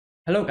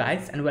Hello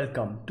guys and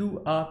welcome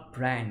to a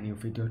brand new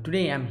video.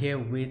 Today I'm here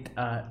with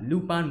a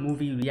Lupin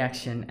movie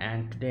reaction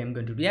and today I'm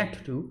going to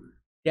react to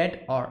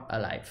Dead or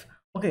Alive.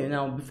 Okay,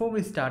 now before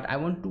we start I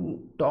want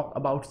to talk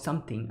about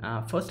something.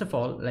 First of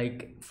all,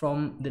 like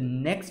from the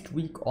next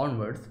week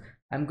onwards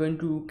I'm going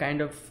to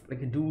kind of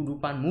like do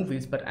Lupin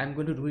movies, but I'm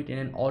going to do it in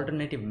an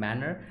alternative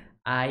manner.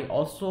 I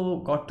also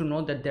got to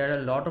know that there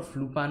are a lot of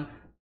Lupin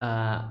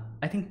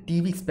I think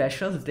TV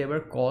specials they were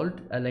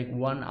called, like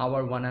 1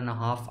 hour,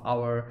 1.5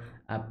 hour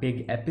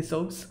big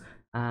episodes.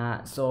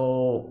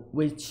 So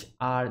which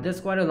are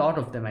there's quite a lot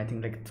of them. I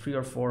think like 3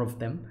 or 4 of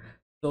them.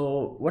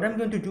 So what I'm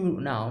going to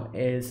do now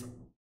is,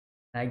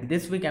 like,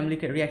 this week I'm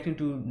reacting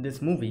to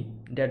this movie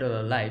Dead or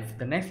Alive.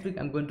 The next week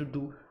I'm going to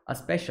do a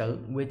special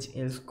which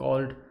is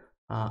called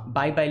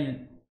Bye Bye,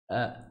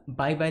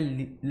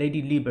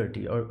 Lady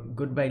Liberty, or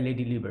Goodbye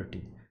Lady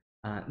Liberty.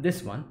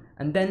 This one,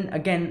 and then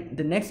again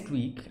the next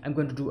week I'm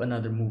going to do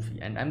another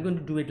movie, and I'm going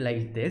to do it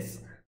like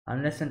this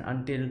unless and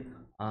until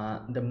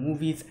the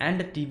movies and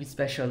the TV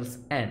specials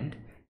end.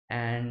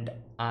 And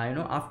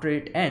after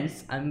it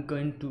ends I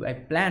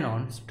plan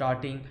on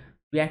starting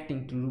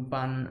reacting to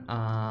Lupin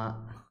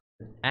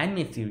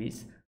anime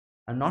series,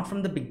 not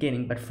from the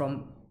beginning but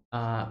from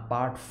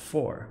part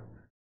 4.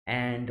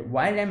 And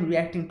while I'm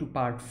reacting to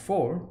part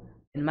 4,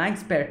 in my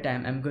spare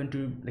time I'm going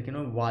to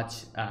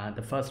watch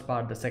the first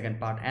part, the second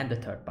part, and the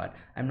third part.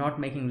 I'm not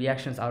making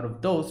reactions out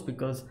of those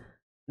because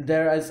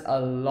there is a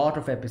lot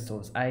of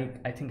episodes. I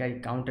think I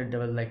counted there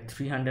were like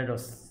 300 or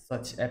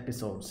such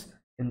episodes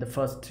in the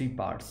first 3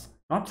 parts.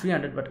 Not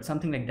 300 but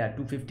something like that,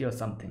 250 or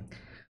something.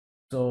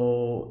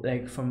 So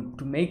like from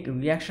to make a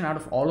reaction out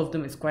of all of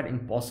them is quite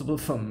impossible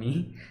for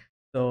me.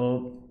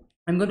 So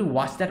I'm going to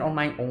watch that on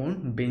my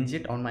own, binge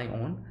it on my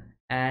own.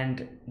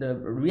 And the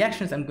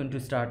reactions I'm going to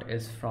start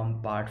is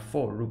from part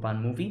 4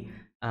 Lupin movie,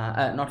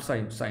 not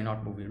sorry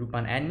not movie,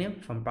 Lupin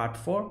anime from part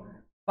 4.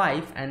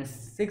 5 and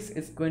 6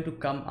 is going to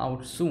come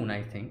out soon,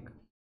 I think.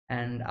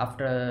 And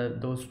after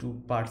those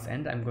 2 parts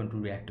end I'm going to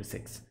react to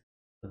 6.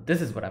 So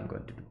this is what I'm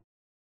going to do.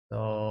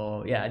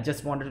 So yeah, I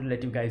just wanted to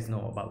let you guys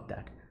know about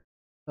that.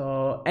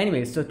 So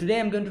anyway, so today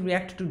I'm going to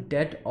react to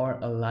Dead or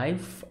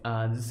Alive.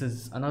 This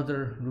is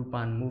another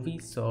Lupin movie.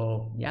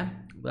 So yeah,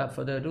 without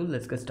further ado,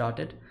 let's get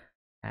started.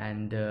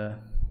 And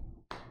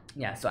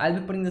yeah, so I'll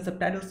be putting the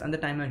subtitles and the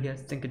timer here.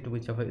 Sync it to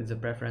whichever is your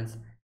preference,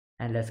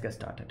 and let's get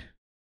started.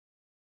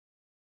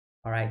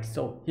 All right,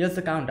 so here's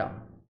the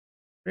countdown.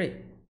 3,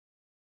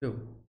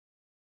 2,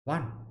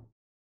 1,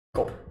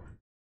 go.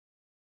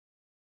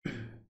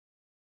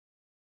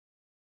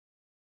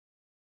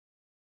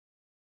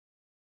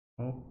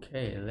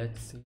 Okay, let's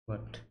see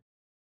what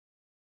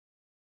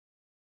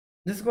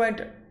this is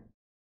quite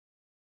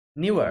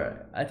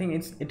newer. I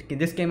think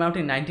this came out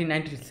in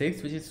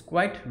 1996, which is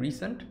quite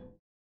recent,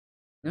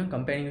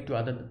 comparing it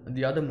to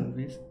the other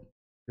movies.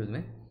 Excuse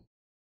me.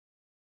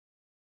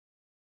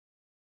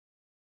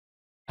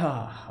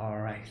 All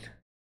right.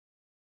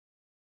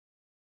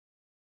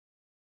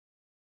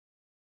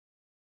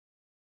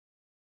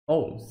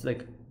 Oh, it's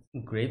like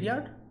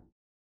graveyard.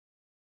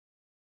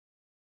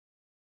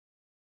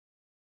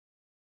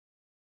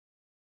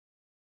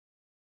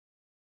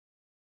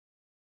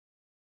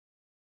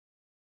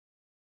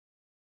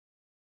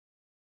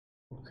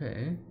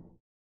 Okay.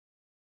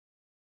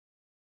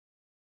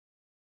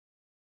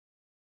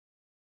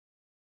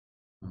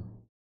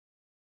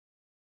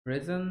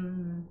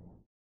 Prison.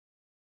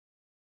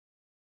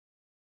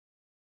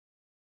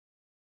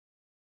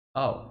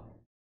 Oh,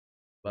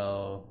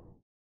 well,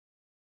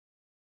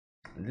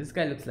 this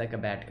guy looks like a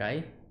bad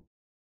guy.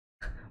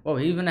 Oh,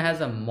 he even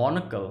has a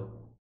monocle.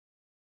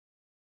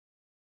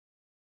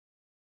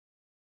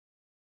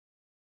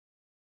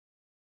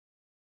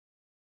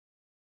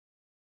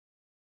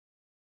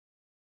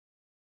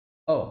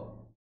 Oh,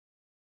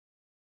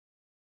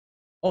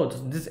 oh,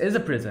 this is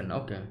a prison.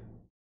 Okay.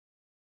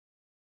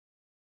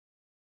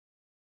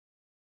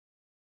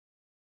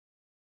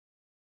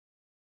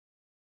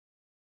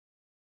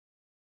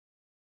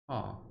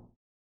 Oh,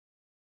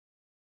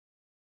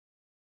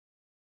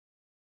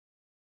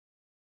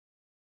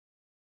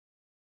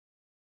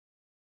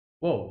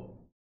 whoa.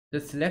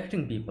 They're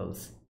selecting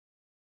peoples.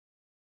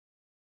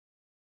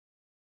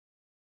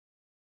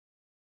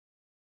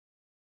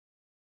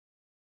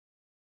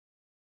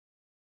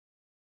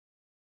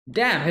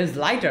 Damn, his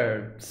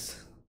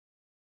lighter's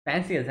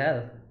fancy as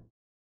hell.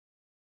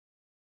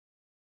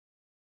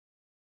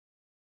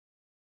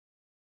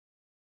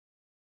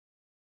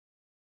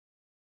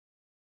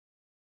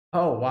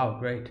 Oh, wow,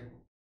 great.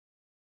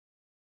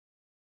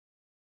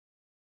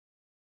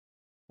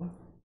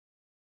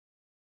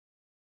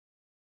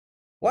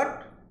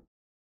 What?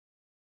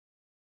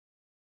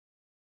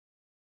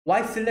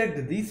 Why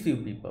select these few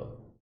people?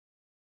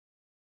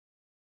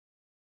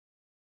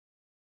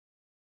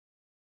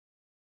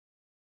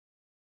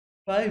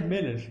 5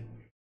 minutes.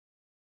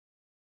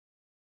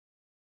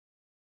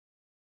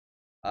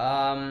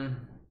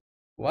 Um,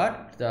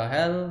 what the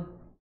hell?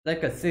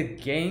 Like a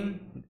sick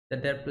game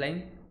that they're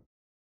playing?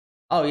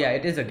 Oh yeah,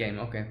 it is a game.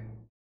 Okay.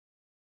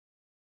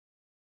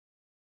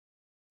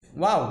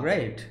 Wow,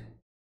 great.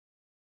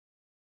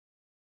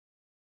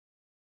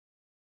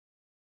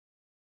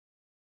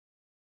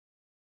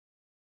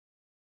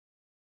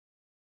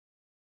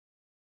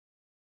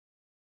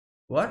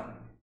 What?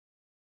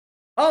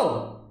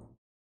 Oh,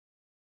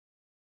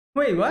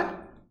 wait, what?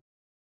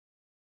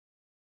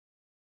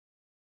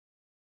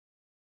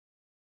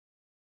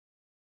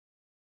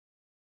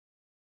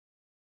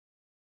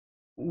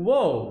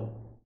 Whoa.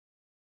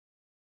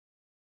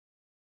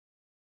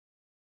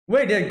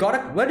 Wait, they got a,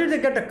 where did they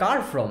get the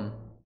car from?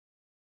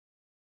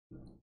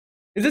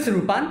 Is this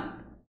Rupan?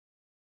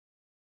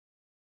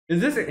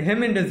 Is this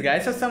him in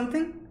disguise or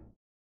something?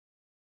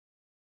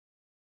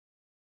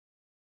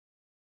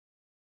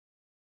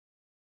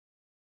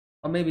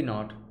 Or maybe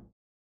not.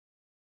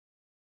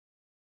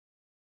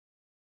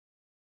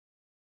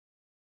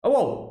 Oh,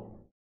 whoa.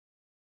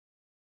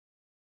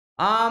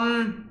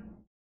 Um,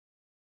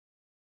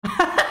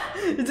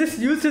 he just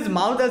used his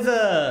mouth as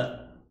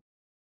a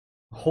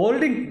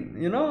holding,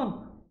 you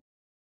know?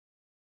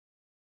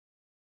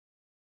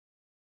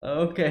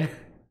 Okay.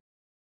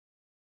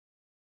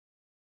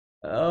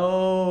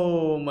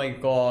 Oh my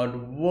god.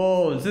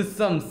 Whoa, this is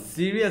some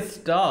serious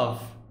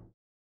stuff.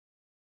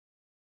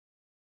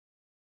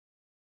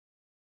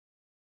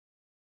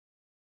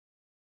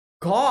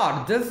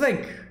 God, there's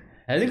like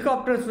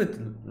helicopters with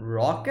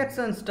rockets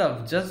and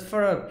stuff just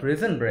for a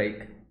prison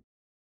break.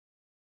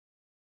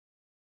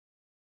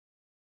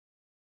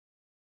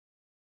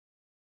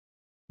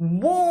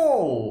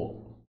 Whoa!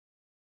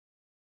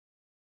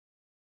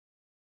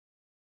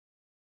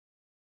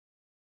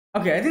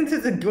 Okay, I think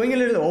this is going a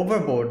little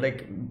overboard,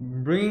 like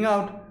bringing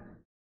out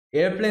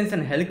airplanes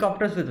and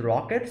helicopters with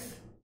rockets.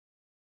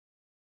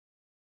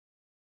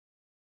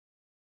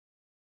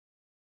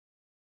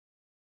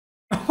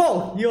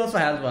 Oh, he also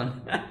has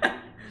one.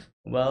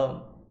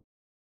 Well,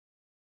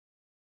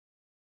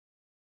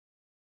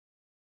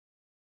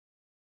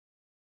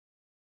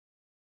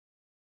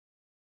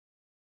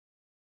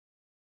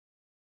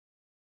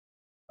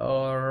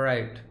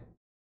 alright.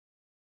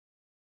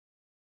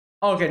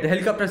 Okay, the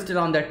helicopter's still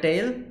on their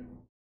tail.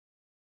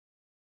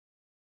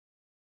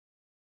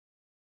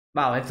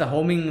 Wow, it's a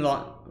homing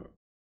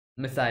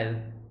missile.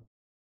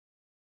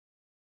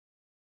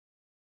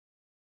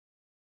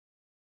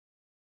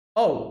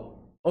 Oh,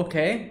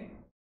 okay.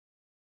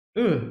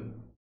 Ugh.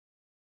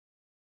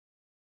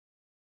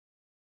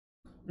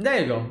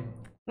 There you go.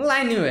 Well,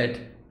 I knew it.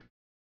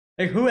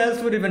 Like, who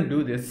else would even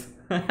do this?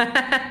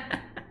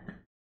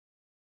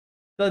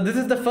 So this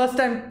is the first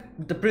time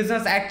the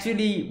prisoners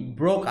actually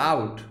broke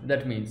out,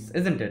 that means,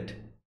 isn't it?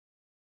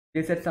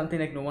 They said something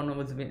like no one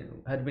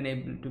had been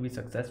able to be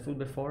successful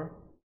before.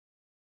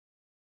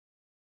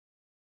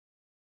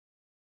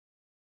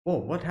 Oh,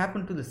 what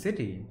happened to the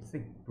city? It's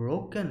like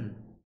broken.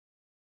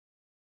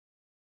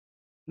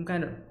 Some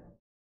kind of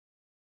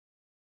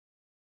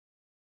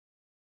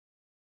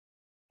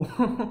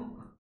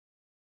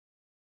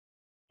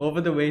over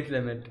the weight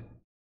limit.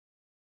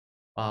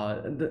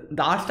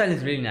 The art style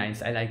is really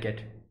nice. I like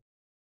it.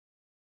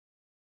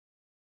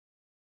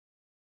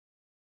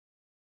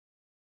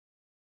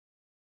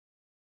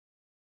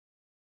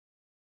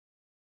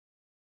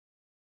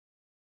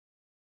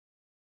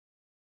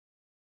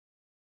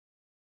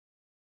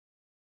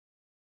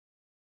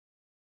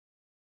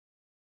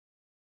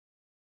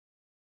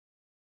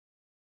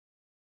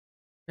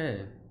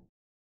 Hey,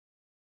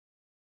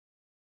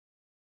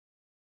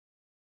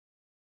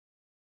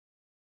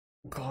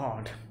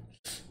 God,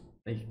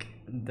 like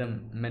the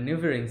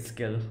maneuvering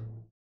skill.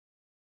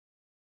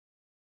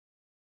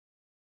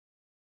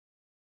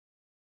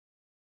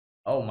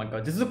 Oh my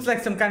God, this looks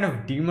like some kind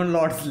of demon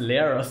lord's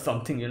lair or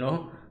something, you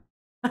know?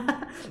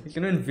 Like,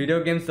 you know, in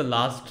video games, the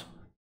last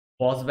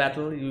boss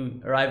battle,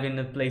 you arrive in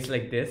a place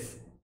like this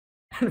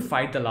and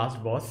fight the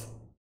last boss.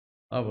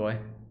 Oh boy.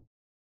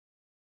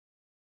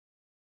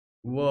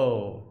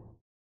 Whoa.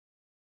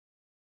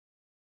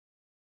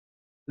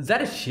 Is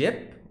that a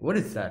ship? What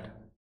is that?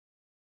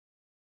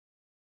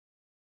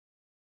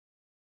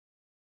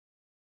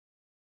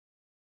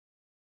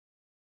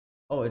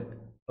 Oh,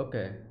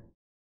 okay.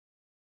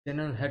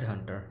 General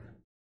Headhunter.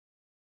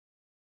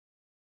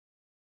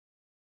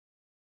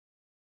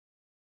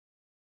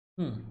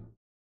 Hmm.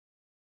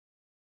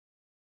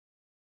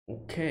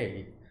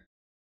 Okay.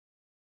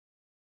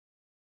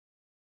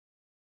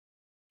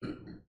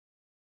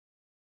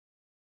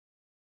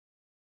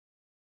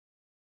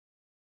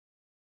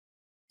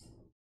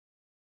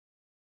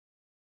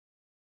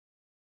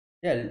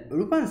 Yeah,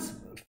 Rupan's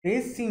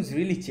face seems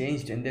really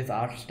changed in this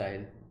art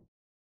style.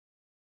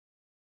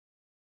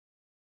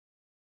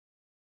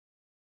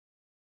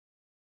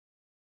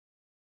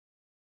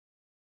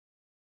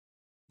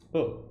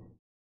 Oh,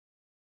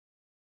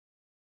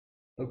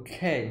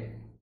 okay.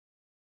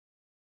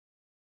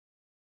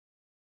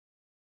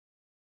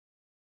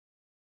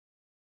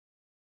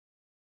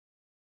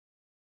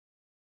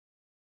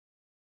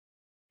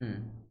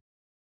 Hmm.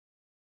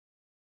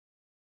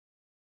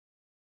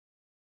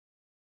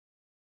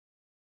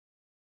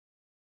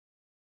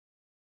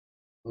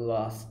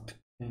 Last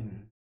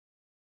king.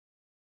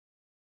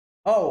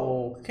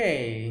 Oh,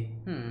 okay.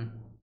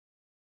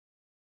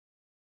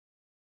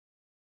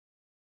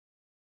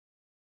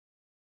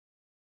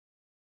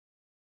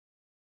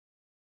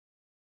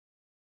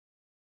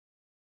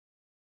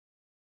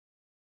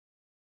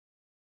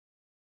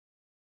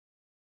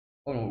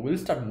 Oh no, will it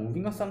start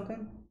moving or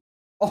something?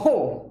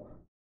 Oh!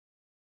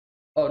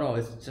 Oh no,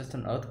 it's just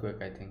an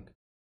earthquake, I think.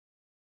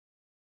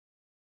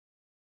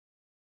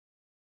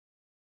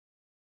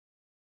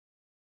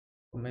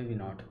 Or maybe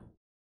not.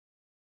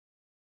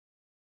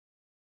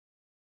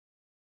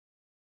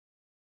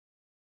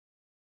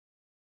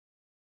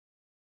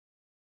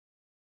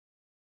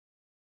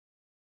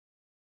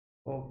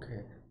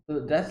 Okay. So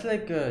that's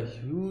like a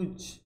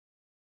huge,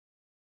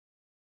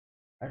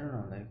 I don't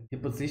know, like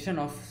deposition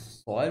of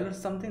soil or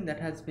something that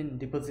has been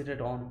deposited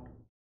on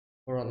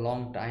for a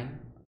long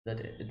time, that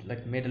it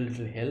like made a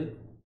little hill.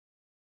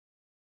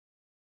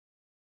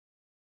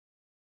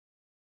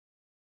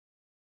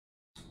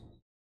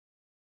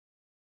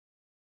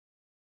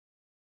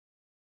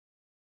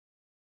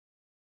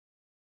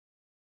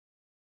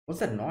 What's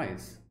that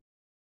noise?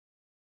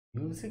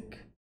 Music?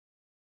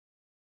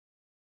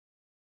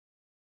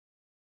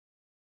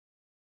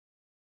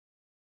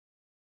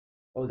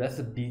 Oh, that's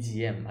the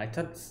BGM. I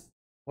thought,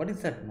 what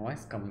is that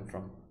noise coming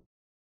from?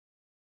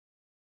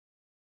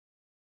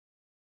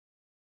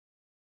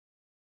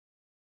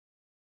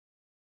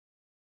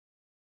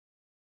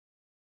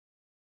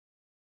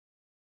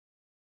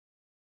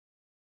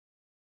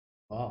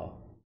 Wow.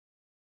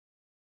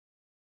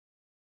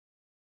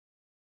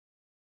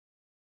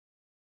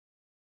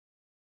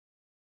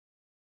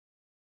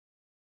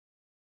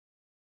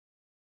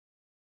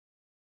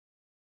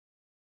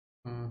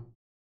 Hmm.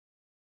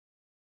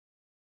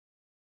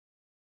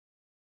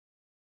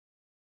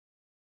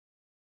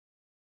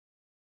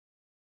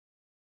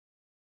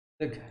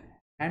 Like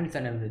hands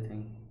and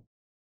everything.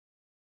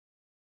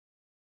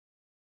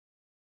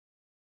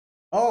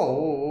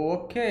 Oh,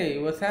 okay.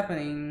 What's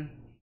happening?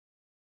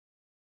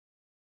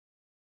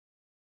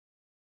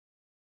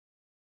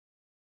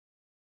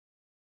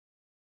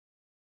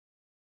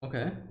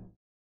 Okay.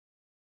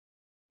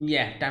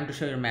 Yeah, time to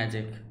show your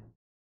magic.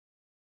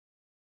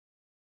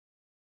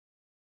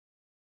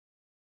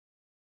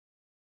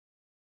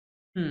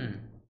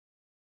 Hmm.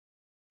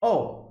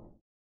 Oh,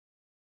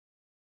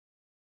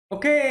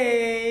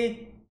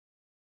 okay.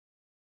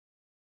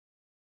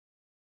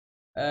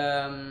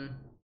 Um,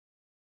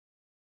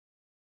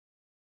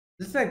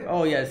 this is like,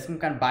 oh yeah, some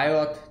kind of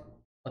bio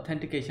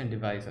authentication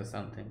device or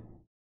something.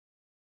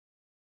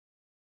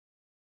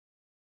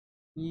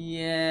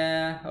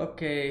 Yeah,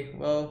 okay.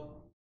 Well,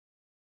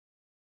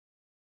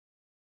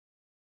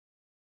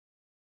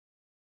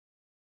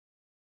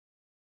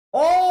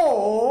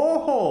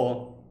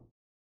 oh,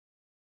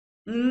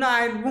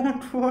 no, it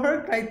won't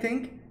work, I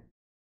think.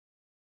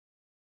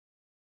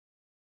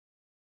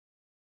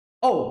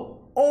 Oh.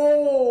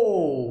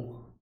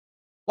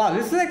 Wow,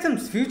 this is like some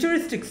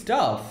futuristic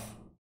stuff.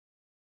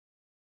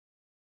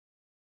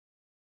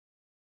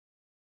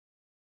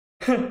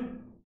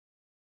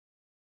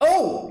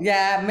 Oh,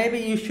 yeah, maybe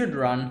you should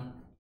run.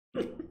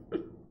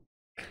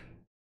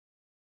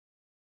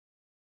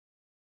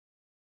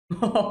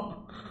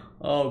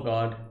 Oh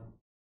god.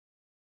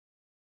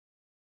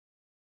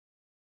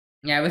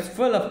 Yeah, it was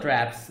full of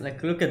traps.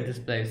 Like, look at this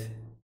place.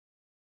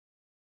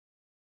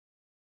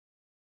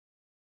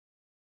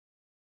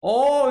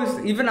 Oh,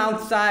 it's even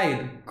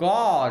outside.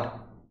 God.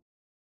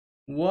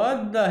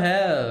 What the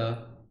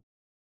hell?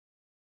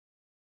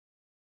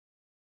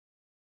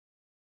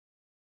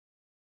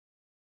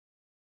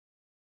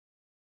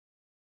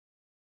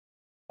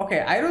 Okay,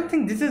 I don't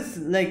think this is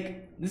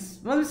like,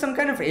 this must be some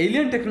kind of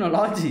alien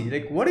technology.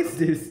 Like, what is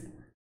this?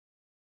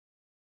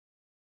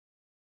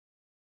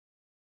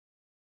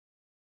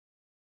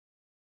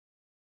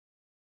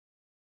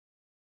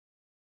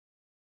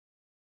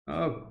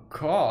 Oh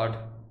god.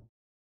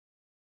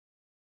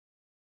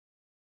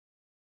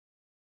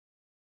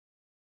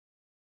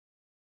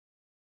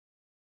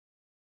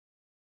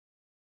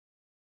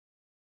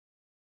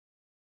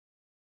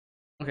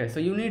 Okay, so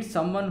you need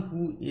someone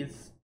who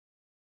is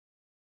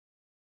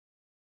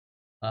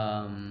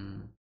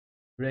um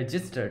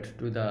registered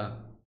to the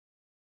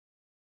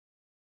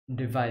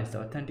device, the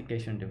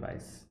authentication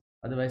device.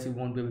 Otherwise, you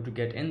won't be able to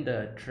get in.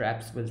 The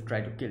traps will try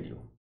to kill you.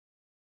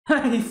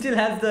 He still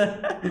has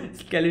the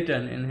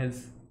skeleton in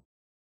his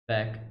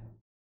back.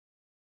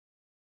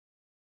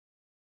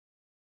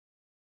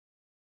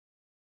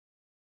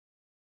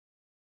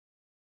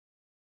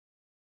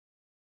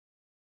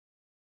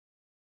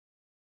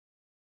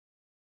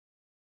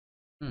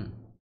 Hmm.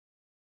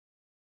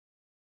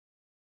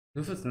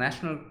 This is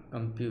national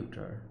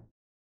computer.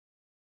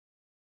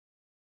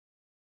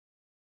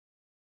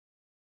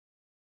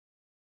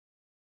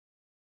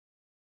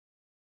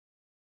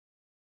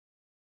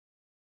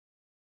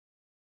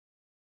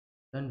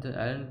 Then the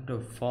island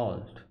of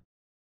fault.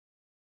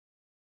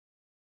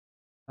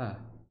 Ah,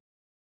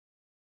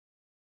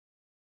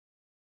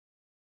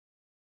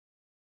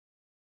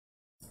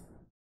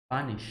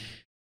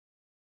 punish.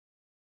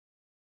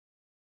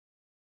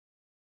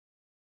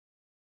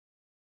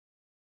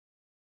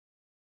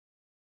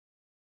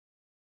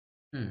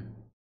 Hmm.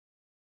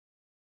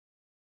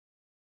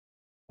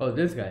 Oh,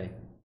 this guy.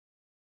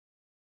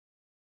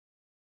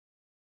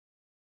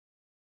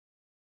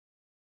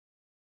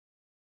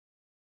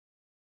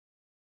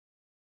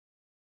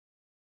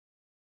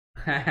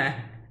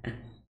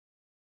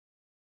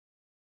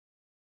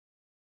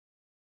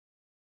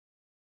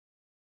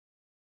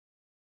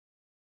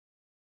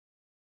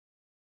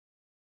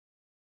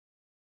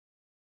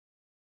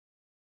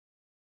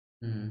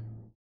 Hmm.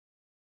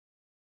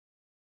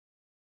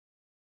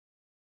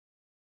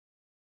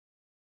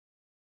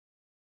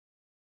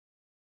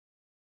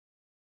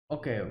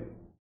 Okay.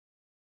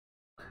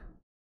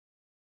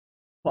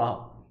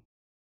 Wow.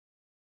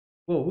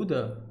 Whoa, who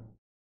the?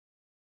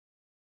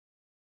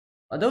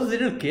 Are those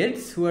little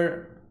kids who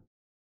are?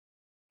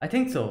 I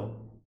think so.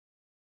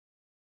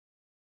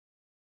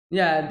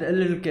 Yeah, the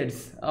little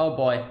kids. Oh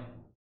boy.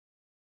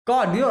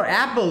 God, your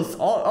apples.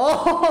 Oh,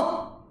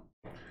 oh.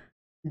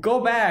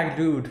 Go back,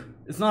 dude.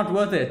 It's not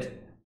worth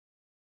it.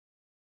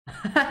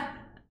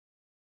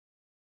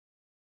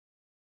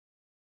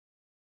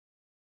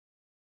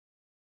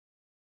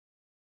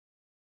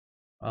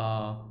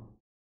 uh,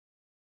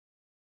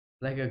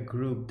 like a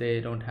group, they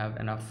don't have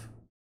enough.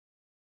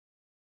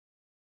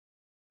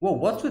 Whoa,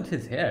 what's with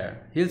his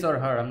hair? His or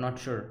her? I'm not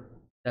sure.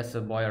 That's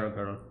a boy or a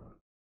girl.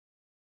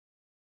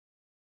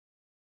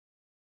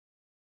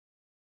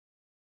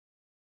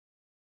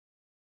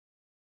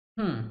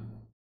 Hmm.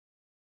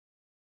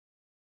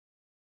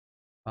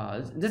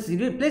 This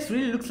place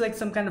really looks like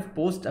some kind of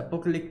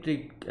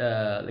post-apocalyptic,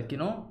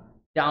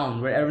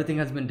 town where everything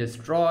has been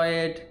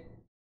destroyed,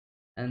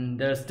 and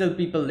there are still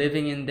people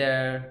living in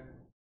there.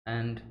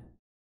 And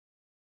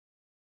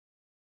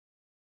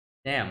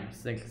damn,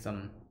 it's like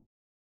some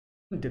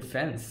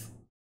defense.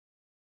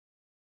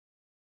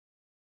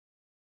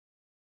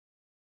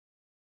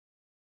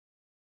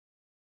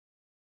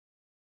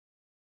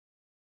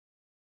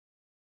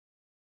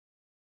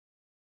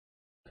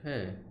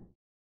 Okay.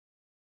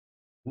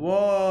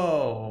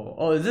 Whoa.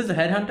 Oh, is this a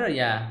headhunter?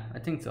 Yeah, I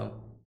think so.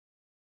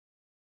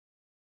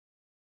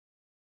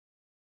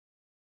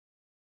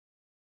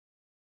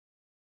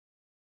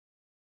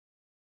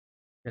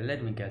 Okay,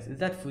 let me guess. Is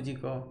that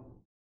Fujiko?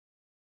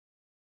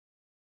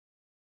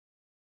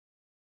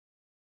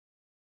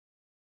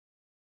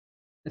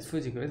 It's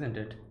Fujiko, isn't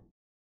it?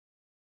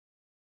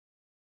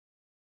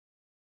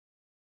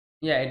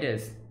 Yeah, it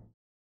is.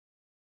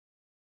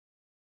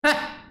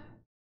 Ha!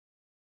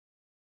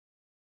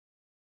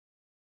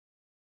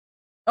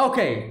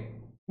 Okay.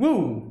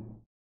 Woo.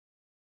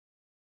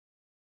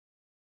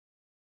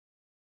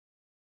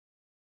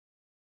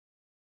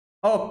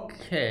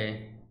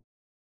 Okay.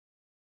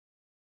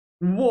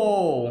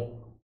 Whoa.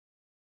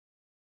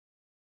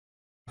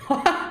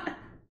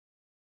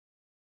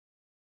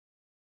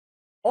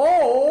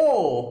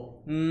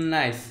 Oh,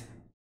 nice.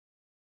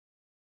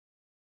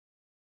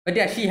 But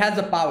yeah, she has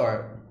the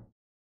power.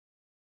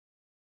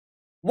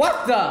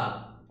 What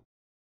the?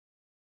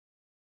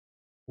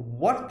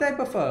 What type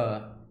of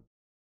a?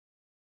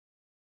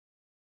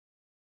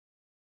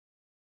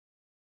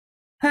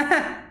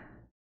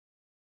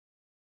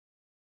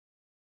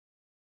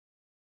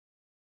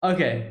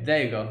 Okay,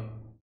 there you go.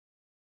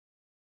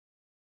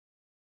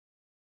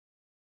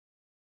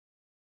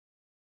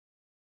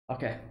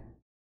 Okay.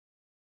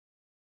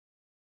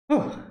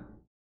 Whew.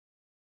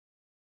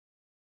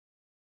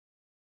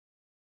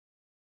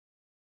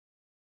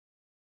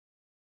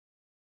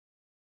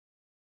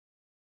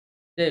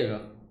 There you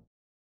go.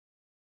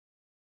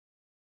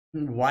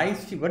 Why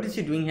is she? What is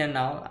she doing here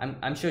now?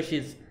 I'm sure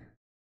she's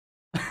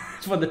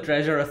for the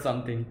treasure or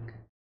something.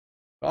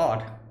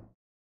 God.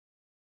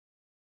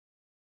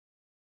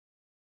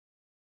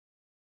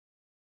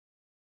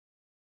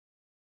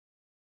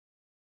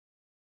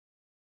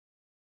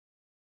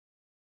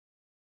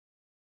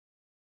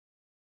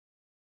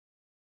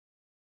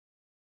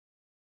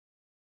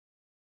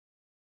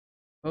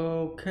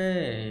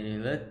 Okay,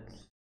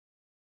 let's.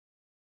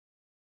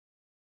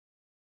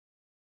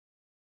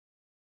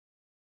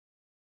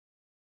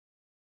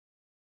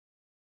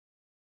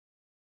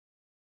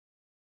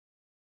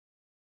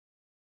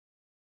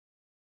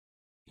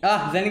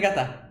 Ah,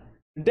 Zenigata.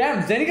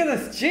 Damn,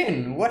 Zenigata's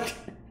chin. What?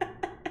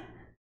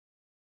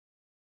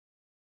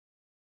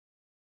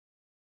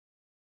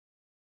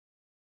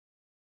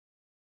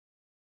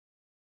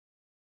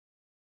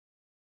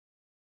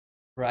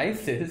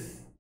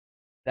 Rises.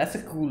 That's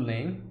a cool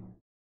name.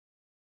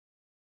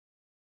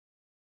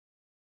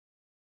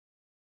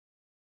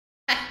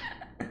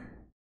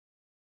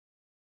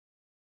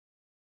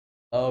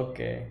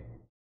 Okay.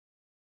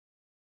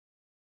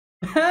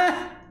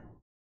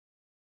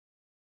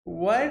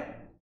 What?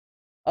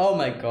 Oh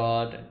my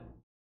god.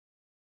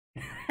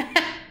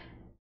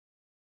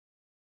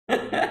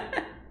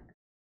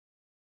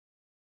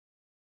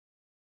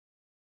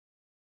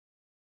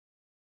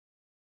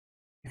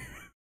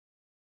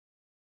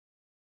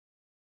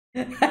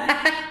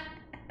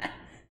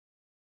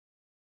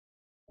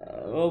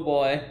 Oh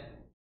boy.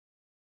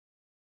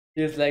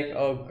 He's like,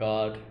 oh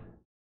god.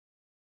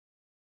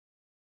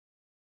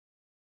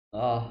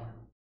 Oh.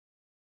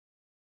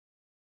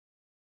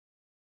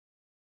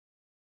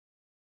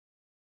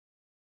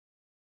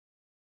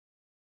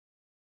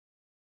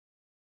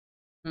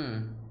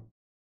 Hmm.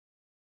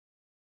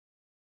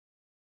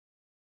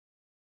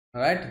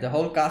 All right, the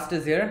whole cast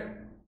is here.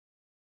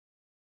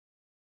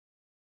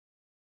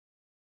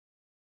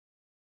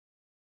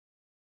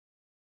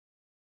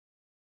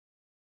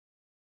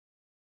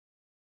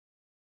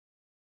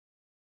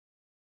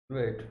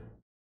 Wait,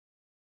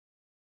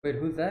 wait,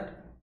 who's that?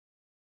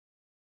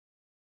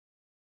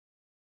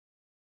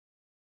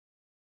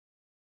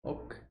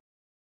 Okay.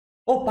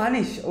 Oh,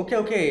 Panish. Okay,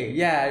 okay.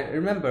 Yeah, I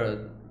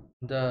remember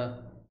the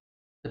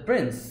the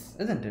prince,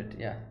 isn't it?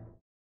 Yeah.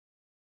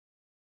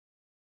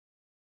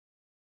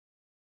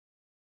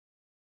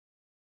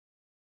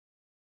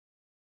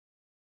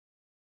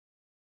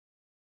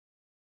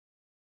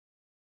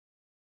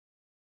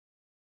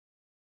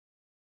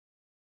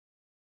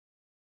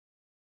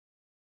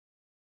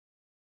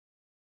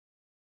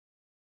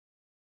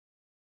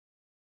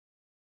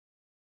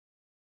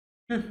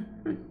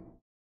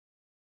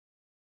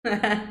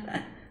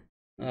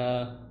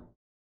 uh,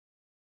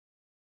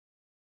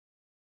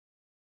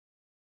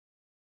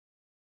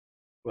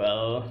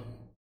 well,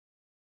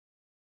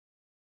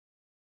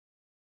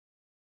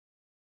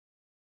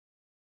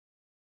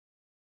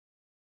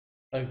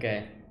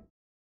 okay.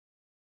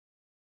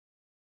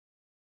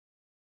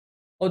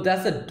 Oh,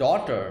 that's the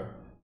daughter.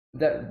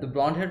 The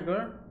blonde-haired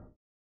girl.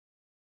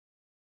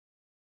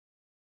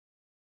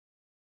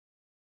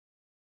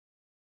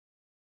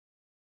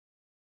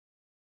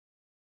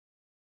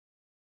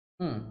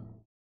 Hmm.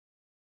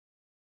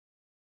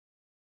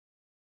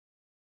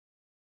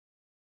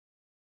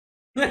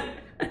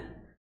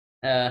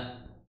 uh,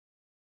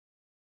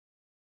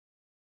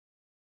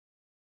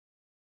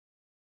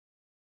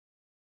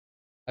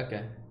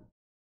 okay.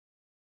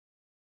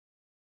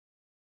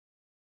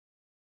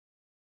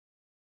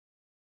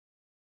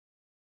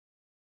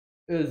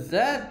 Is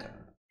that?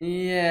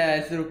 Yeah,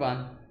 it's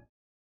Rupan.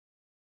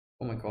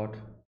 Oh my god.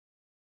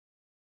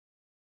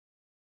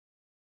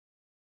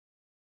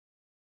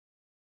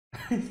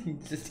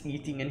 He's just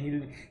eating and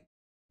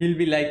he'll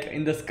be like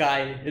in the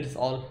sky. It's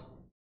all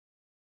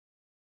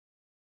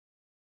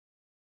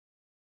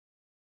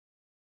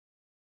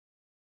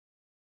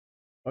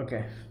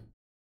okay.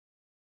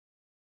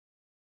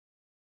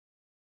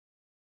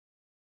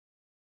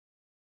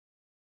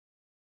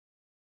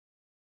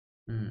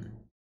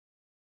 Hmm.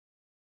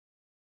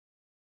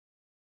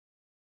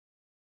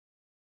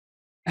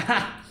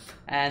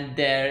 And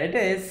there it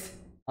is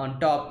on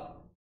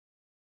top.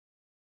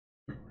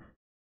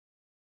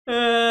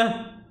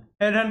 Uh,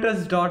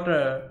 Headhunter's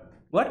daughter.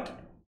 What?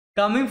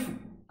 Coming?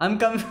 I'm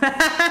coming.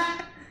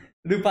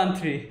 Rupan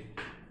 3.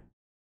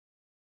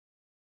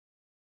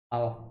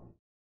 Oh.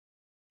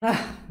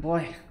 Ah,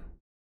 boy.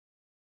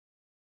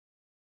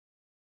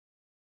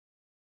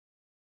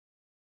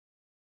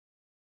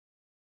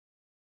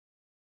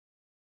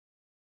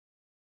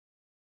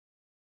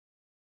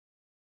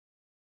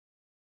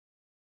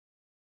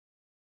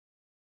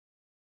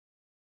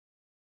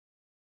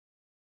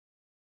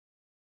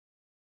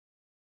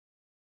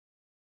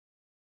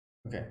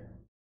 Okay.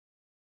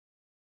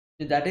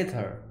 That is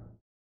her.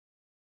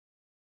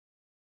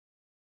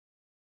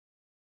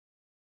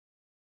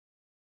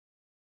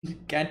 You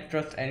can't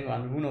trust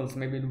anyone. Who knows?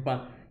 Maybe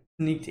Rupan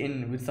sneaked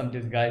in with some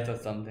disguise or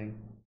something.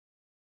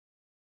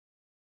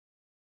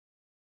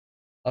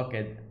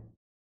 Okay.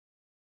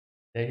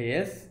 There he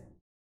is.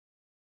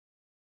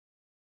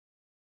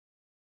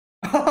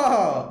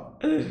 Oh,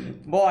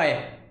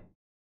 boy.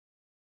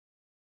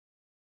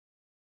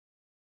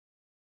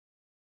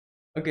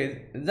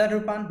 Okay. Is that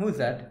Rupan? Who's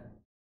that?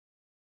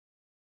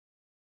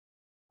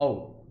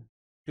 Oh,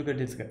 sugar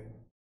disc.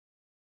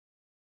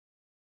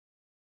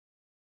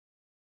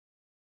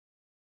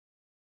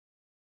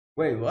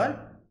 Wait,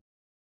 what?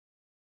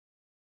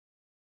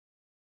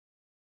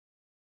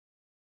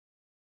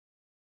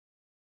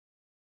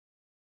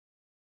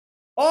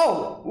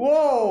 Oh,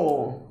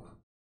 whoa.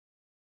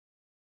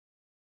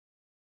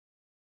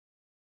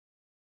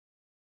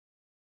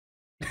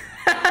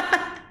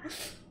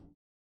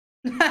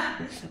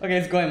 Okay,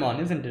 it's going on,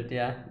 isn't it?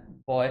 Yeah,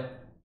 boy.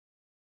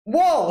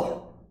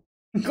 Whoa!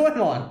 Going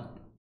on.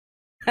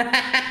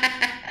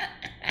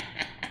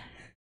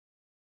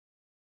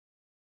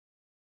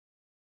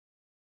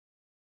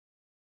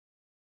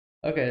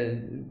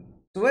 Okay,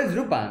 so where's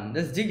Rupan?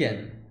 That's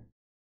Jigen.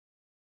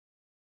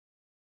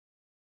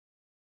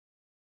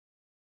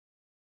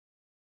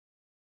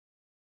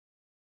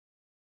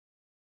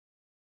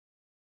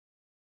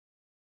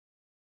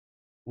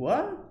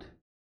 What?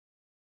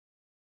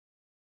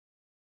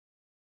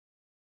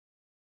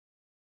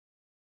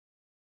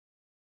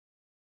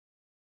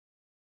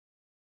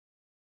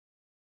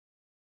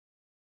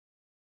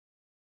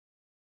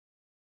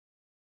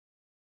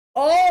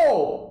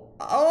 Oh!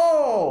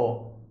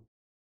 Oh!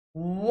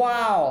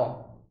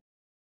 Wow!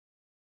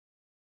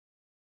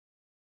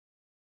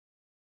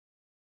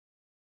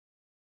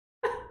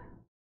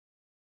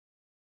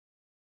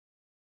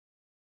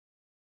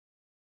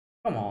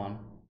 Come on.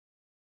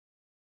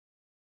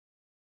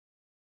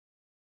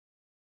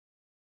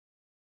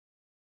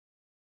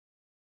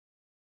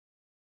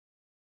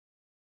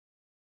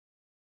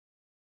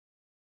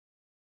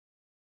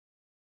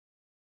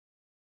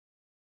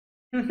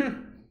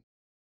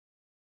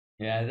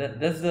 Yeah,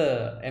 that's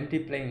the empty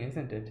plane,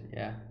 isn't it?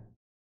 Yeah.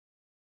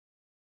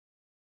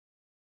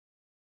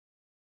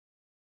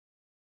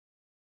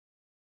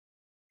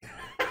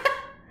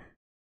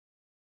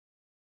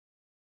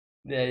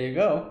 There you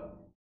go.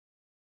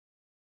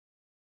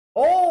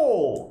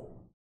 Oh!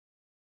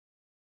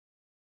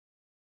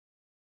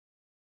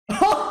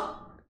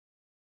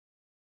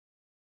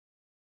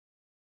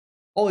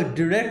 Oh, it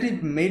directly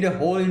made a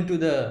hole into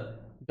the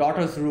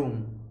daughter's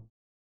room.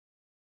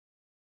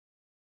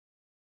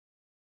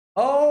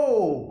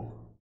 Oh!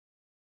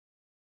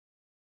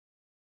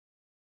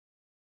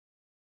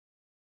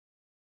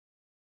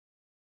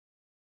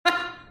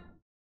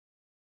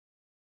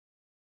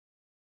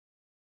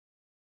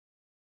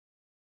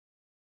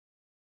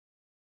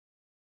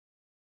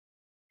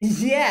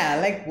 Yeah,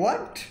 like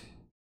what?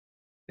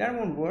 That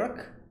won't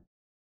work.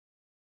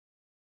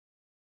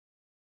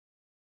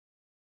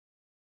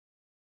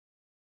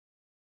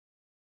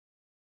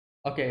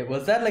 Okay,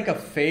 was that like a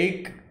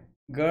fake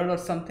girl or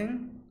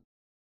something?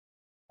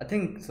 I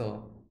think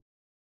so.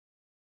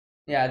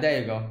 Yeah,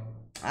 there you go.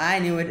 I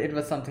knew it. It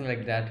was something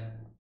like that.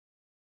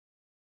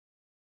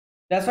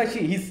 That's why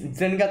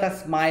Zenigata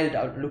smiled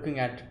out looking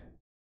at.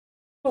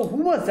 So who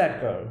was that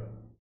girl?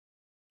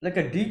 Like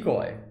a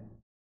decoy.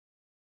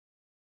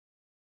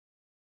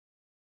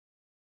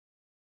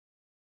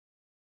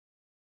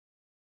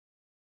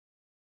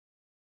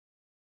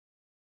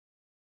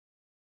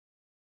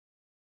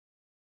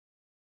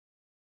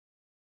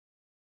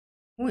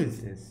 Who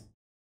is this?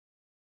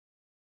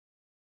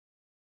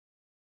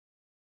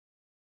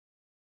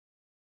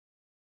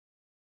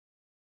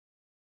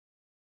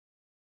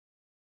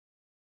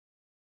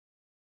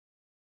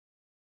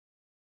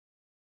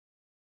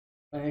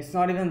 It's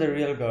not even the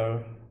real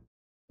girl.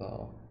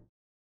 So.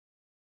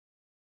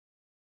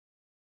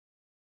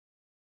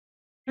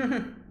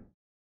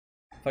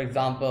 For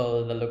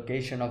example, the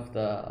location of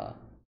the.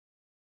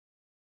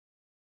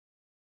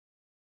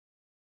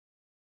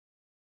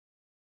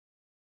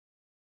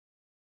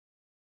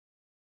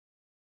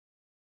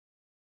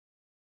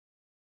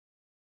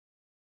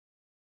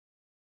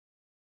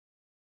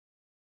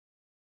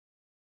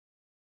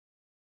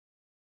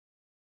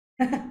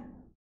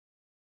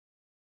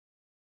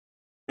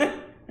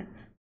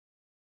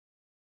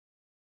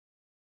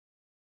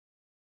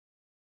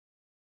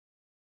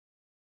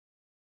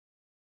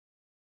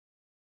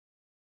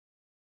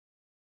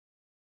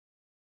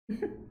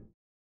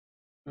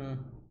 Hmm.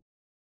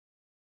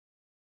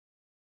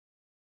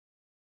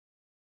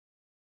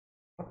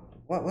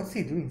 What's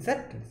he doing? Is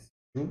that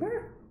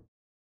Ruger?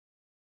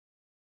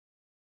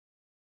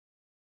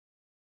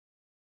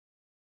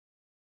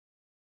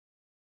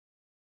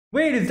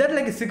 Wait, is that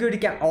like a security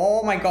cam?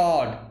 Oh my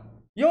god.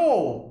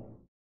 Yo!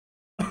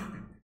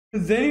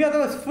 Zenigata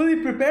was fully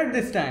prepared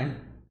this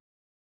time.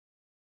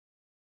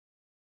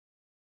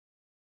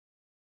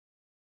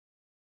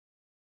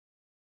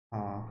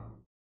 Ah.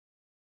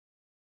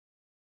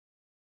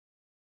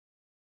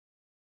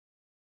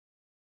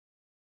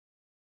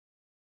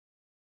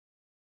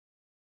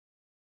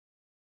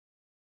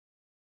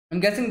 I'm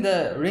guessing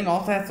the ring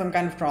also has some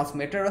kind of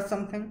transmitter or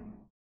something.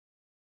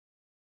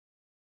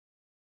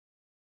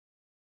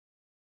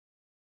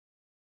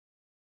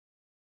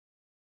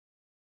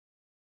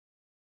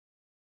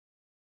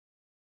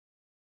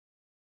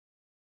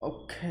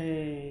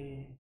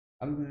 Okay.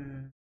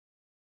 Um.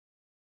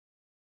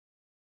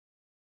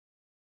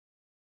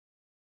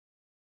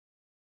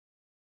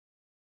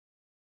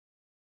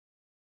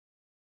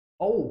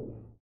 Oh.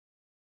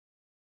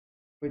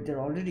 Wait, they're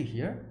already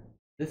here?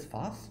 This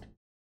fast?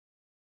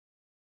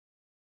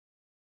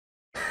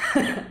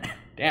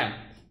 Damn.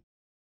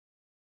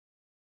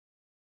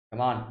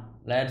 Come on.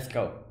 Let's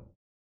go.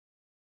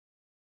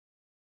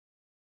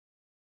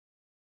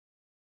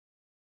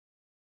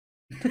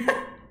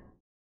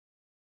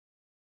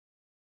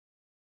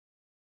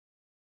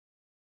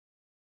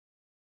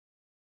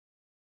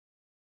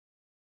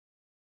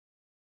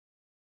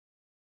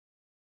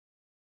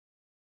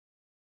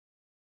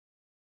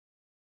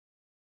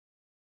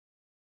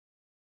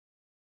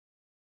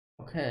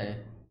 Okay.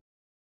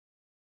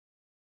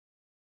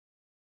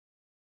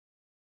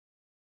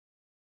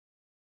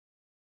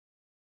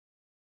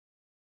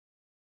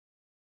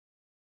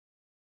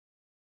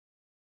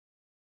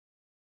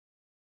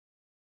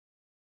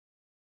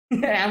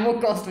 Ammo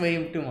cost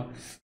way too much.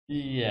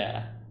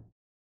 Yeah.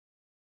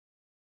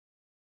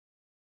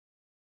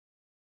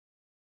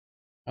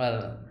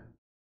 Well.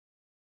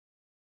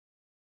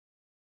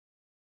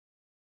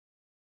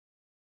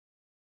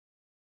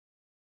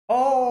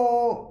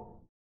 Oh.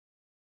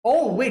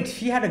 Oh, wait,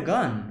 she had a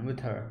gun with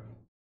her.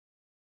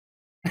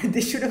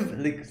 They should have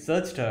like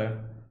searched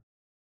her.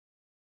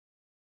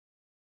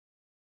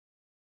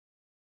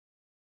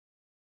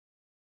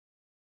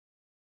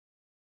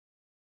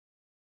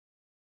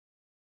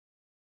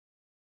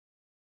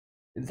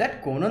 Is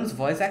that Conan's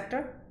voice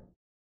actor?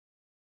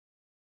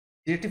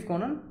 Detective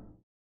Conan?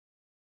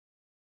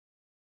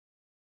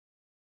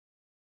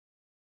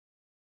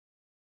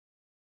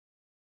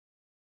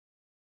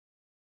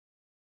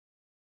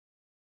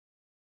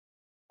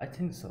 I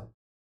think so.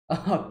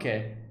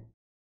 Okay.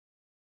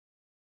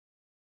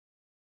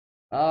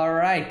 All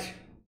right.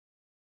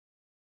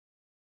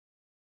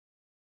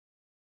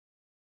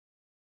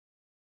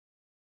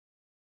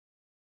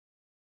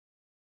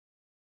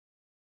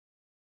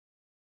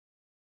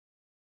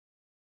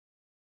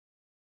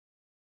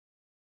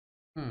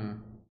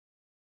 Hmm.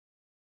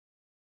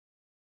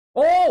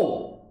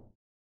 Oh!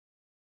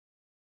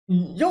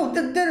 Yo,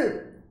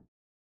 they're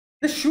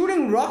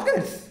shooting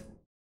rockets.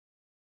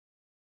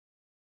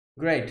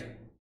 Great.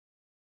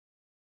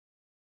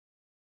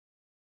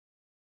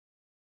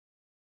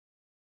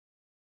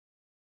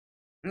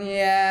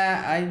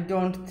 Yeah, I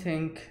don't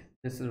think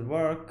this will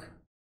work.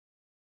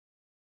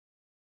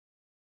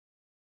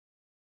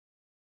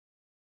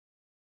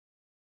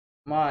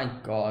 My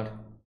God.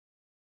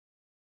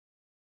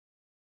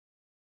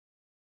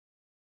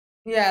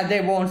 Yeah,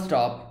 they won't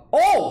stop.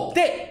 Oh,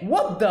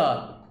 what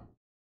the?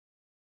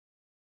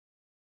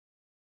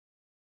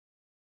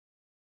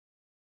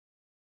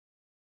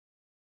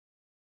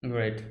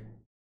 Great.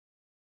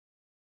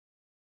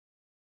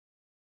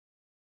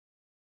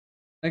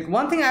 Like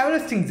one thing I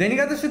always think,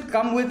 Zenigata should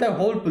come with a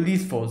whole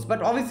police force,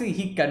 but obviously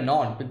he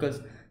cannot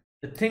because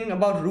the thing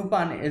about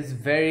Rupan is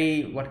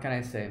very, what can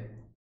I say?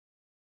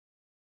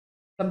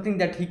 Something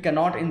that he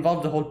cannot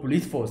involve the whole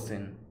police force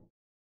in.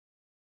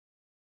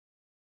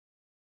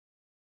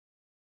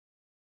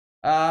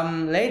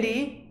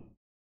 Lady.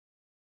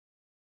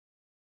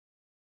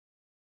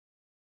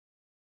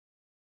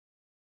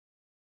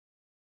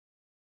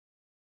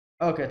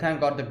 Okay, thank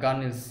God the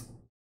gun is.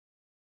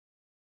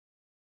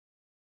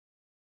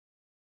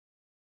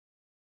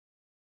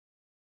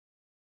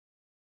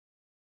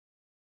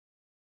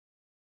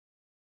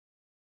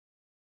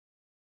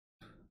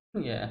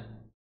 Yeah.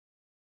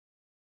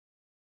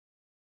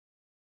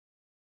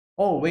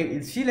 Oh wait,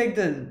 is she like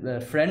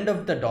the friend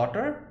of the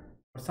daughter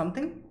or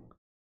something?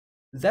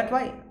 Is that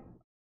why?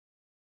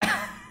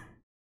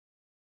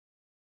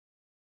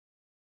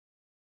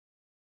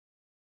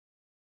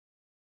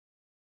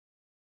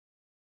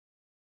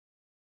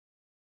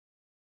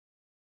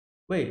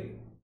 Wait.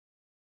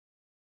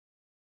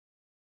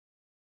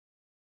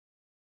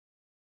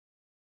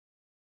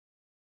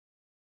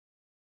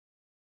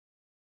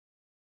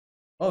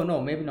 Oh no,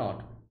 maybe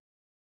not.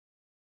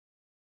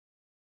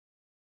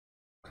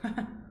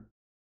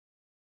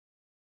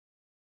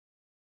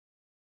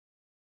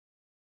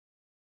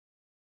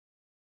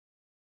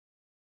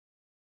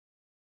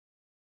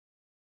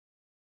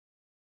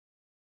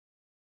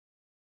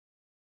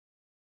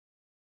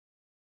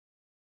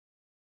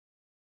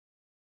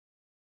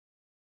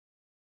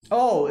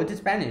 Oh, it is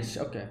Spanish.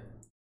 Okay.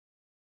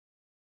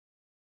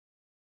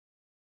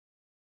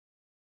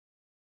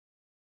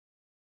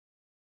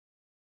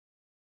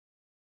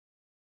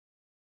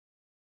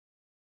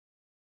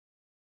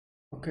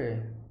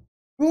 Okay.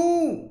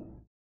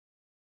 Ooh.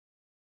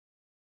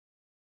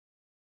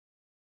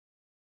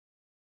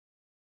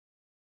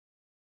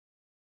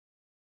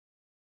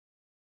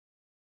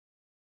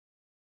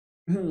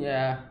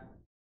 Yeah.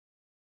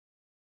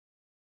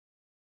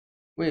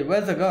 Wait,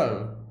 where's the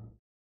girl?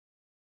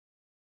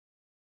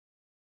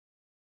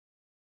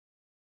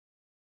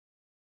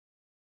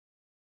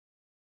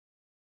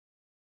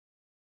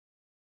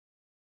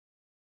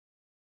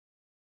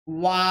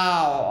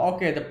 Wow.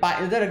 Okay, the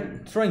pipe.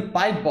 They're throwing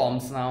pipe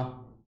bombs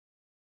now.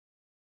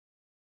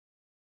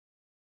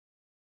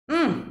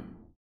 Hmm.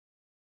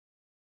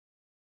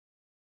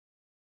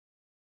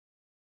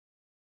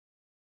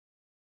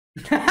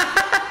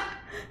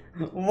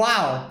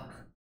 Wow.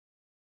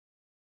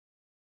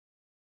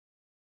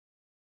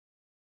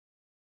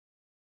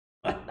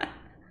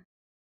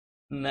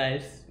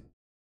 Nice.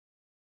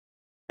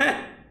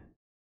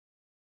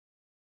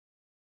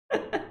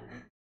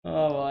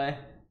 Oh boy.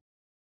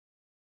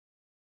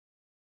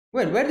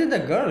 Wait, where did the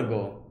girl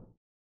go?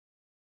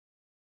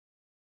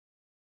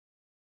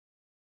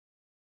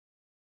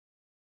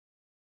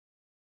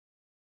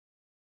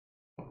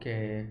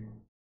 Okay.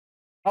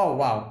 Oh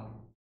wow.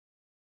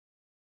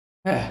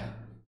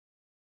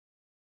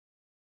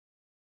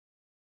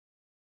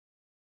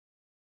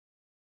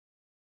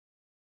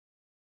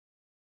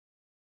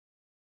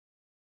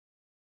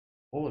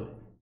 Oh.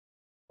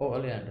 Oh,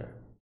 Oleander.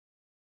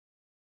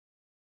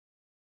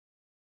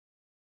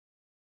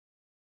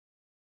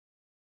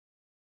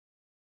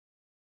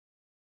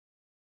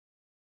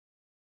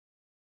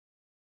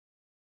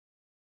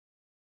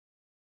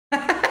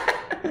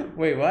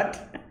 Wait, what?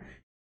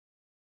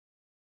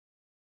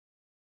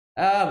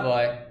 Oh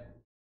boy.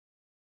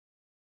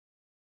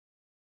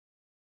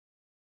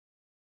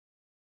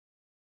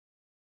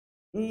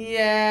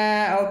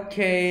 Yeah,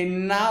 okay,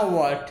 now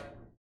what?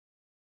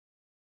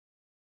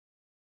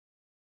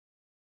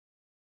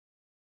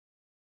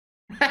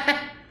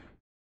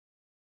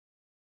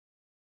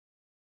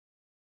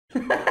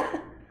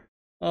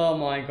 Oh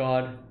my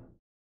god.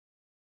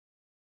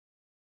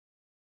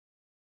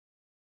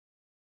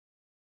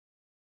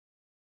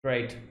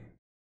 Great.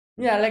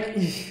 Yeah, like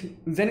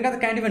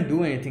Zengat can't even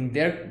do anything.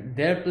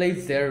 Their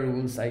place, their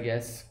rules, I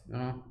guess. You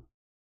know.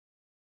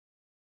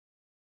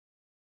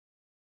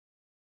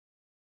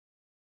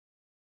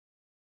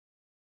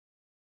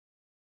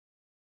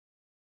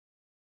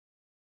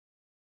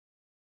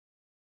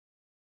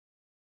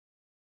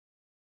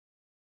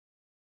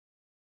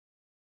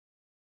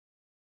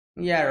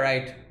 Yeah,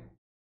 right.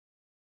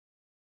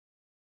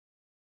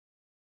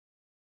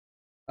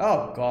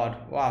 Oh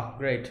God. Wow,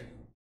 great.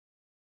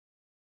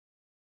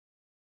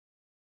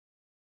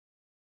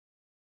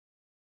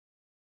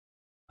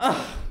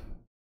 Ugh.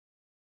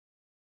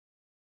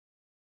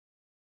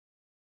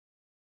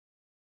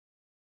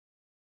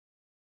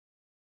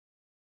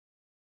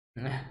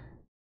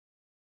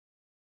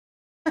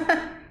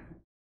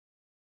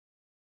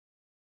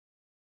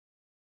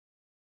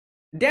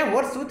 Damn,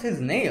 what's with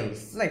his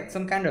nails? Like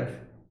some kind of.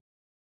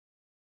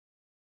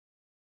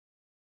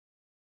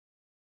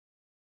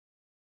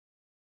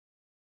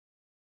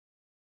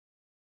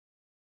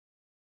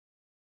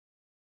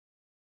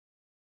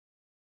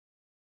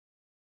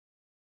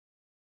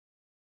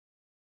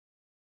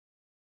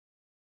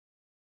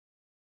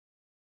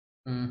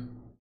 Mm.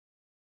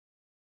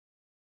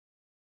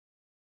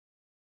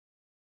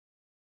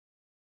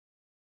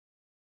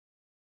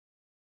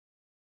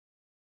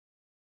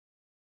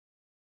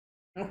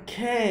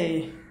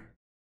 Okay.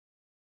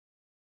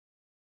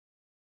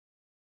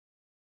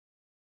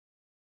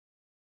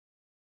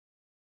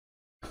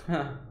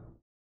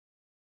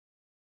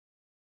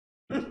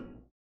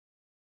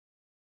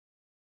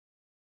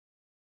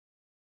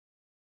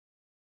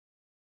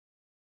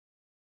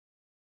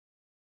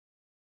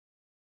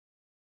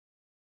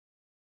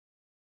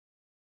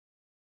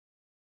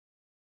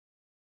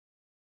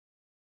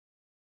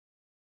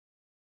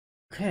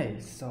 Okay,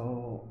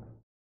 so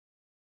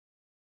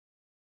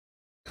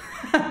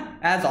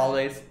as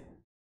always,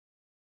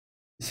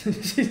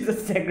 she's the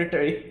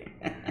secretary.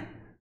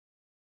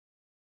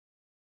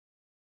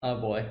 Oh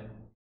boy.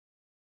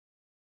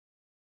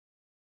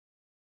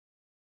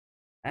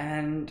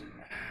 And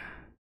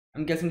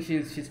I'm guessing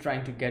she's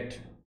trying to get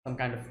some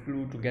kind of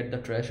clue to get the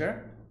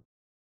treasure.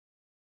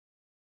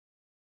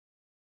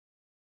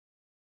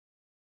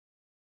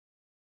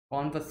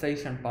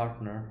 Conversation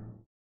partner.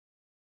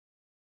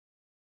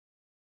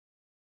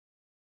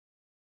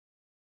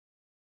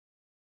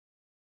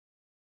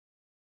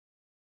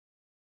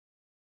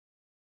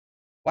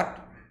 What?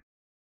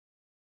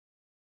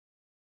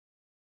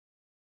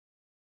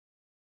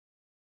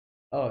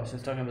 Oh,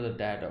 she's talking about the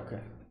dad. Okay.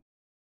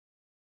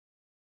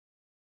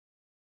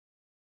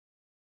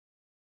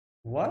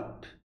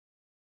 What?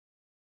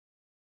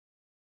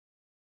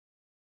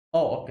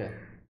 Oh, okay.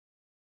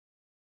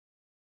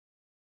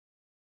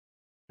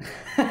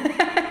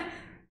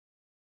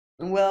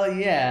 Well,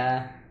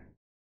 yeah.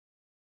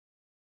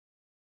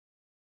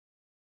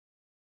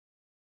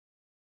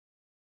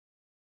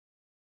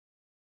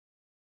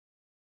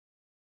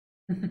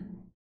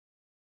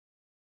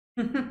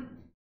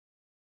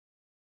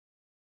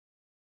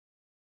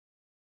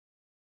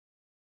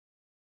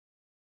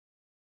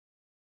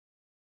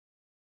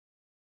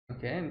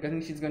 Okay, I'm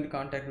guessing she's going to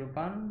contact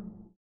Lupin.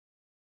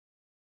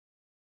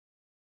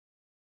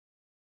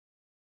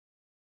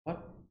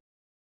 What?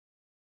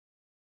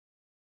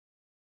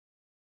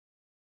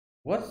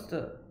 What's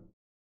the?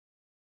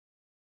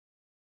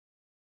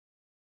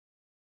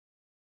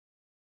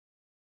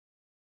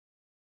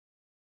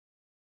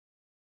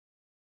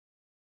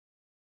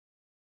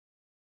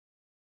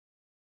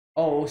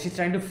 Oh, she's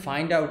trying to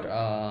find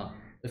out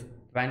if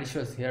Vanish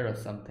was here or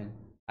something.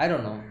 I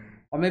don't know.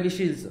 Or maybe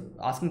she's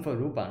asking for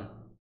Lupin.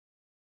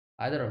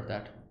 Either of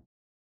that.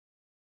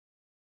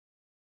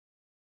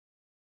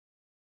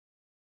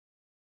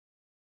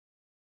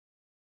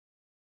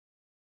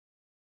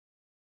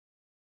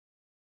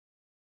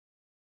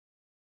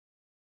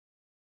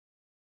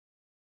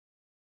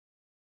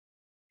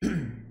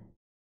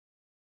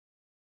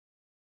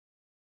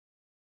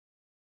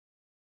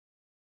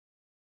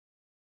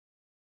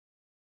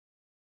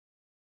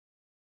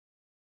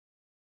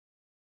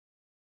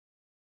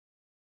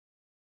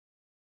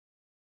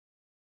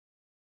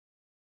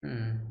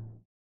 Hmm.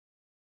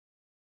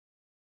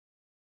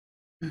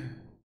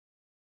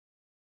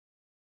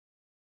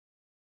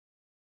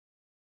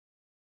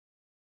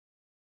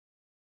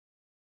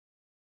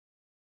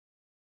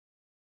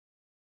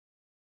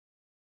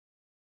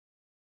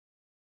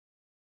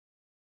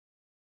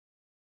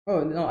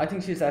 Oh no, I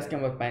think she's asking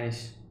about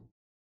Spanish.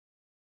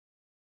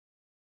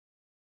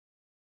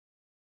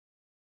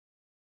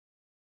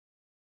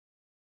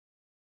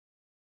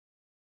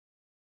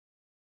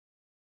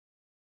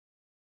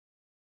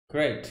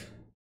 Great.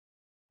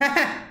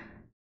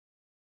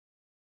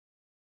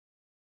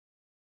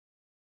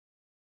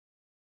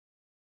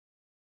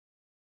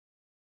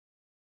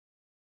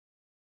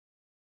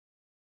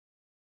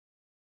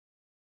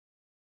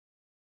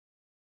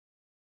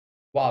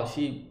 Wow,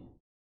 she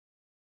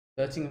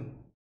searching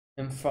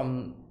him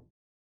from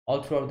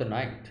all throughout the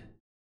night.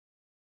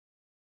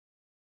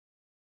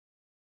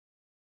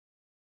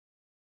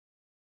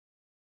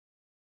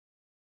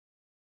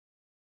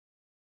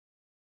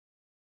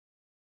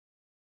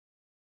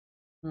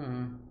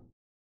 Hmm.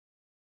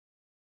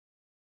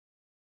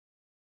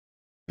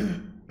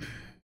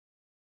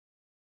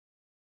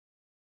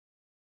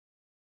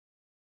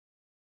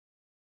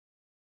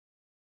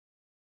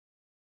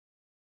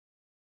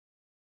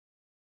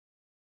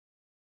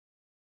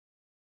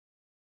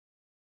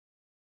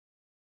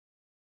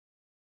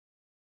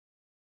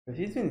 But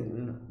he's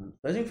been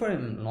searching for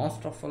him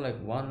non-stop for like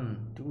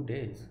 1 2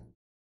 days.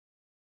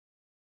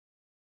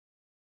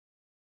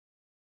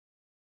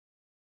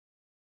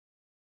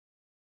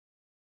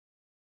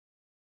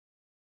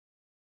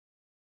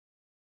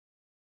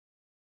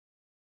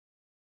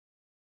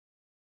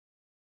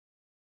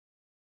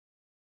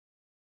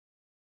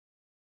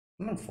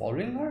 Someone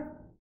following her?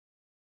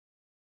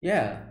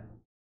 Yeah.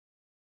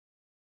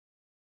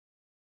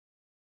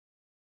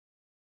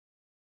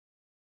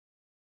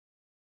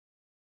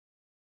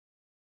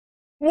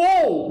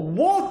 Whoa!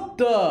 What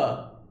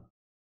the?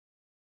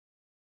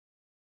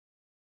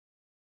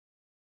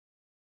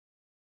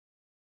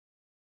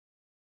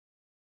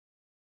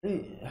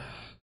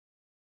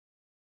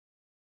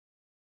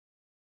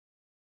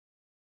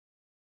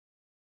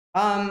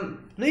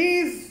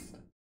 Please.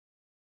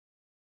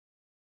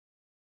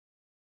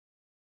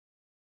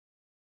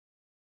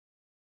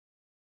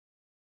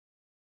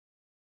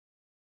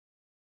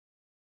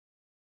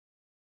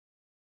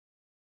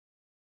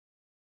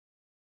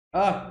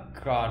 Oh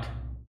God.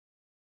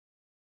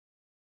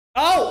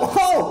 Oh!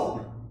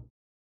 Oh!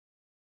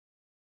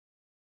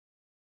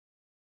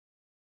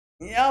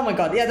 Yeah, oh my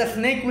God. Yeah, the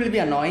snake will be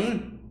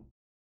annoying.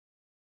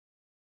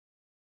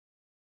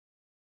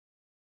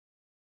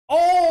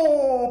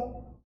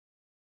 Oh!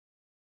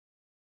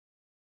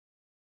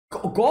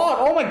 God!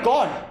 Oh my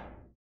God!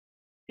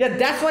 Yeah,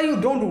 that's why you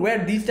don't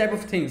wear these type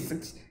of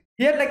things.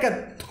 He had like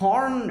a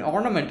thorn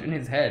ornament in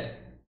his head.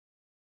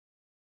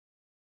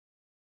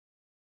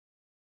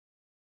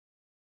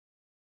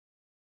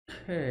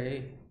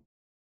 Okay.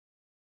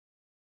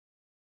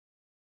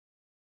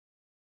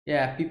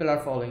 Yeah, people are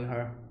following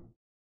her.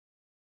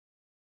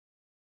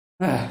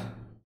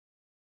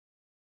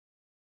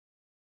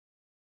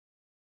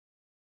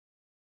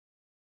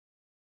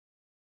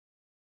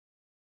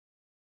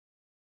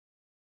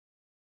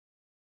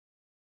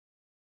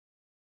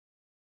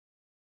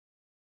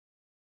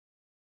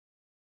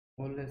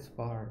 Oldest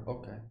bar.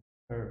 Okay.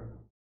 Her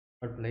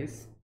her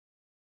place.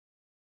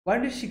 Why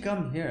did she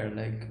come here?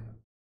 Like,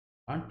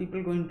 aren't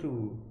people going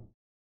to?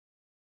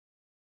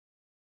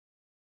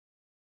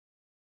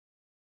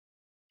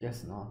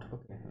 Guess not.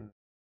 Okay.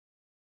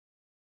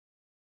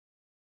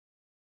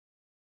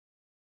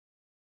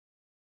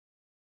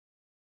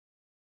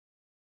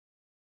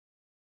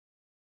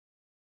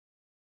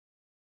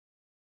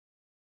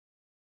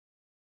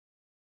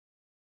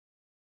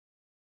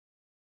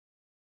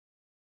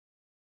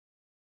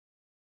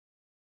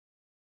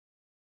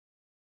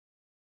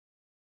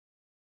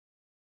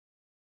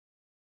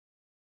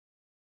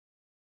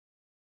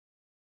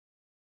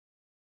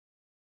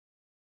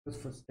 Whose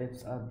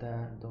footsteps are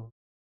there though?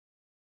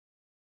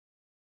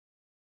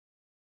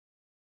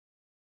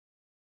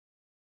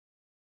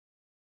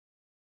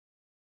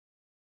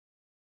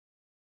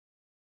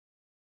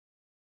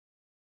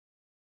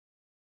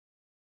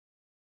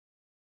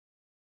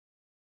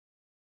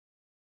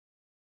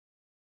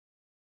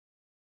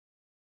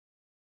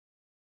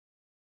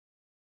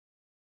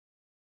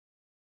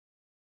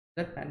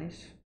 Is that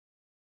Spanish?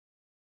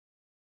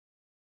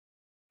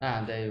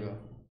 Ah, there you go.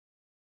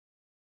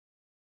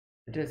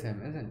 It is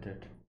him, isn't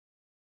it?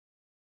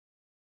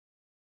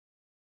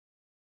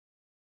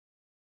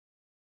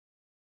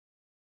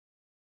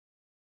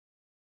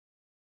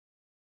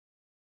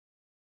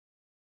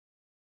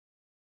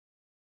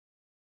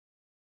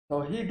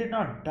 So he did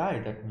not die.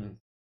 That means.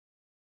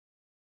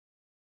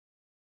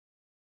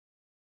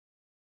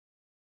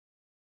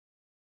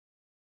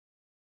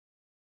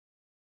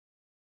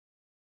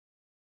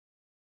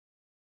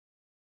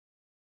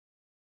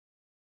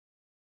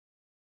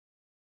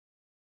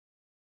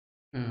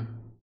 Hmm.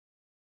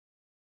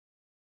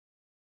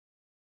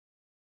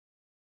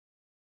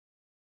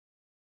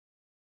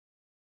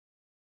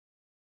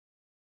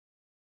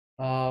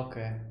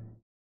 Okay.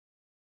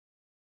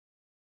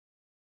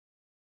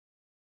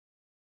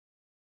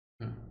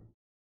 Hmm.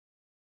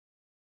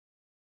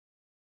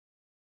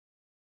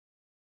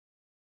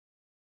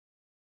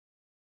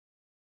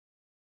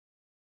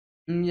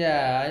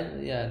 Yeah,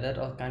 yeah, that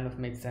all kind of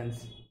makes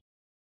sense.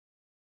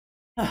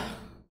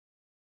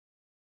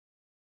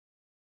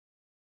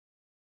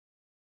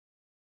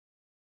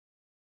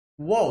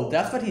 Whoa,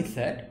 that's what he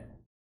said?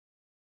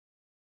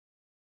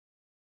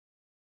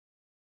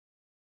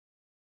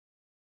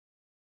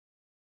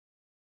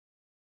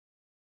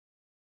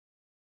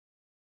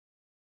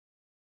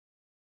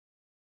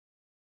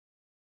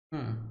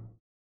 Hmm.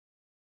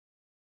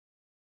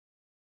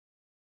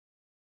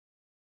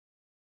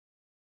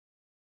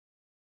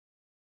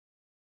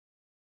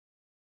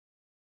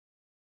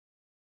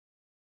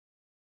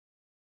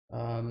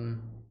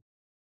 Um,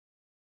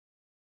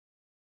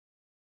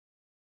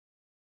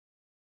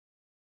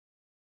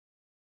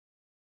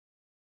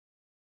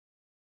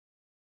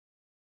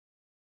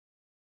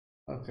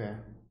 okay.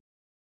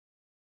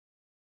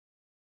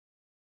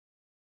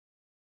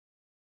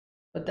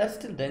 But that's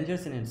still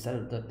dangerous in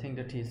itself, the thing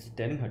that he's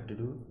telling her to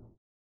do.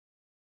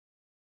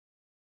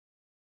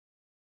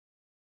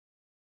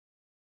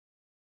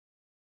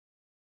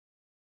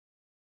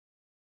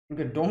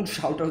 Okay, don't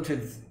shout out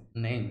his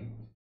name.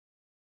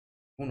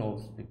 Who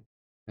knows?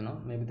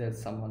 Maybe there's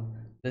someone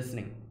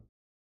listening.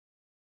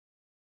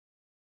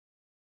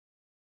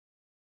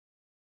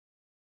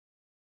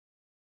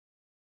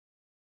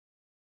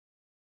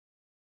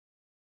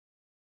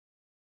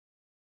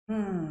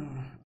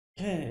 Hmm.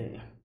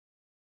 Okay.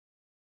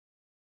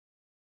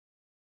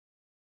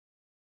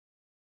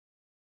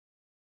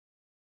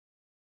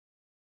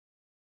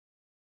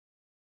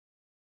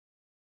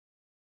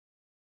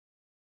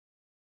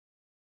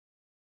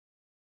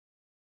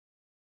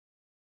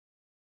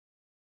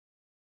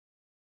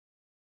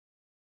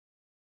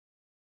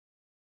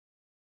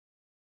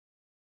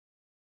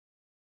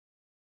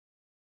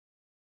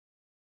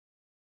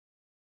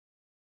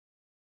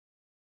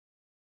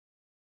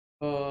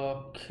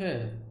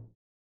 Okay.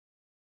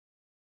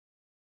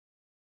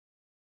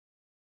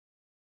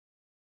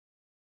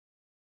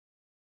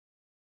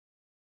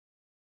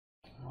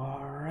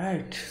 All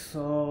right.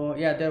 So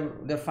yeah, they're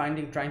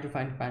trying to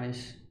find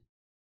Spanish.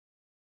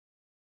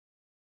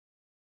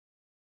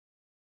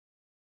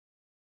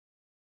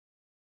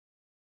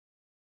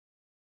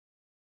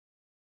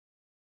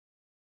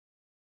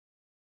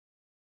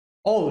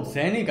 Oh,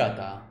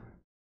 Zenigata.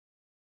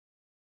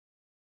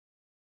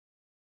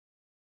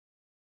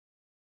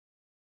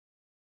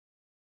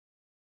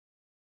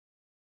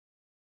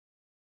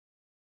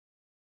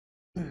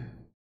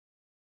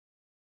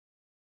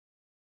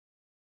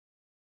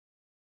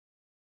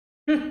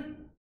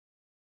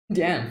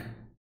 Damn.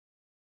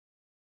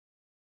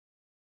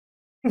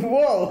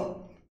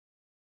 Whoa.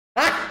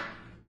 Ah!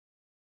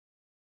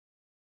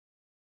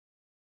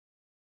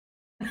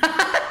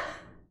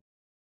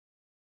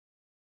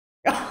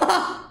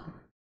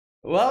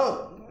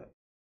 Well,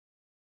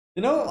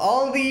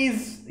 all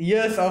these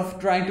years of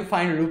trying to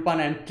find Lupin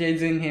and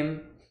chasing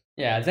him,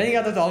 yeah,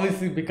 Zenigata's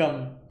obviously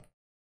become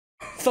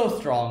so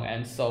strong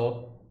and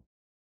so.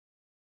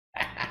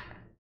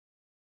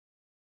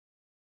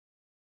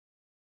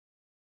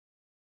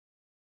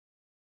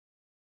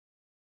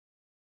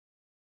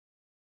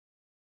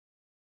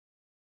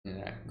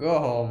 Yeah, go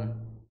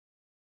home.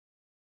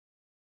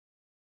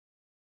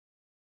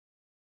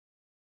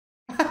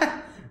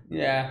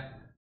 Yeah.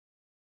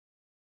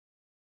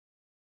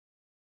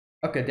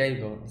 Okay, there you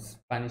go.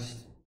 Spanish.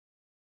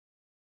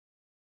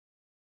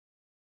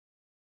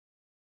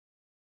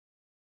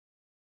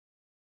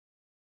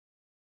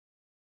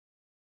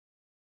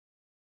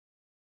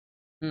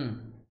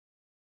 Hmm.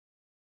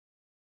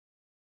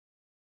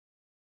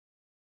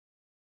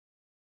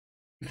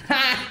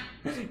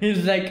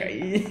 He's like,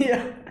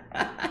 yeah.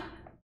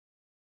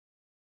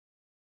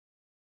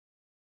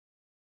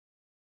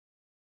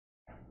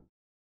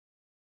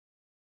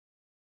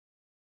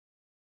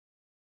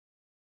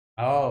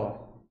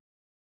 Oh.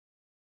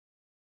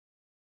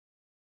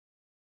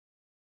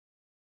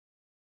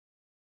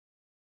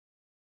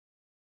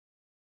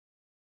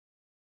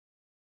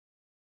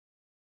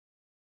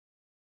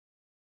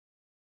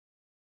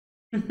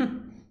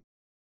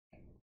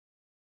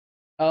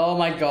 Oh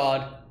my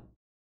God.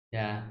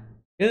 Yeah.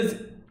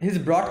 He's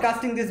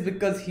broadcasting this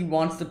because he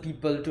wants the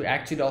people to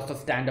actually also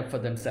stand up for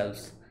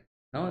themselves.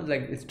 No,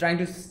 like it's trying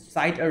to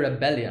cite a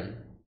rebellion.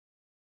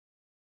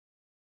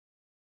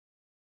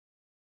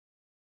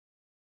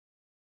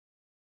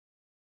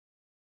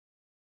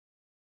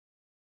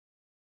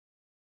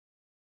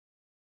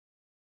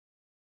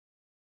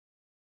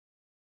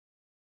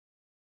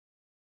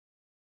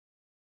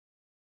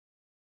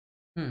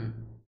 Hmm.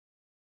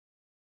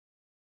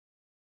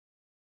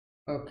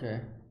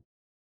 Okay.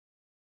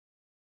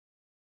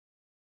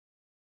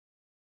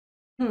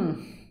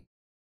 Hmm.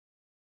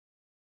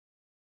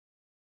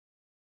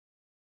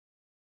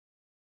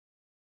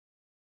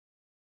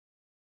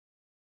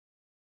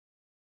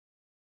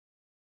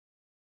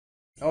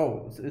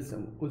 Oh,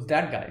 who's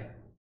that guy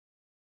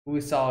who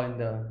we saw in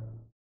the?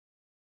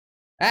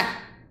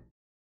 Ah.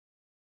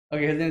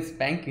 Okay, his name's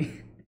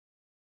Spanky.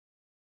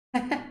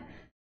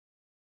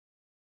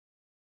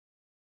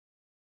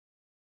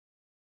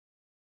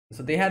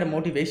 So they had a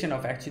motivation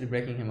of actually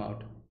breaking him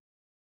out.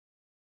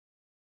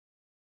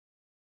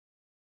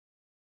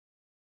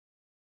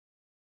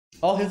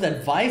 Oh, his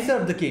advisor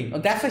of the king. Oh,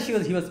 that's why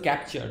he was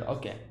captured.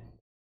 Okay.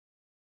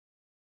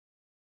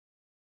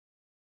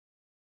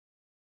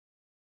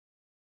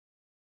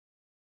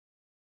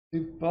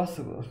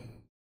 Impossible.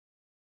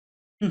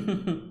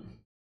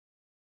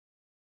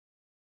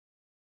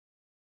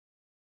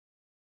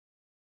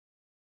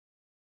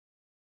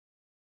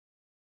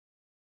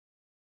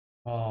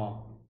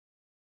 Oh.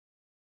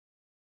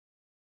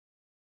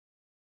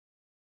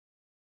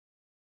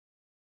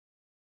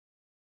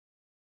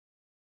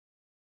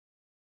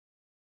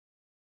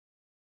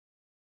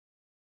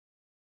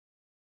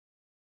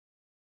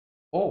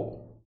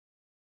 Oh.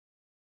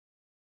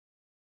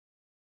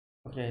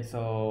 Okay,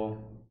 so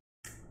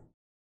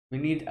we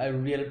need a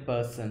real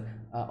person.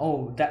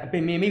 Oh,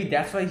 maybe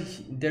that's why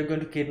they're going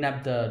to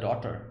kidnap the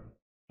daughter.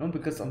 No,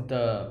 because of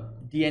the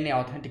DNA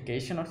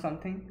authentication or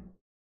something.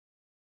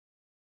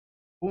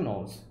 Who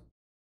knows?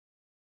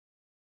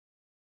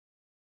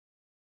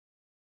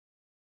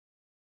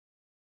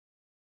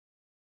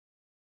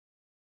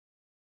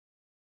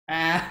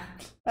 Ah,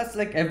 that's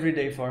like every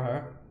day for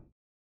her.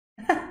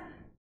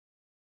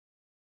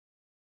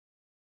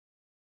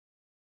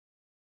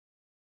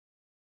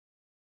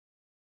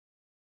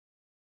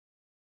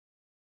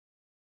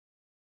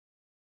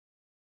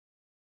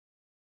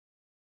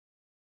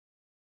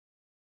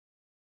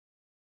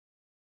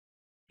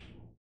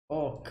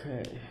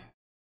 Okay.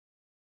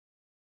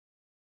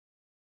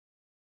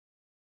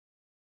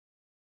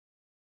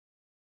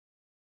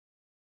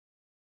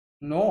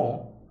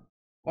 No.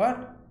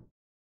 What?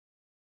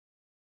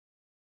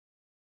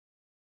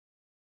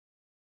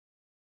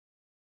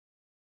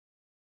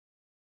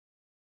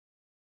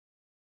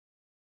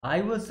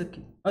 I was the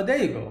king. Oh, there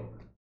you go.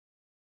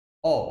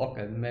 Oh,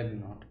 okay, maybe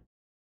not.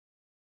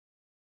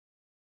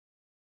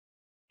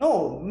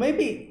 No,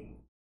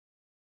 maybe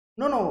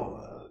no,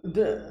 no.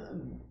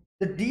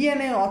 The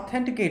DNA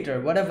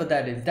authenticator, whatever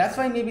that is. That's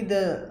why maybe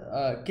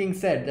the king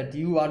said that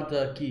you are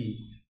the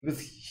key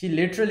because she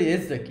literally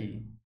is the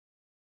key.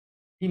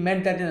 He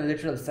meant that in a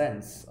literal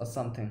sense or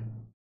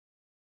something.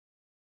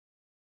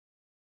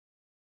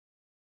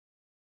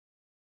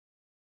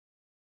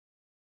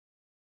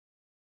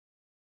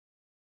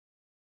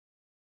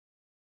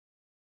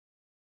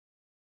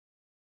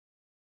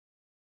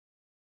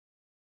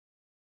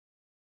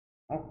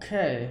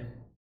 Okay.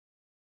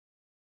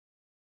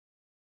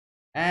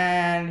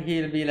 And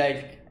he'll be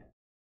like,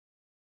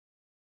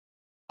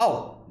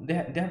 oh, they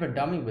have a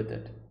dummy with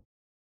it.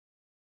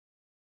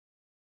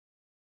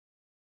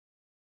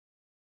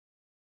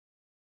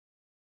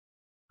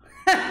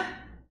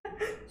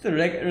 It's a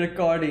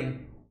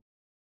recording.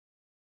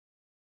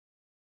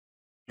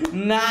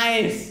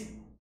 Nice.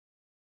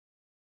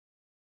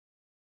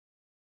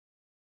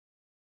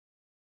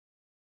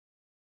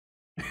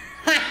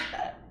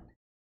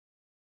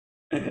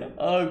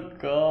 Oh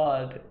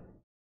God.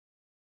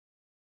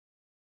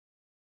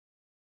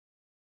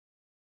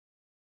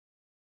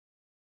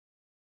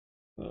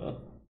 Uh,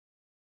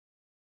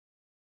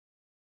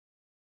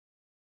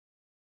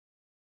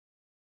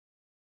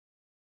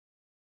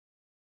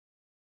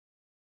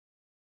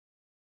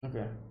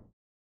 okay.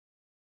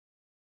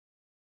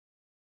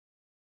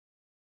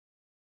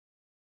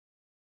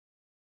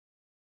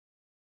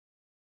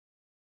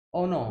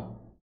 Oh no.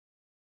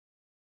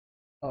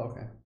 Oh,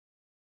 okay.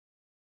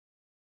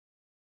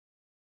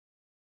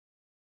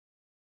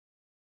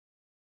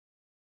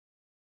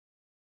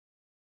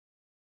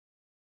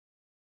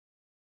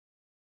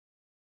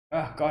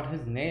 Ah, God,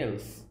 his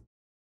nails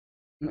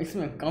makes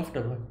me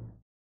uncomfortable.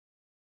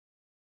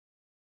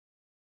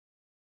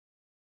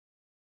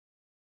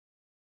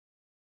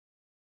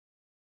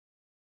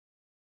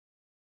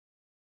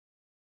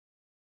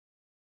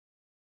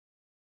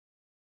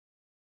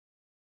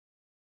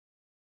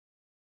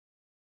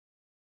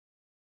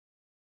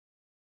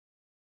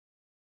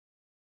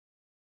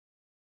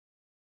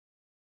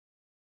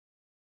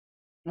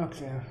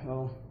 Okay,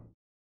 well.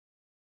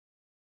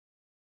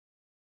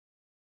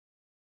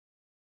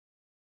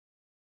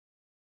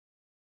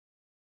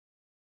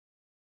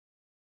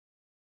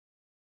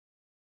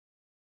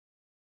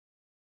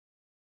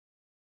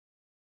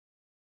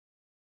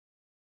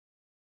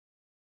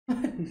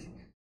 He's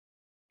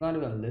not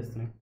even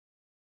listening.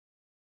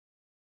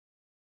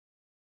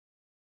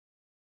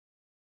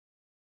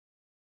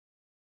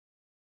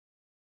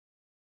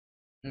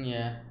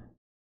 Yeah.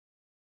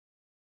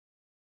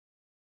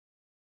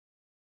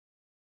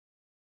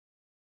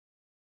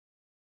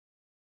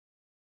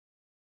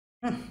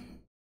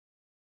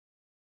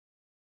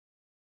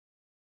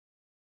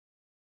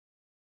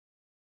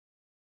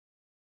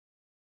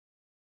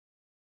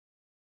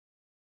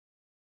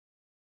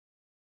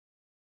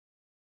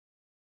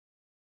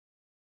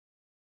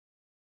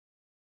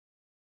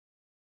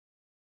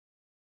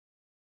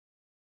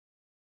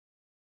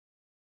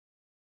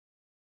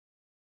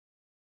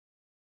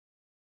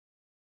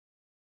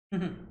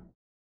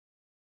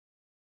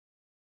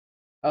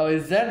 Oh,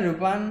 is that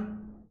Rupan?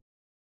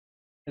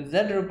 Is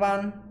that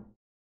Rupan?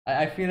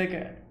 I feel like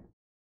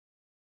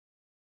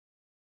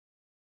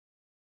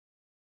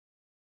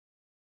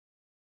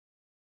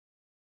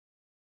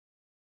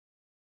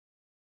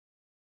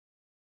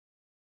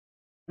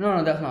no,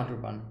 no, that's not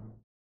Rupan.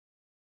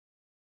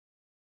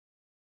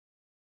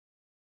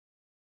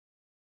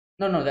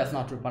 No, no, that's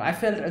not Rupan. I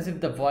felt as if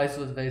the voice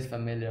was very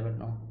familiar, but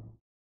no.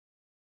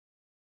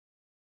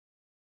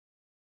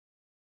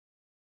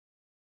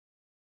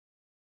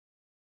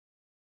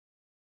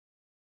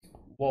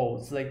 Whoa,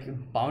 it's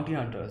like bounty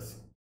hunters.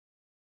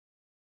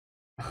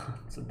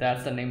 So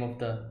that's the name of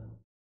the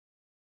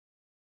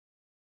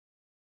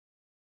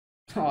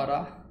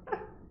aura.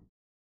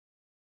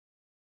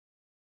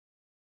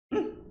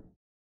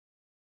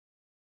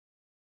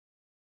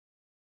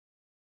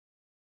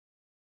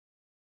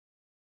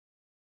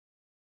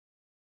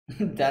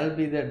 That'll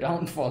be their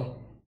downfall.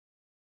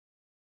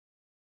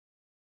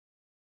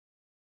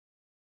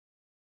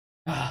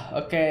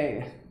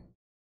 Okay.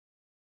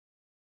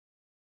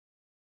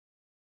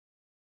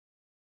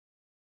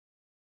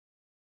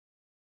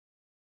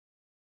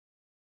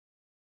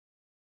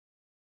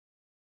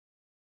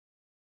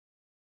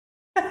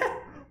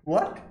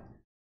 What?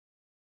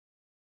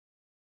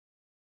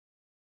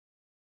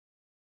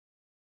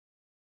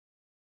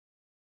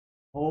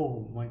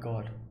 Oh my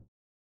god.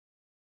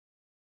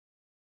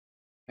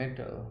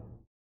 Metal.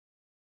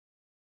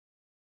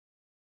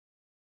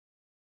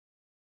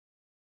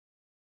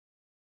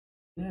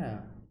 Yeah.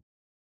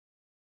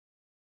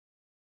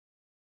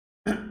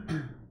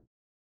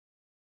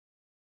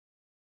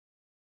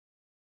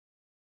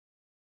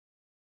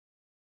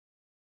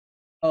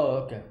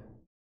 Oh, okay.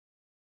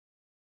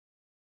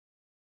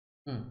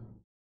 Hmm.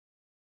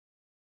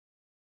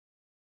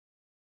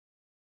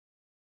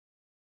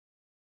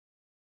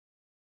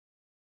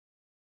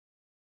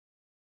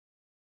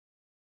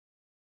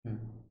 Hmm.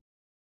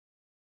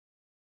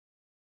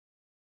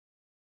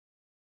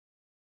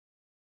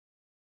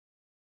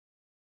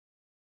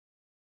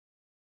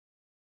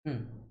 Hmm.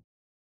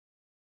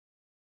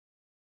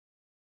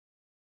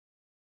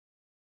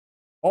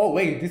 Oh,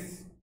 wait,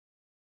 this.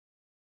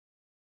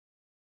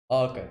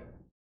 Okay.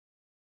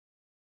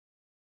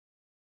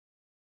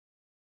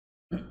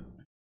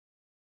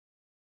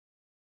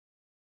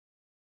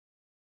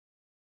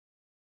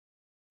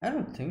 I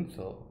don't think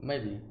so.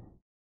 Maybe.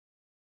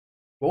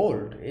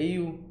 Gold.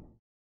 AU.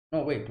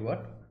 No, wait,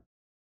 what?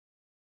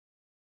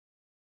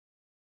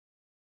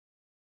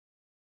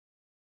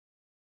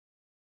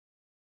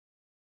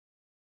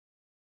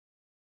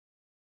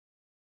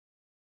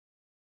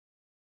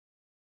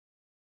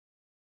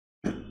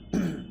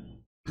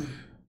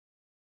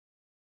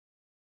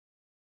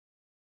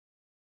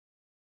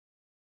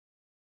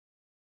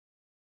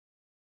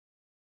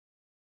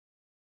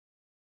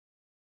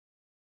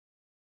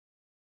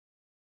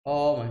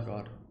 Oh my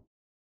god.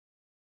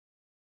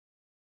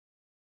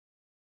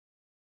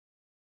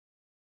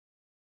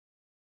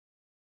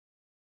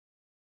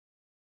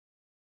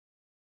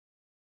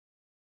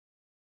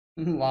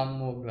 One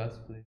more glass,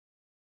 please.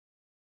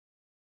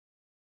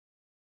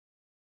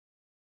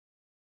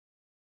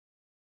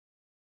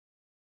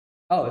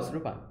 Oh, it's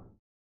Lupin.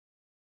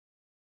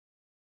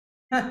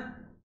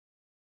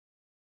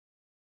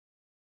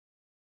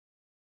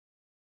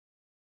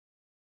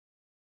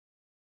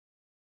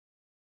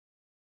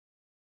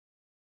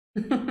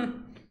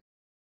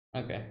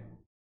 Okay.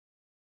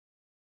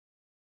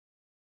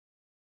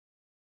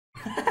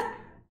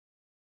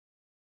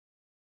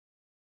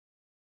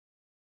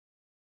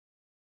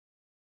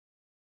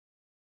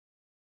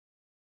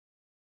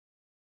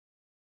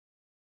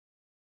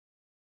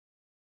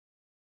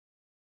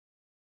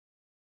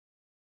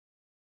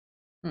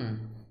 Hmm.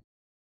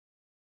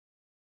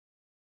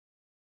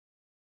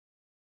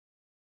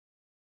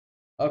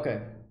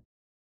 Okay.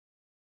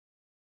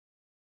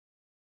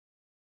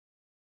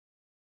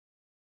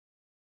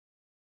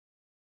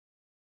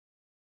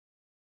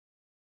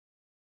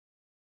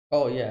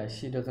 Oh yeah,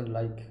 she doesn't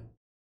like.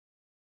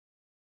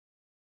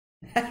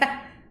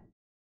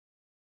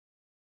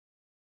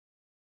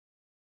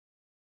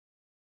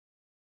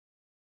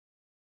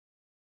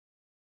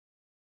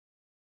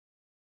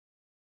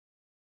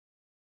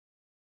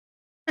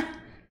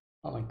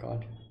 Oh my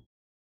god.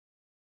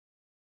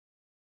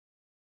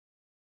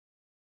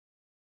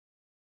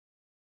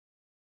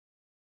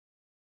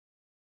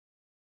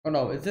 Oh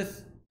no, is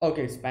this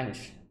okay?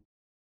 Spanish.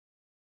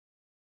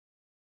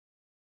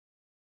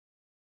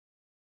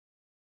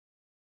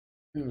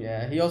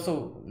 Yeah, he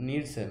also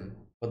needs him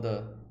for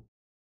the.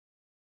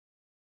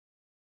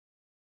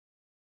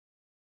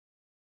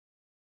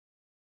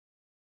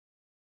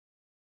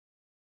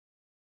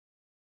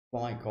 Oh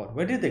my god,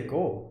 where did they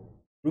go?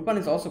 Rupan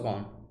is also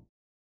gone.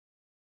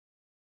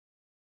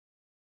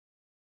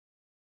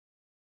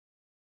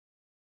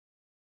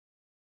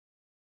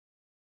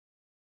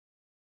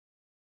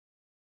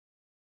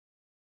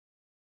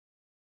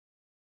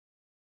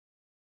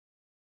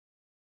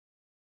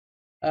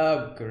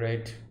 Oh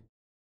great.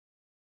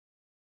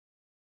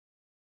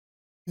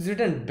 He's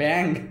written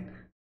bang.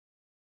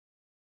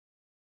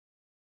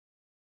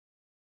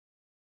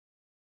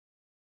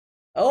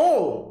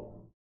 Oh.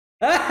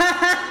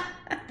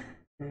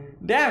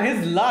 Damn,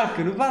 his luck.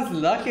 Rupan's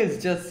luck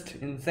is just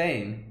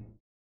insane.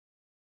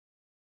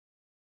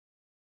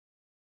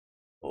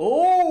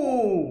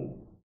 Oh.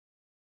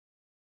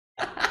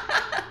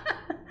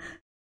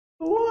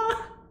 What?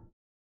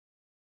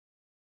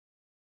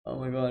 Oh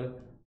my god.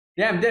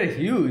 Damn, they're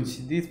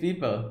huge, these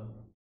people.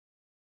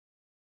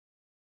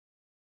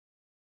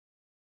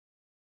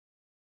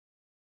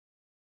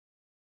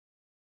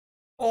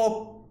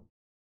 Oh.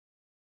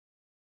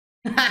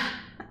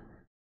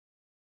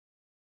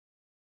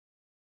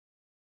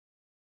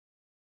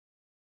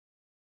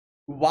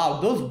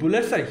 Wow, those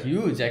bullets are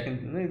huge. I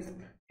can. It's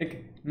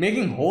like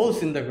making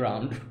holes in the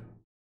ground.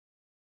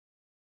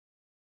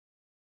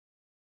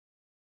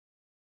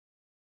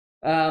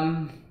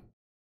 Um.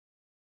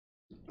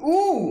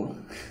 Ooh.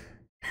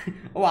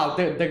 Wow,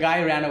 the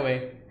guy ran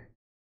away.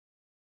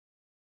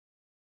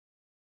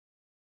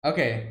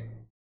 Okay.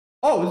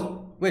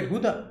 Oh, wait, who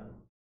the.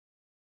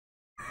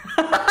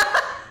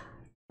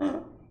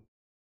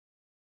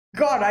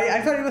 God,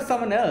 I thought it was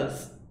someone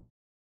else.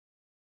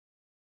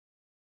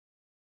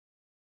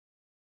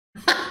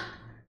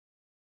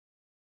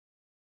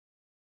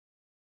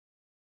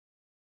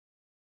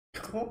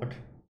 God.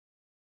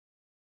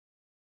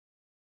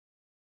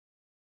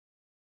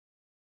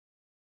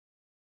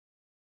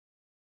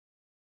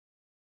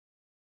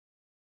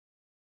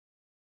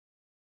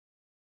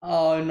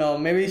 Oh no,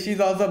 maybe she's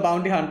also a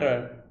bounty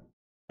hunter.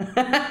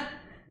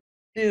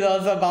 She's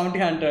also a bounty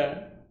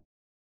hunter.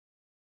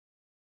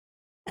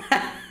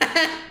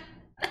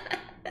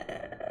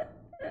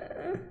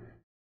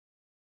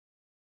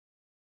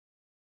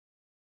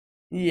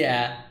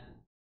 Yeah.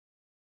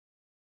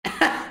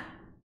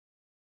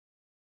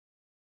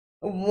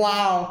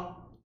 Wow.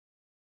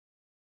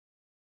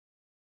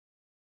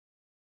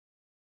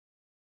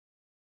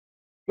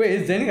 Wait,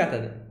 is Jenny got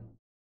that?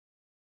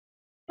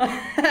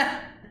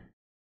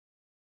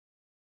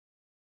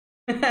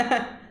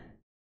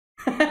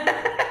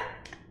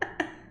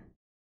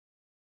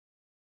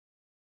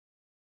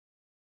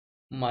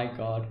 My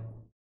God.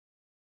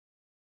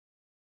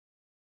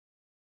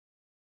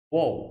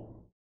 Whoa.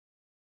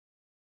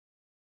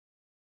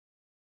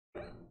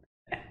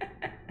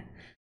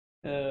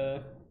 Uh,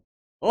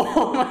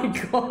 oh my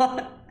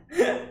God.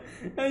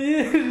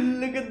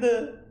 Look at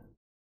the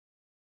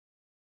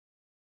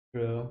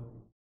bro.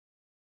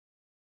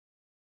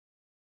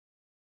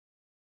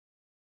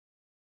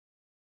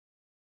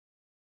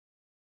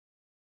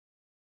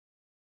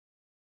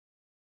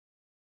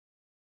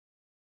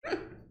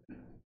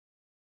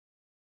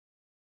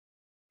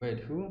 Wait,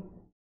 who?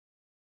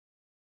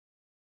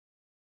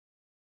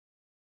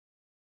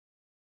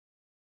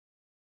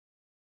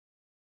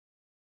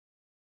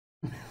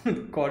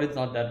 God, it's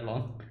not that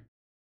long.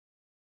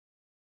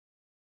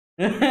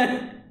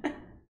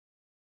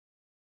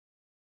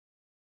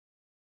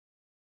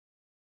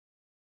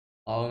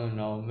 Oh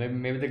no,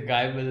 maybe the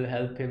guy will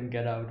help him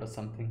get out or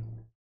something.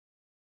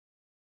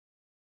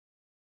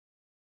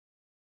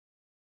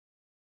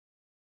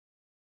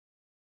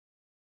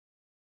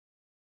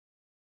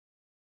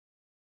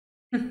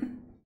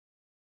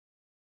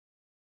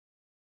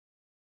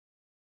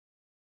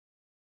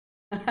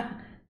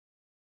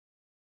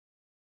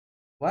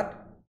 What?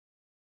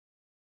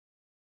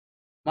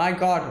 My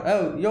God.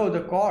 Oh, yo,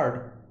 the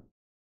cord.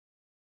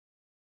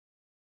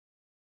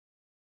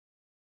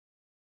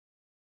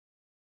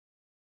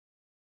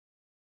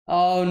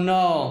 Oh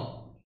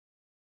no.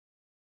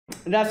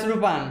 That's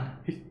Lupin.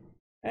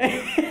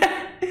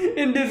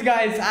 In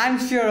disguise, I'm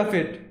sure of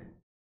it.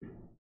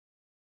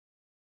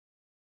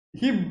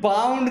 He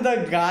bound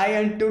the guy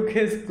and took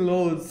his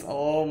clothes.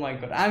 Oh my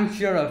God, I'm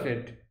sure of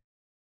it.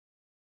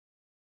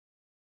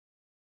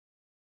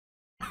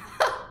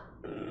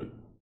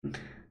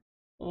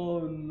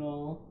 Oh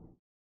no.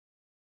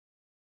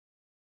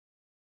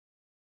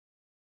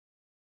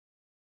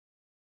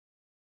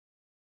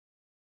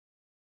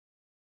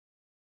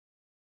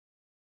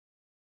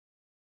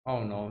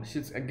 Oh no,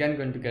 she's again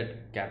going to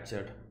get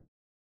captured.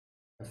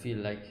 I feel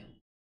like.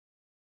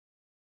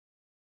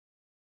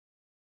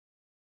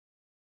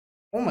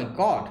 Oh my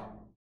God.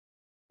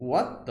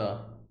 What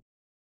the?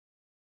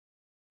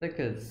 Like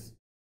is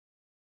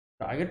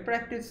target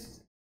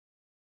practice?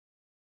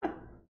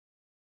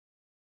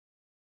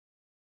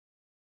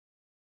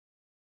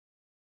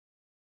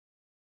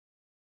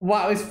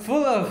 Wow, it's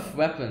full of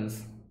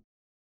weapons.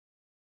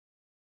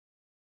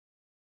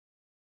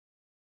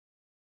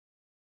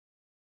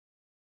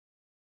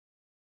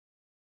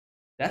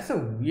 That's a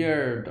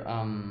weird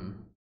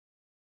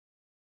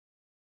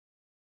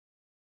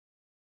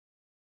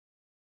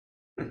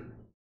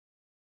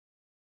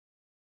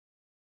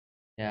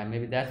yeah,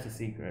 maybe that's the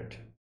secret.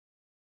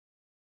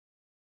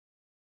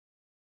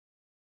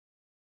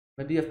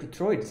 Maybe you have to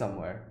throw it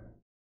somewhere.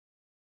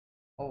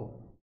 Oh,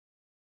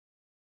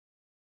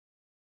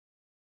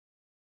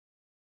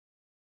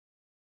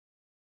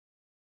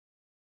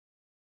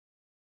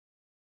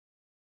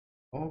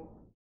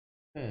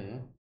 okay.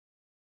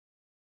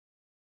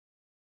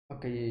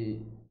 Okay,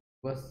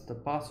 what's the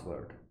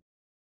password?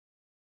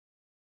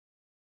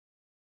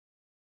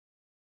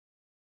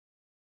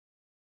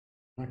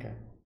 Okay.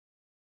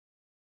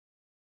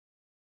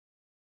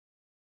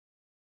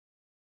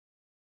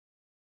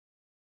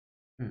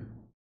 Hmm.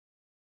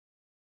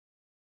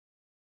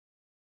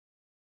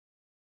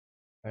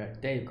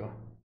 Alright, there you go.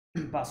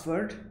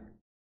 Password?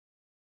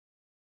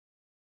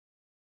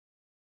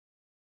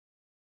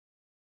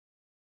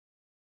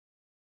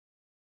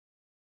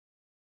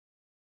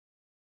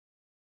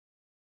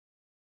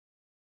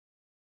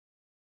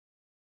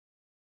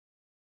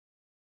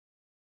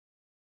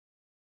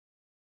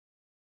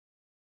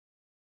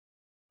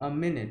 A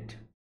minute.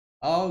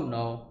 Oh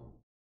no.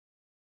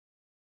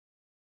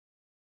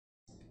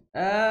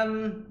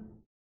 Um.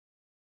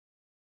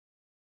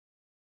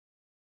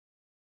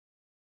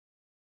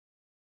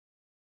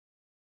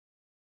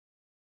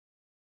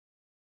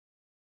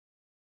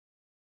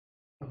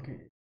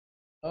 Okay.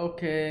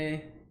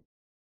 Okay.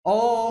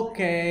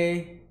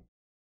 Okay.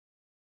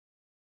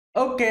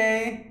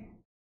 Okay.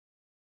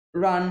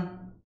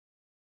 Run.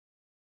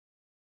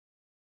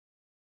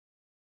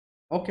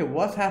 Okay,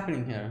 what's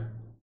happening here?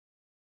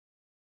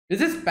 Is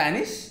this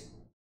Spanish?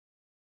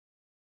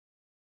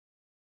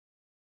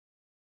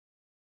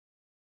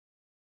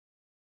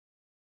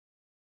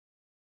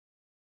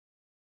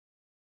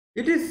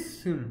 It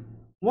is him.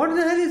 What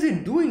the hell is he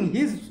doing?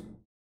 He's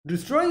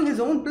destroying his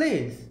own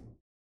place.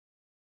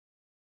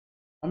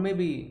 Or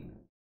maybe.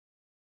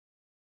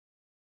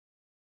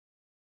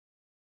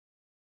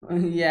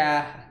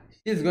 Yeah,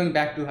 she's going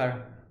back to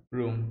her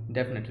room,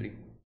 definitely.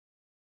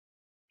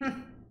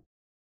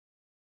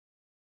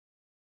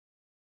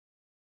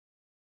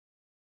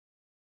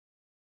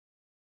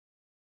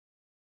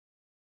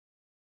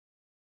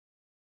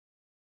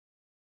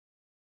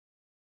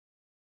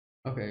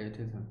 Okay, it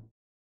is him.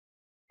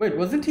 Wait,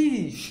 wasn't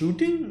he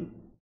shooting?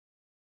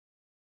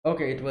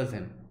 Okay, it was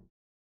him.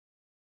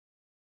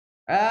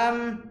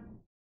 Um,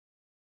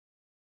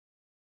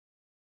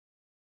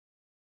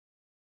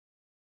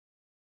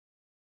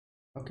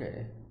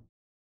 okay.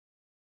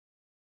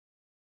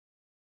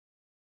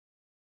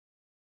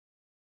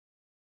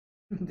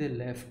 They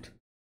left.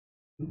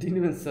 Didn't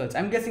even search.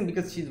 I'm guessing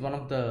because she's one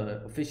of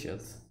the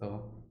officials,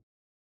 so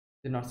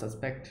did not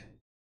suspect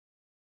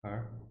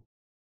her.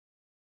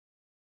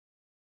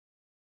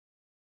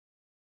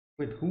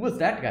 Wait, who was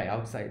that guy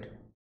outside?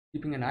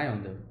 Keeping an eye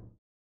on them.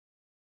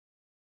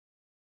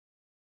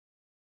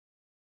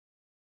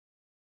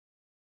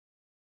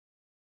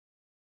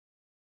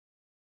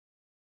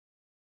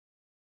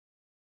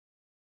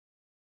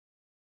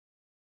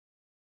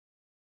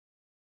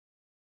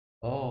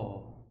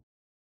 Oh,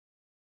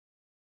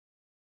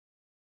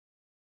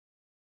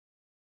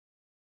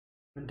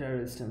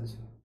 terrorists.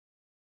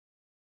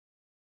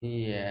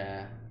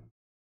 Yeah.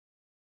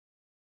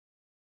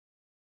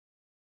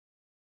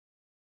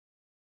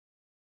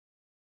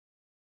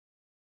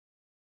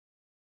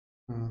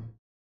 Hmm.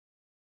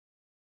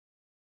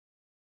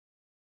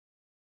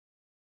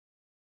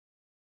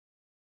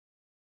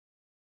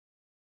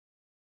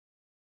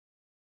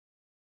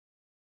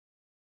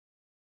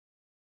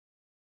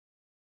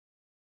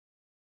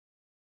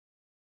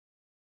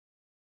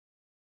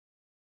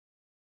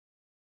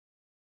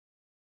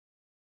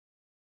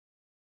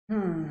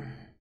 Hmm.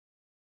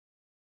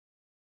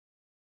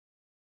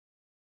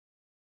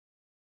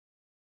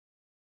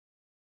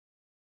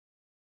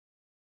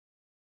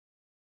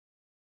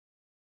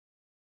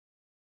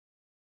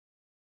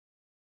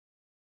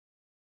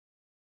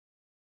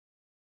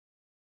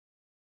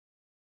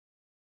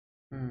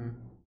 Hmm.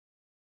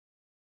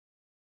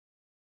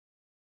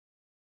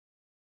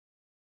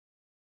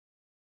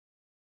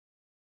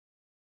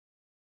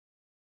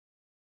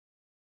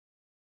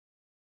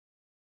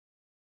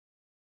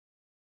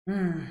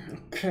 Hmm.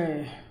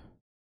 Okay.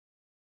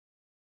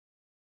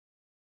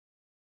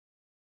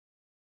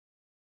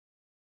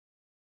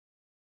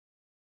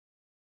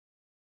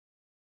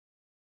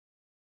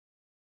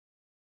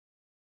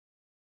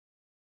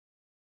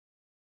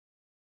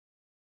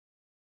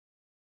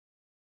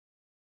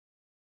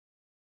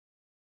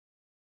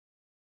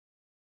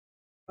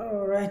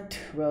 All right.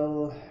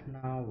 Well,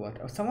 now what?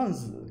 Oh,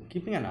 someone's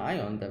keeping an eye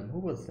on them. Who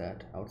was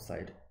that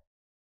outside?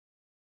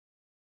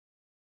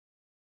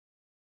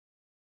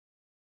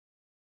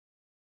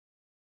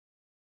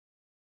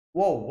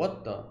 Whoa!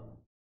 What the?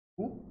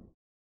 Who?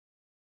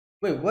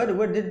 Wait,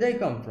 where did they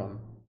come from?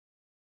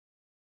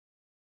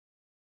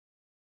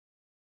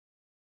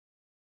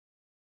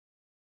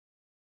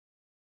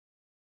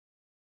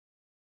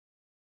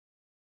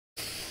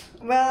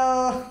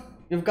 Well,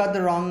 you've got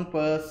the wrong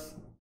purse.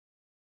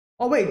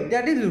 Oh wait,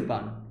 that is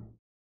Lupin.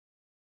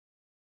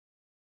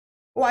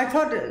 Oh, I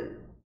thought.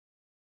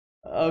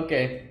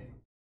 Okay,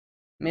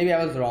 maybe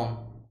I was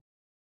wrong.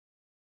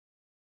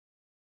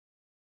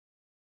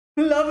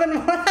 Love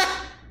and what?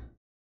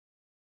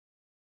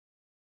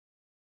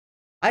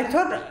 I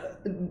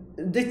thought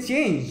they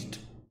changed.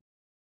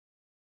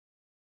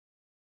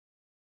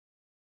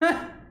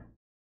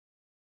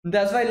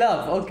 That's why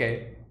love.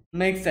 Okay,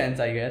 makes sense,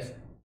 I guess.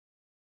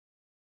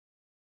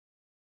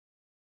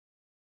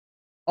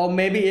 Or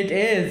maybe it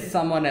is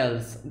someone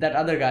else. That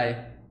other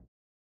guy.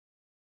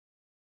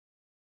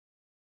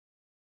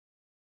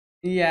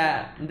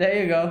 Yeah,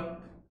 there you go.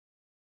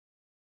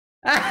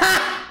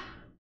 I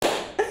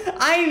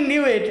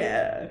knew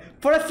it.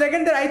 For a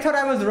second there, I thought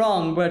I was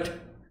wrong, but.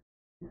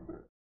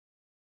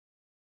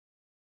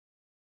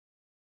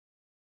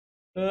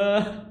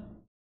 Uh,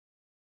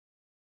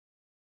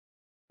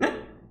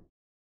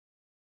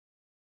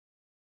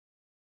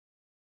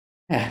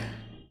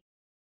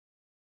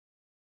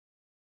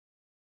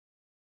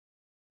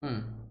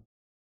 hmm.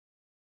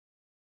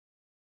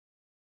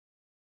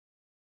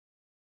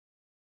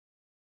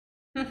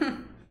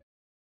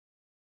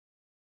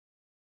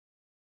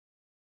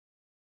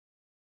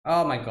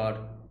 Oh my god.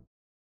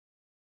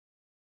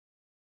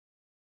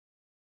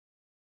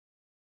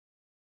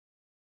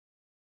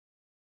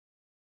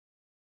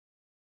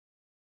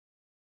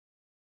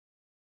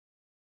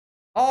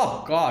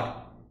 Oh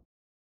god.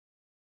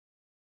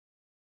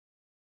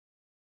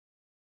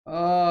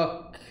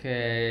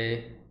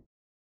 Okay.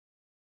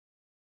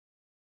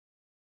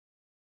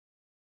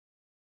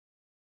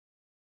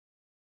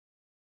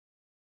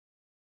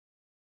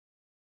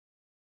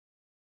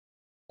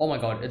 Oh my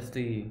god, it's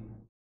the.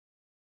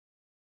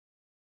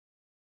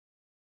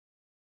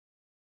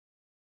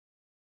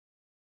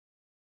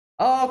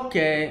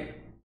 Okay.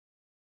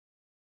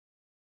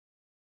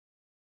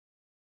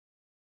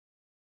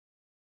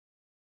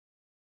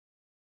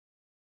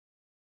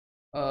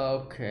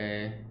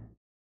 Okay.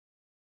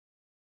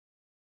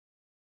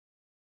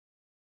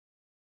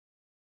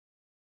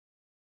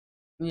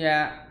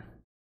 Yeah.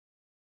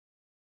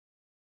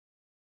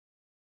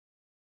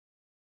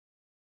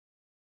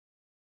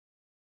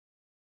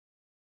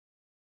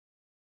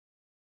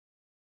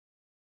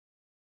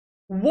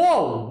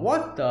 Whoa,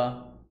 what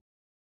the?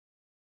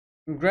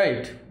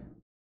 Great.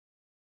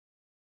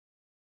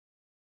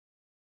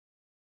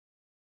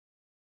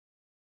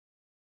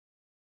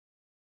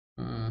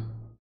 Hmm.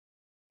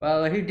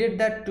 Well, he did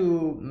that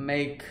to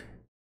make,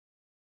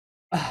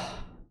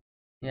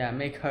 yeah,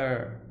 make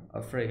her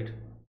afraid.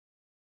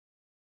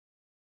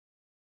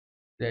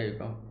 There you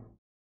go.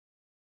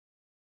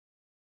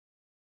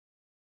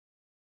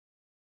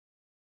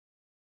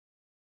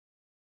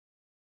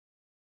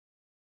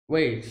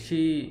 Wait,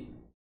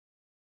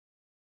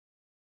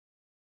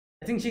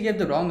 I think she gave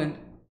the wrong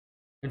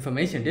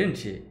information, didn't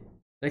she?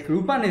 Like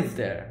Rupan is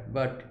there,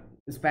 but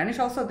is Spanish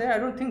also there? I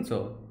don't think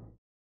so.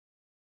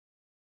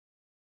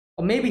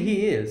 Or maybe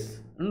he is,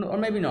 or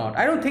maybe not.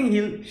 I don't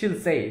think she'll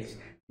say it.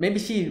 Maybe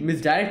she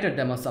misdirected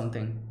them or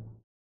something.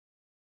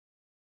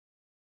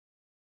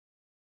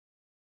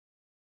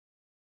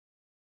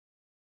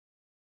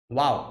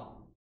 Wow.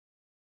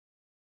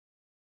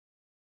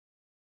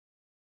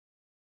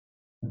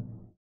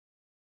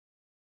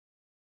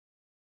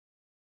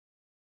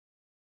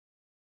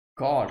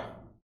 God.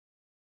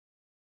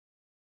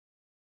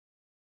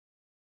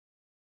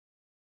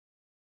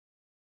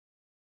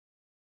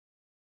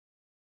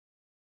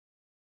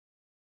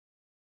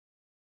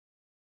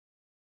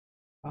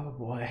 Oh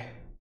boy.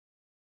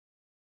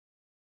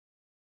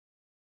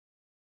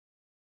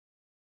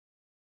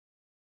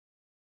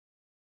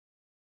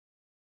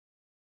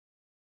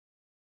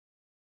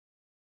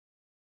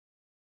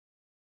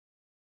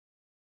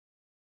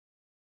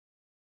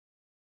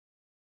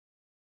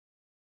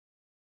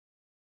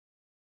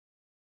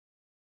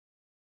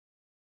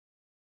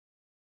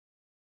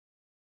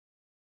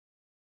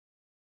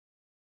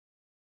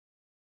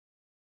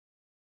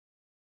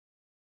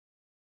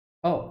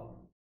 Oh,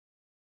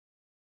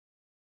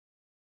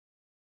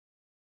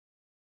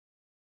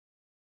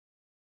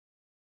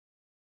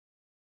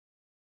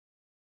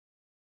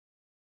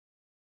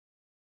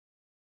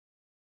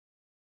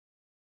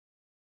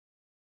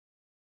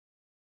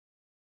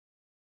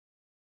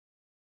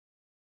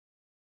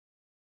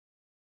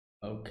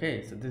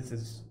 okay. So this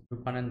is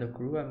Rupan and the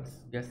crew, I'm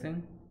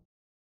guessing.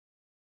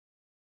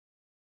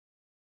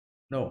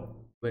 No,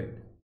 wait.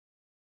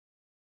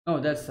 No,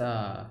 that's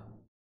oh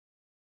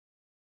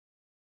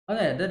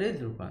yeah, that is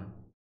Rupan.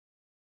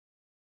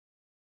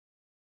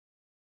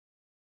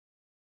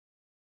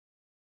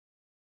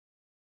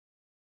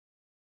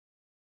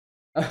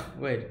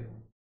 Wait,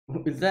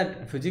 is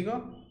that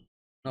Fujiko?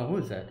 No, who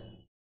is that?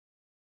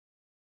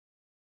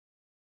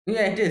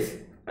 Yeah, it is.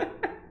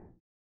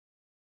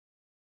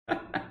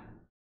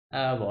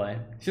 Ah boy,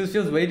 she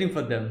was waiting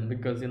for them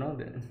because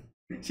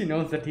she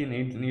knows that he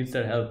needs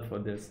their help for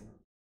this.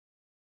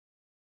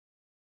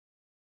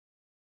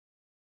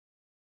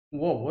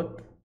 Whoa, what?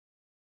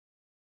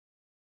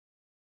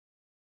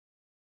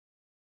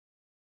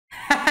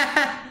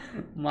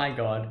 My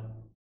God.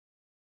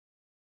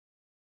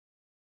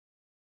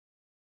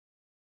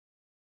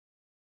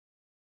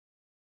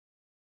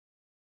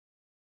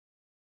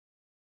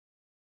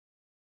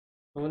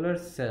 Solar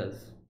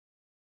cells.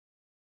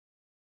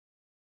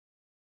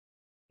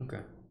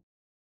 Okay.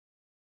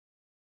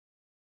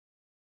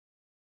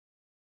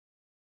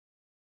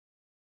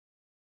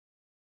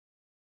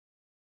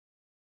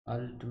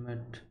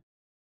 Ultimate.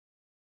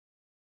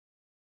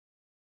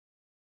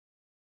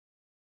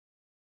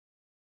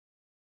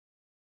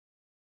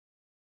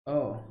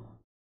 Oh,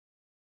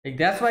 like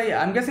that's why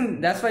I'm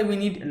guessing that's why we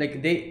need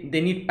like they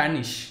need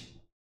punish.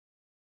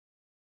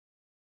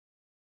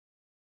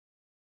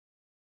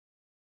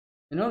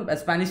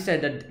 As Spanish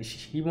said that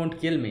he won't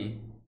kill me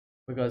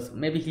because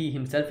maybe he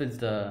himself is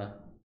the.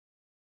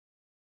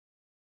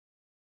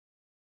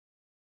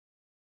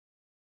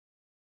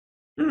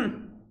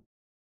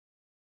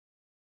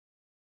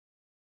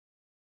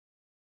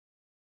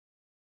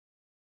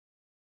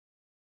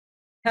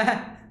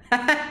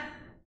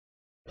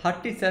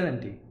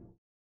 3070.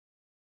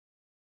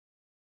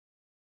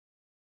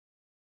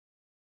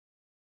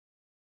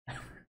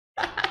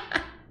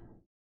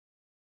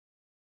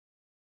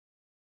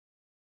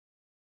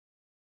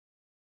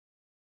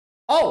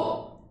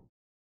 Oh,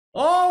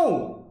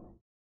 oh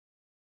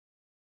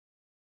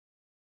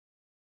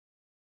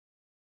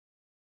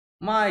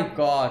my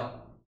God.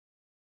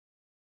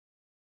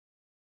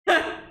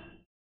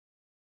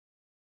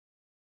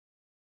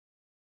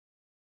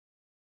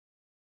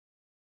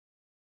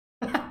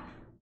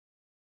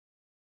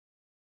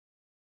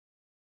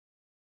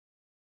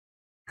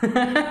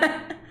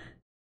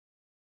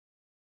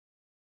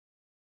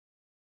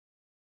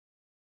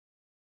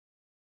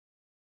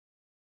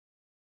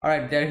 All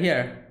right, they're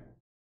here.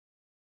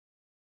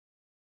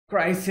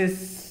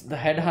 Crisis, the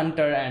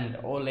headhunter, and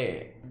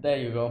Ole. There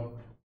you go.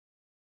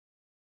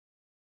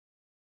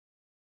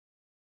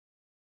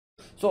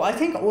 So I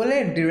think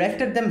Ole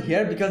directed them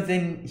here because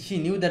then she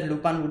knew that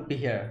Lupin would be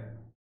here.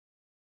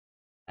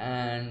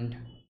 And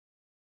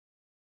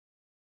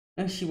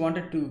And she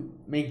wanted to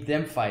make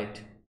them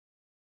fight.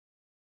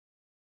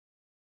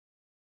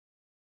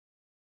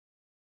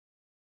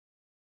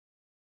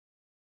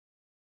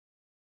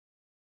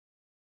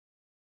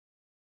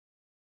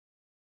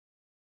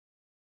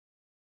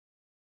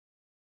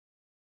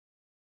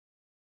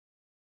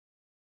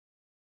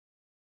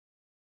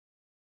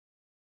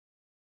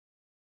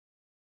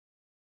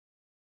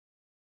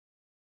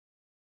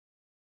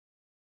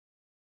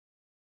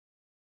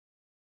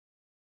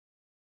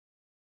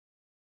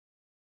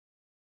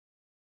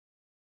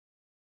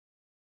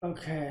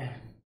 Okay.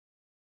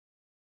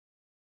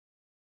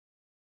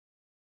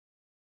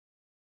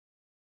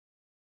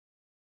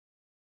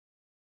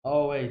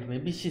 Oh wait,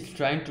 maybe she's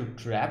trying to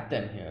trap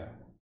them here.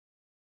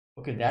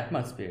 Okay, that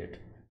must be it.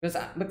 Because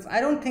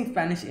I don't think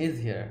Spanish is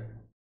here.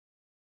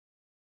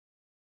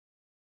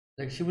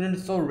 Like she wouldn't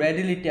so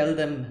readily tell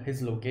them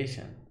his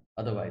location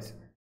otherwise.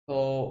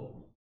 So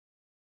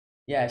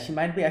yeah, she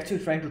might be actually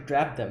trying to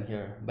trap them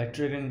here by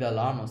triggering the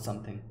alarm or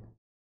something.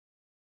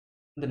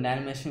 The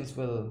nanomachines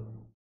will.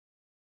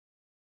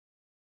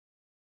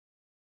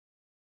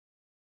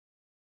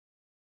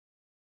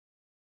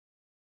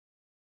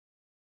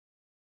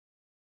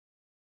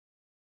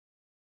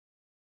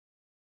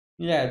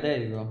 Yeah, there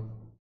you go.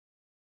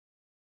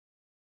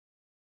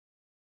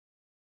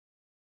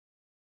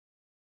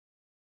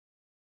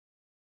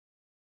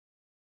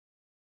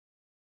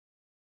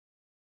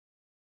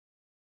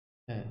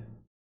 Okay.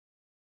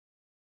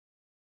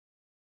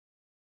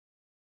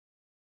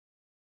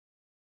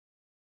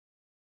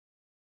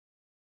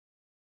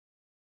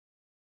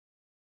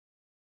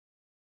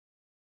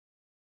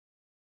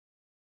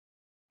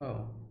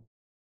 Oh.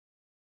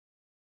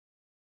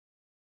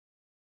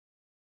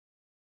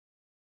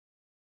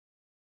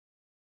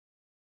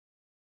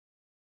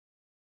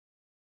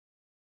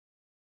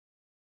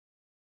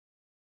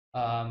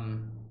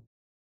 Um.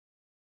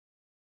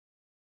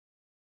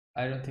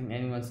 I don't think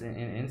anyone's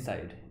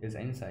inside. Is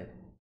inside.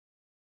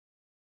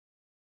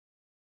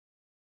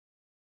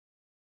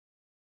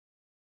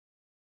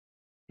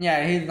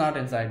 Yeah, he's not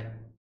inside.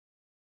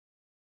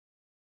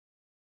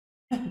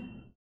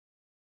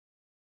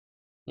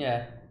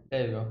 Yeah,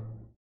 there you go.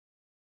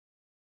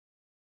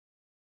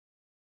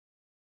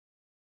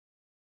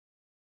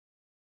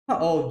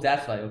 Oh,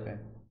 that's why. Okay.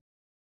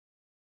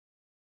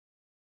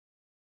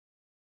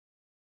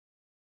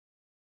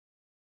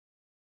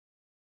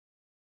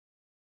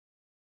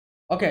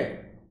 Okay,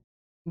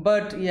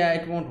 but yeah,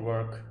 it won't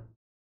work.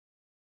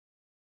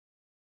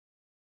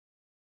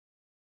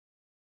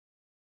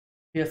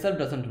 He herself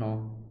doesn't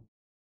know.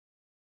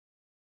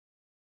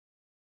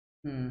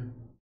 Hmm.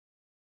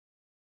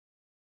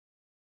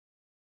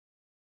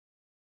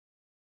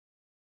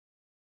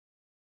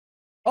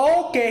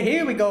 Okay,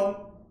 here we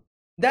go.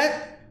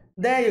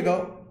 There you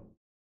go.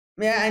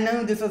 Yeah, I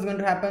knew this was going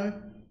to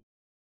happen.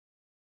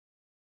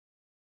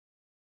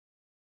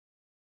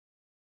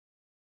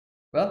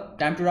 Well,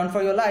 time to run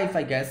for your life,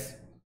 I guess.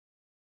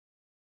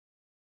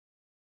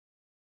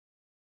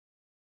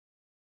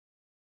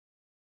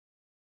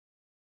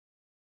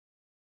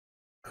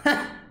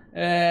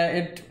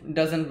 It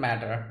doesn't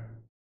matter.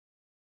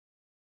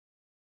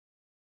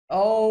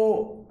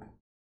 Oh,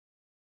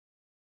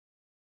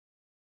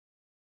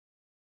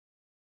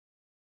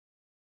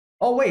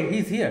 oh wait,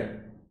 he's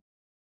here.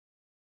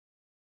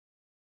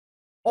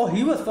 Oh,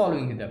 he was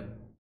following them.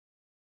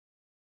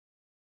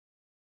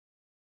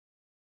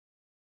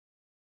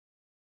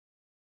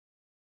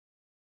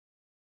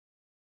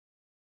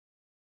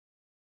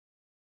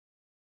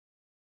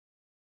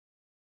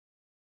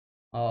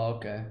 Oh,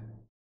 okay.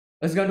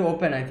 It's going to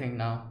open, I think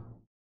now.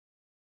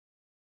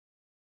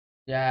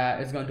 Yeah,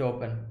 it's going to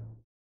open.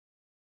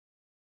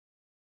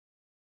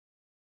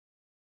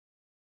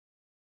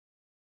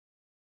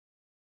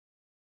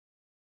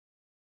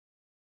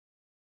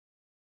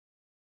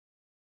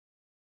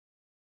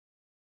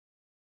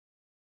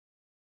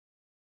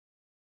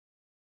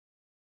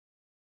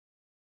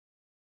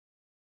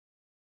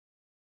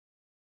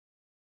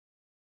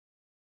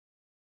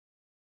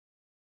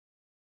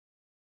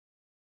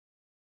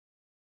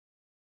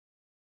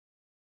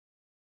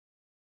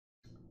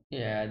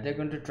 Yeah, they're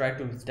going to try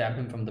to stab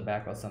him from the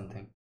back or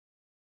something.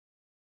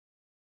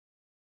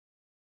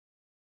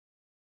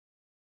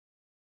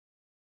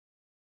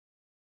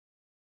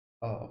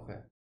 Oh, okay.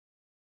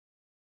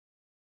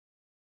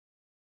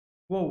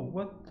 Whoa,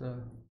 what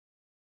the?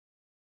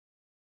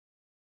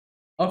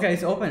 Okay,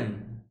 it's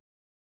opening.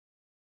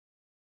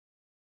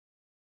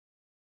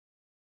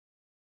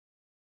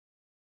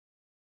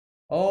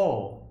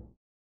 Oh,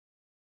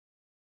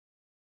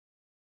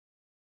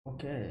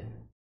 okay.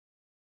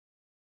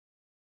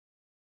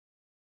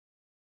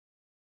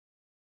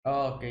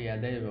 Oh, okay, yeah,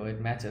 there you go.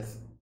 It matches.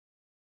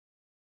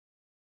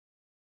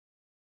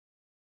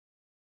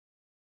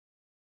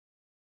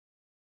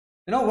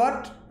 You know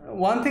what?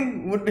 One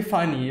thing would be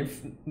funny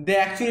if they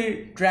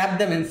actually trap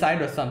them inside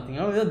or something.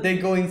 You know, they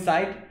go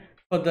inside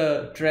for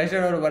the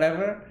treasure or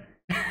whatever,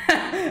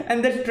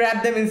 and they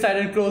trap them inside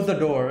and close the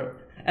door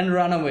and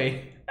run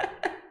away.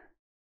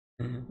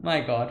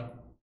 My God.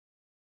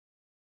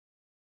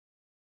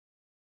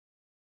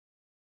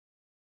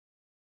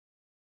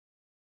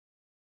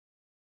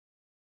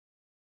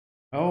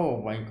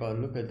 Oh my god,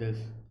 look at this.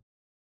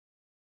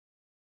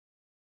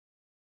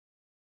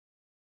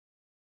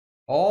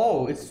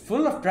 Oh, it's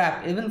full of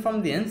trap even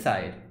from the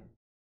inside.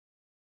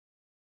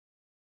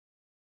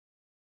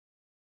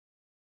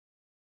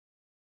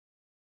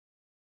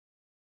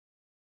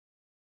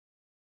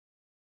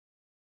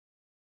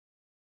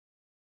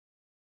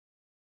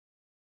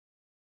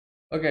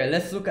 Okay,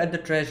 let's look at the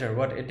treasure,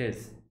 what it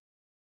is.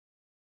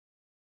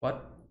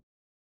 What?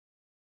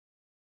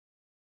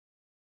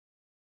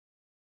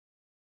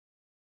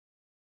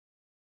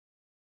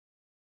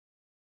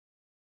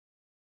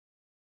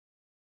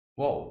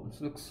 Whoa,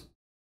 this looks.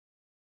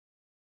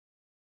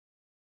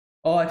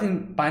 Oh, I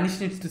think Panish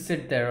needs to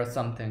sit there or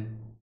something.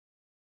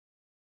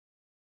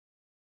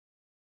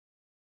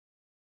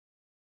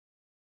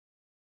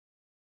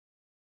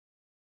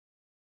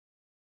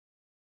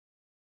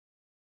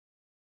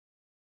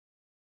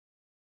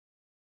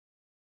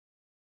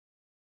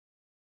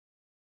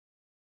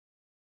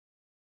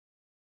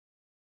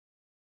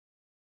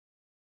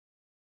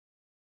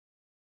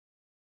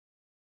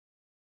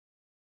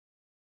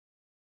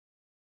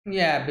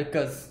 Yeah,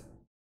 because.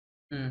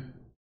 Hmm.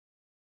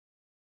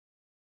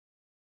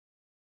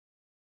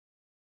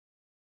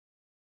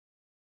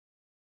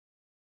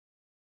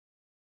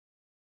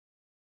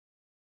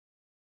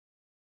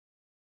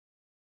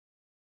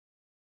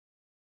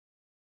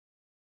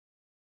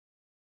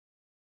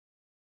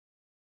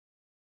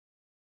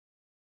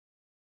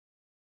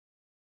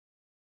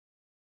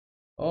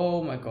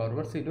 Oh my god,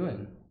 what's he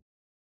doing?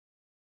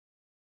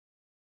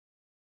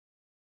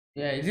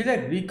 Yeah, is he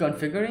like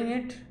reconfiguring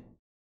it?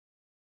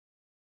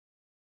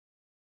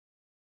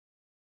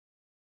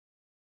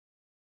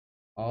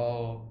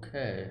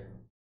 Okay.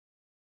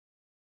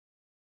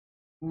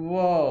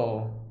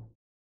 Whoa.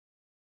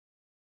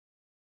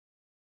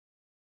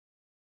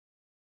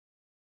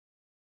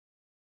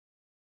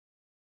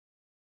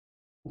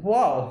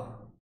 Whoa.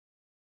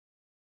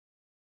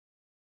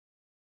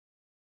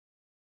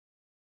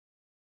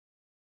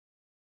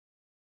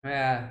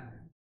 Yeah,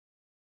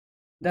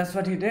 that's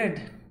what he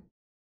did.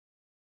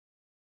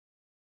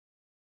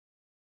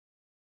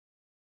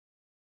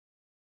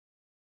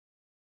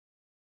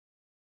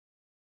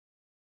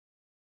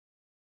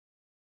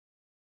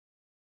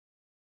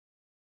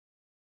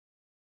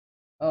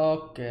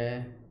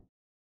 Okay.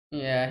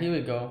 Yeah, here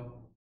we go.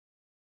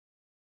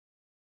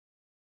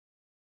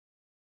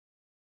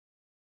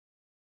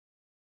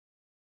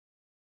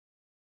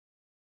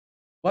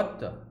 What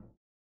the?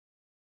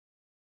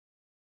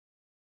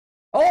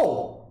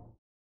 Oh!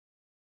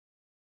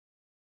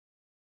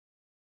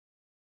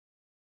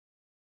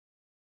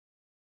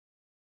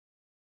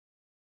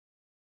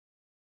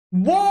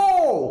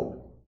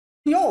 Whoa!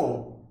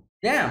 Yo!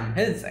 Damn,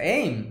 his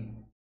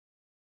aim.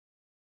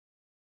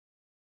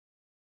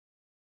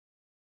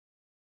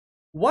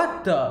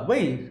 What the?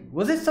 Wait,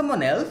 was it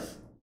someone else?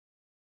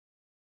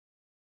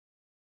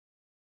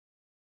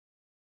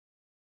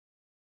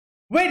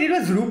 Wait, it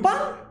was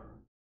Rupa?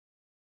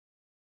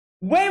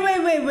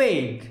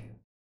 Wait.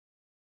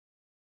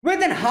 Wait,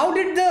 then how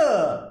did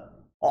the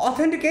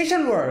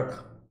authentication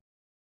work?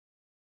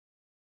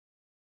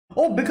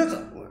 Oh, because.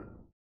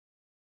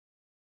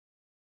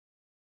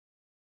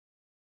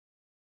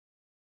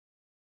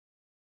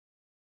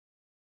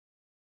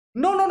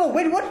 No,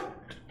 wait, what?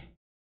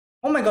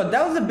 Oh my god,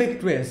 that was a big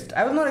twist.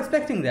 I was not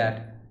expecting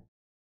that.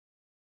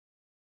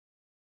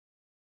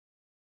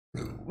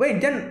 Wait,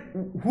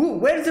 then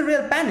where's the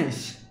real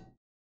Panish?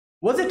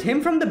 Was it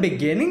him from the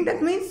beginning,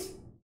 that means?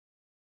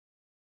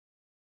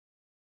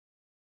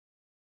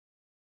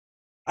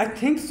 I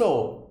think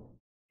so.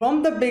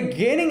 From the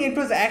beginning, it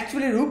was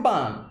actually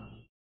Rupan.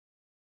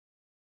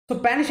 So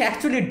Panish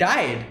actually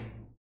died.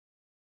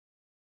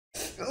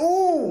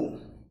 Oh!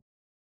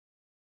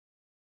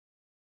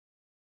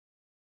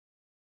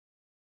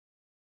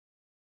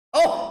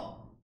 Oh!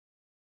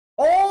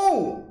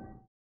 Oh!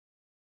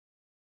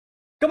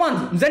 Come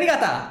on,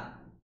 Zenigata!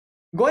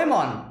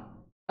 Goemon!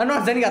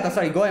 Not Zenigata,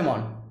 sorry,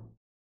 Goemon.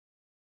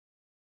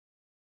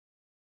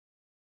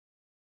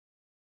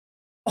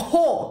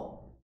 Oh!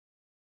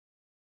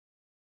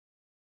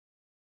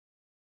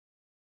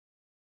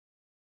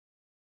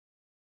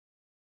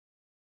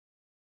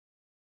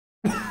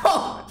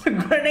 Oh!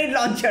 Grenade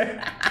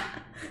launcher!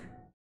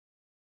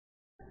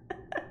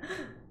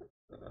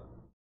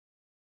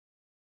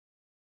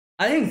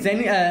 I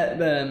think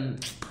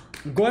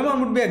Goemon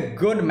would be a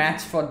good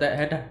match for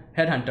the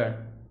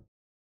headhunter.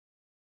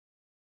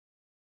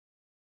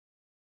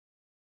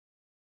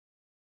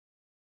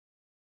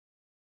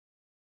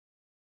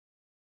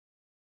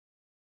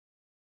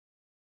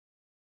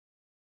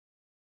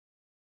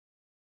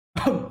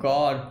 Oh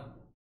god.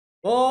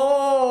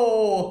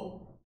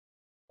 Oh!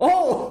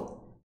 Oh!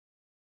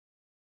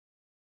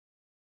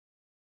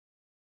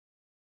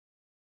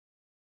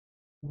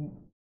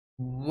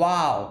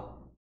 Wow.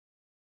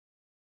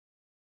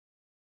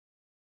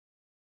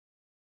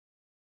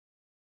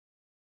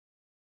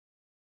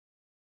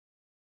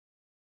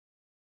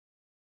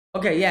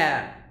 Okay,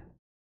 yeah.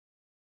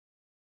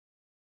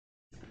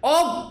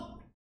 Oh!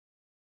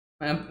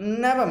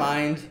 Never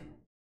mind.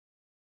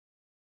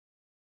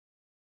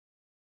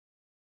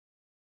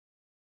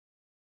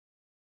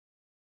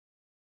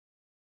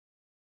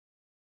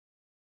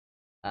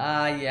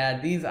 Yeah,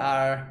 these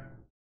are.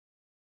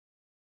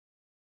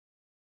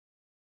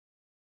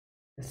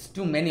 It's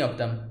too many of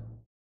them.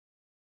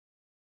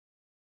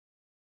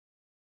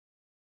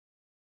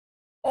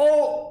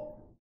 Oh!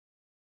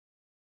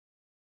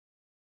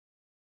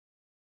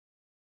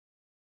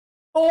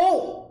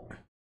 Oh!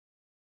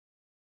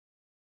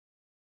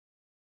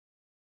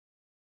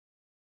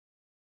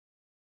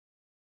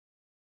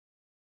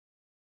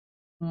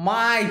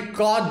 My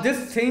god,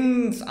 these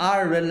things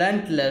are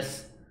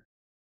relentless.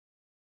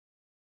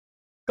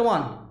 Come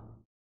on.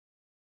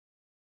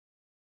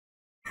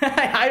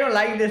 I don't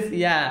like this,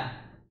 yeah.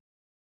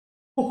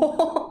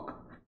 Oh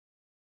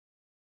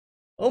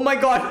my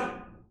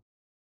god.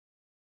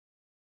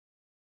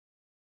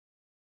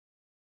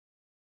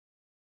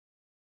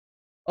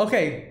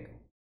 Okay.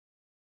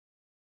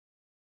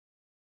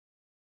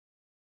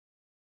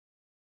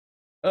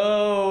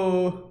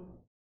 Oh.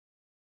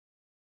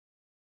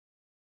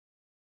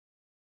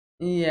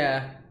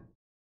 Yeah.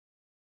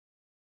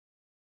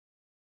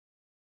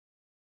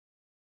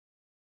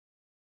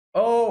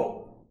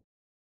 Oh.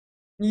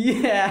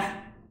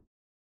 Yeah.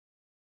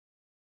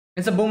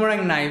 It's a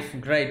boomerang knife.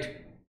 Great.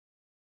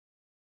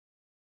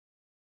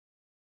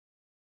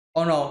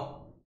 Oh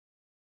no.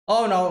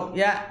 Oh no.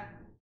 Yeah.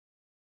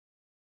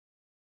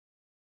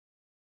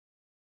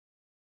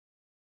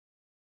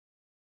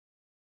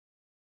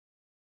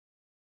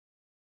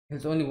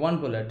 There's only one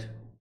bullet.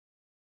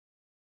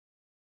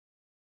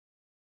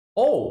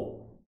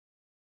 Oh.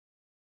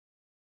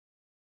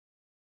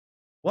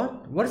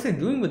 What? What is he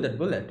doing with that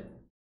bullet?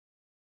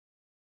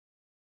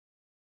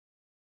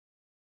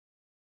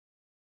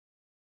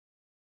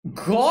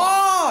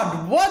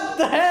 God! What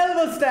the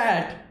hell was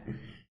that?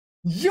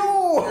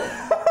 Yo!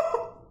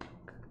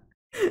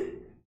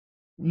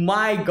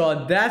 My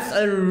god, that's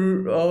a.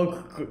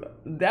 Oh,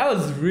 that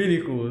was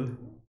really cool.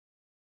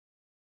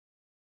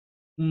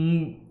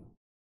 Mm.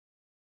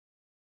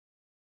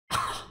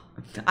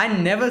 I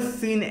never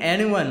seen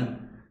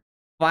anyone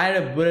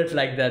fire a bullet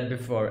like that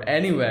before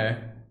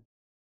anywhere.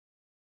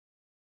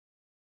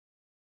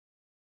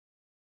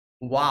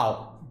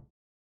 Wow.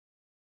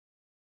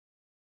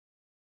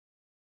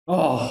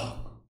 Oh,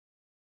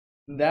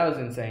 that was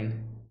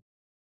insane.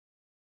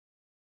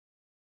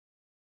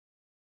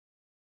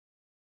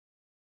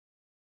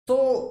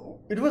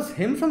 So it was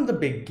him from the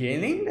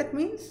beginning, that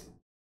means?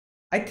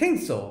 I think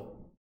so.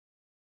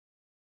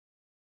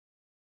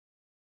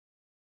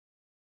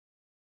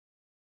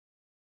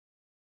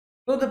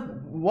 So the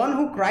one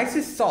who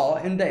Crisis saw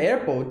in the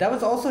airport, that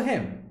was also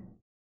him.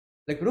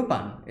 Like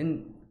Lupin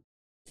in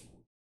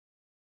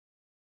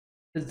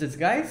his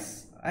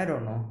disguise? I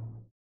don't know.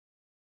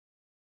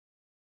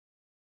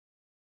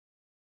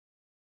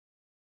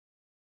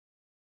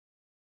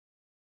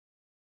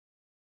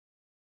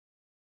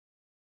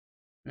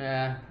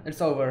 Yeah,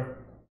 it's over.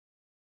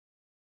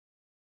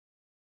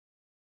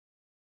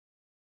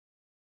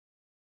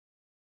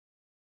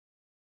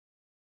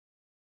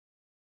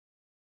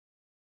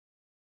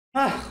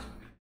 Ah.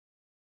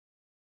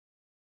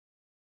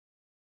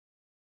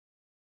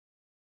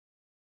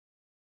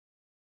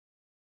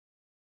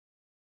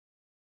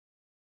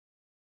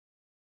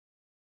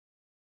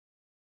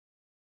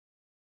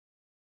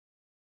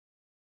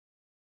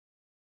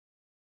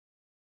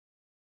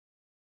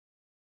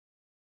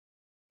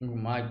 Oh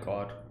my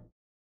god.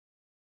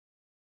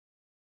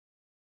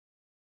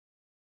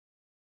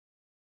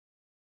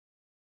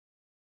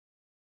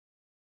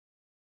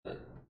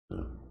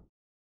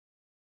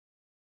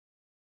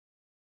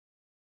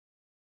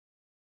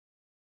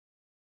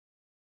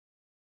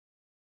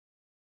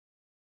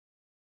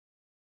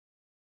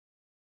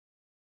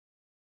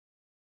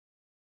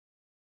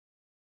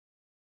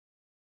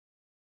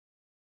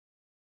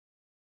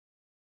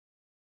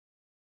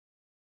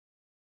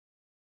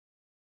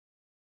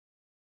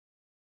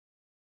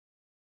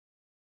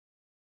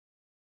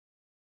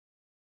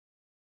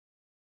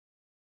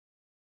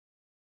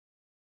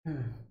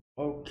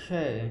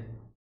 Okay.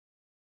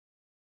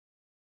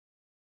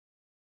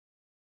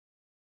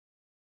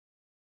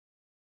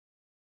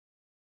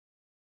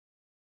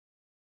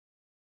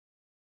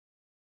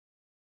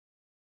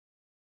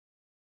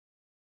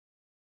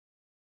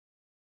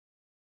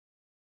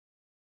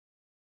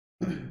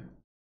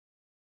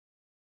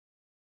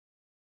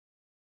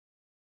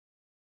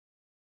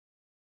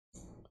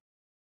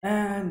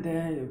 And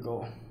there you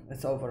go.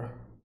 It's over.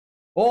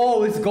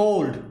 Oh, it's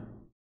gold.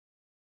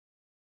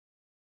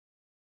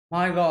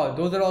 My god,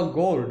 those are all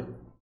gold.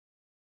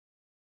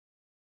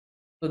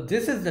 So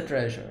this is the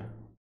treasure.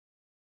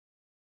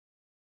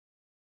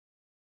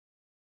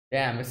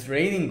 Damn, it's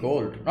raining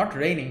gold. Not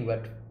raining,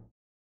 but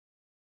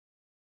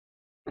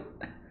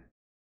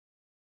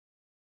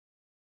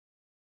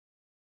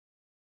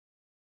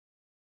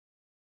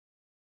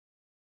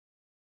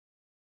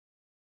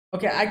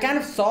okay, I kind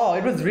of saw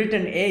it was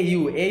written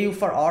AU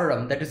for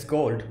Aurum, that is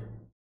gold.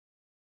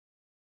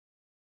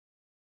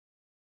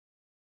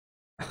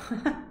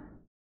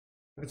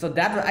 So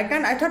that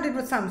I thought it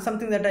was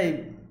something that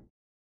I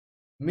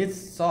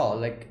miss saw,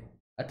 like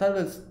I thought it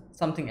was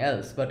something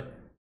else, but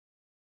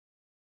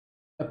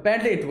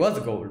Apparently it was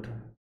gold.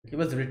 It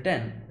was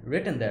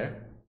written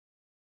there.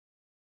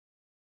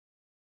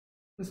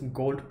 This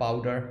gold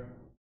powder.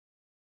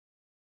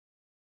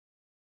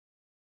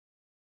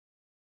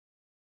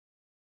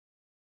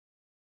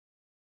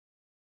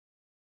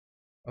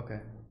 Okay.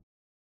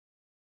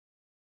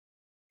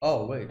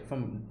 Oh wait,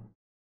 from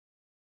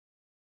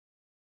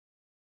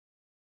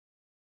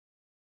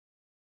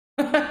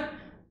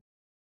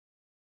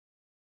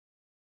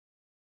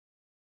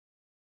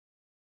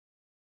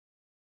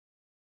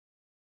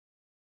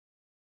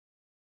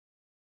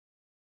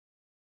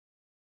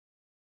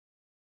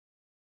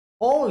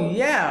Oh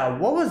yeah,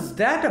 what was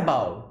that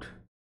about?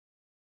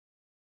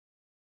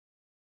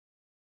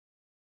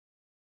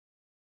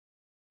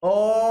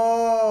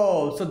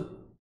 Oh, so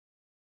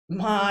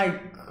my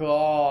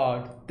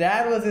god,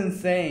 that was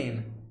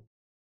insane.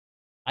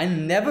 I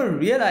never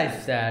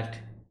realized that.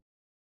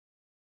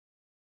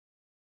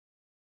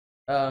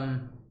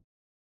 Um,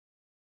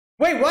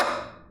 wait, what?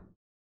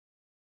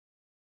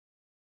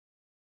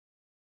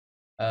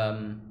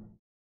 Um,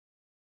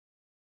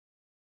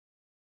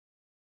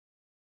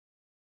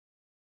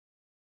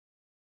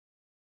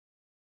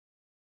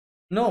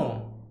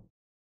 no.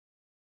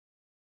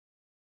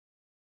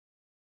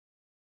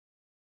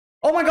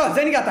 Oh my god,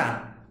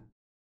 Zenigata!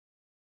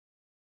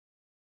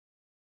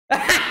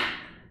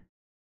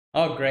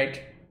 Oh,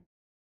 great.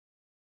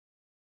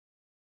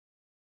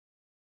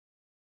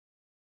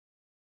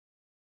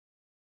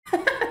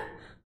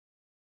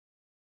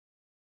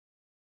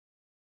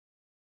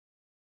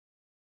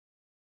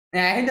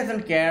 Yeah, he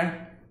doesn't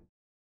care.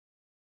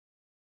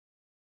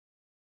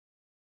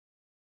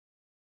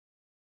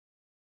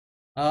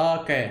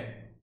 Okay.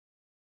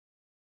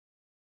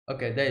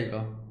 Okay, there you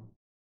go.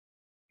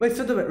 Wait,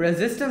 so the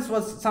resistance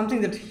was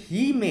something that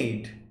he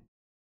made,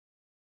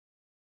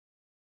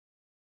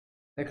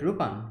 like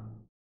Rupan.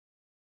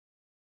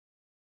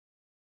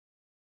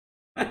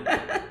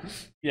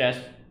 Yes.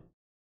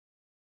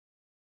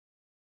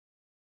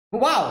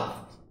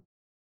 Wow.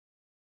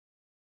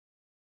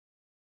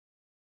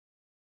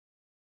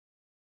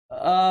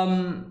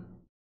 Um,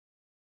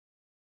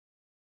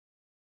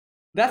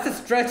 that's a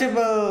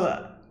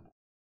stretchable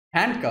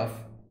handcuff.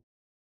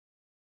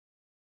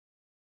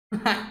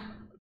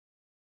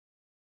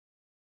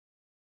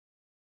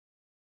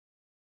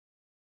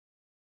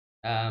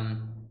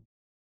 um,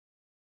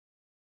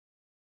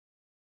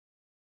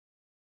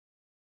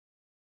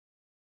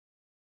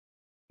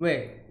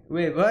 wait,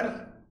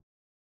 what?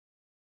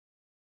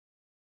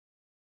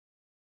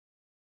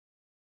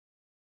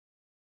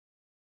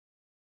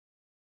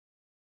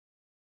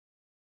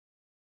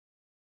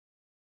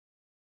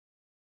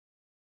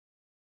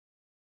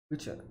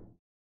 Which?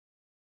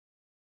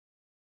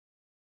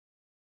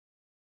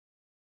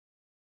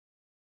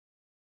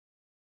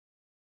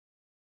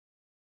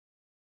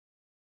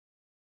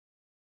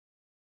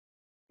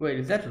 Wait,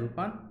 is that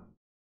Rupan?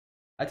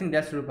 I think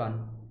that's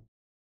Rupan.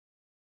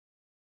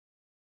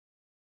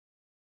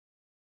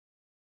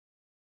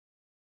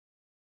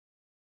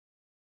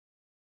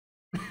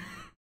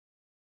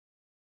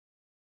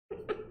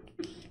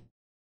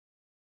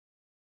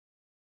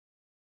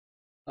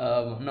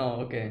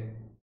 No, okay.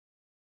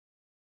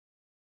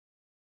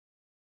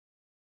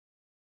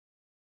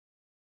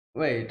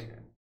 Wait.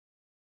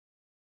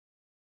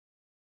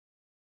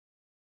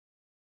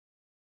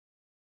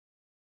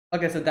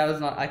 Okay, so that was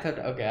not. I thought.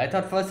 Okay, I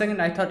thought for a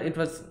second. I thought it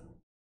was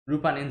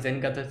Rupan in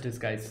Zengatha's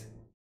disguise.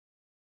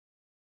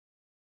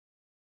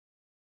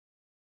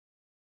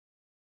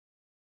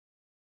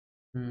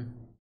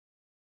 Hmm.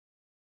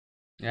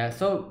 Yeah.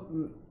 So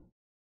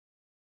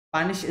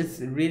Panish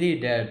is really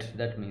dead.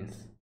 That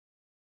means.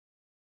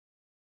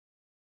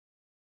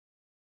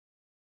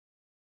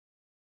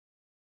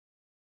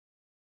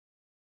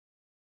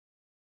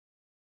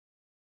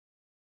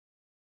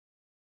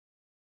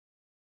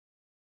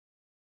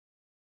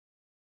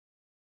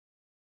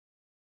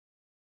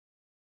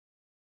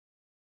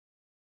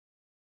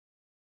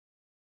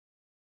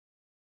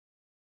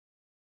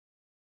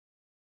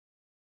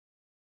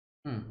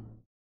 Hmm.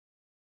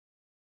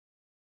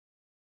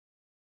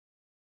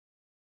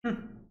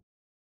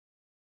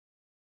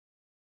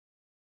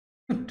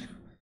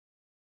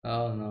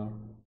 Oh no.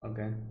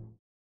 Okay.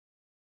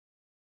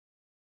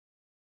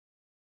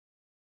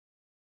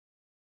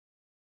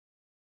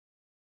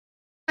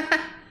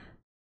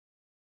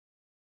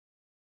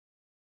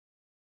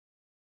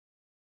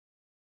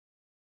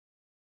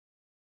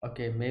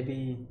 Okay.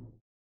 Maybe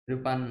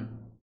Rupan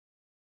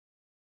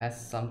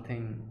has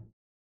something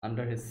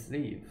under his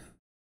sleeve.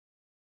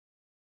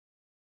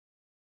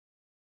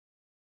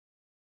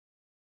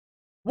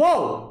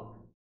 Whoa!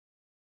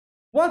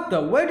 What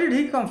the? Where did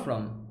he come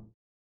from?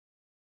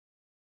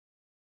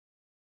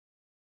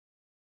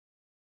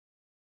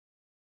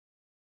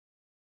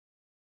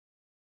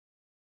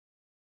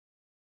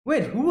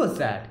 Wait, who was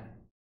that?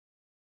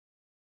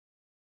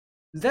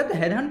 Is that the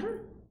headhunter?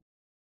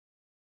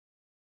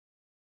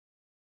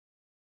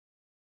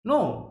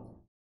 No.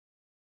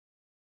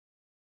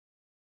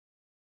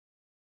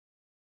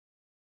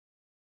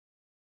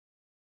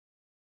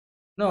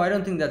 No, I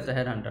don't think that's the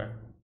headhunter.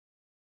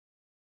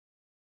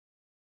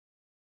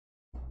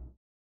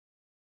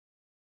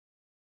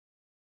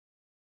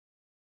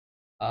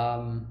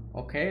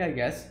 Okay, I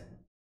guess.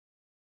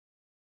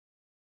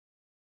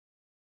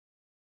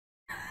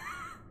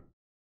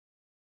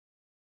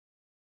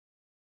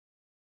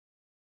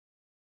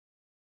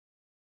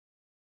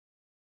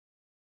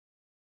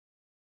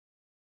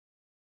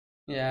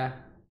 Yeah.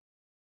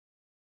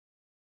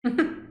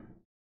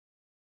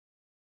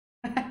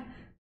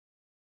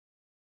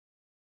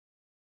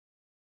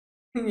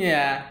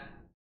 Yeah.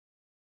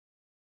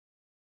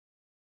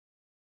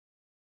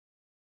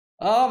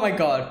 Oh my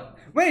god.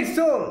 Wait,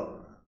 so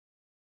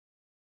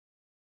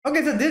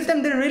okay, so this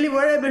time they really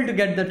were able to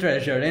get the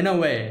treasure in a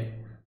way.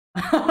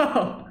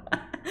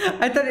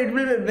 I thought it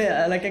will be,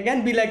 like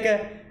again be like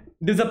a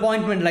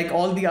disappointment like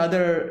all the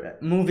other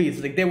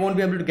movies. Like they won't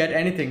be able to get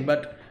anything,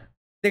 but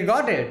they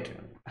got it.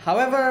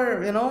 However,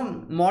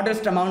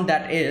 modest amount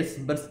that is,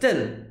 but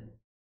still.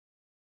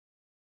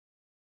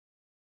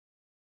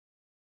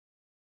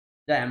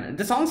 Damn,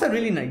 the songs are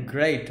really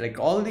great. Like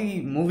all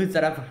the movies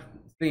that I've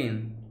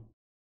seen.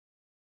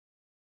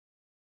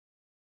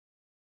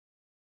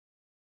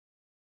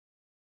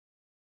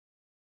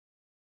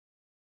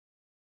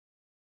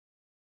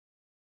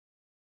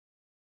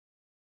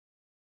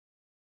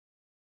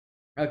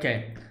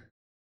 Okay.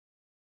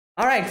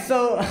 All right.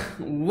 So,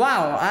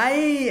 wow,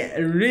 I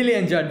really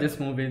enjoyed this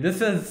movie.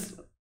 This is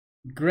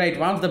great.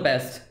 One of the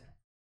best.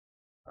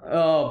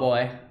 Oh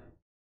boy.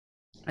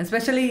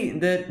 Especially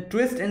the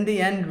twist in the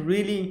end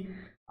really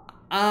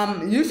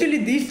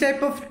usually these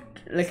type of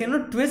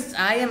twists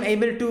I am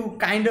able to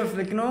kind of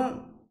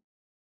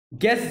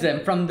guess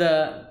them from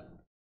the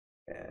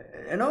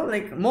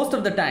like most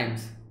of the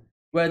times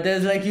where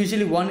there's like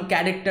usually one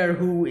character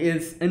who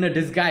is in a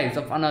disguise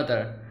of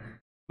another,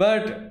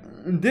 but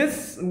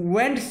this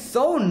went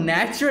so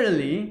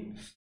naturally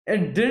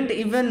it didn't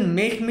even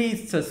make me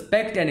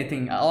suspect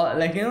anything.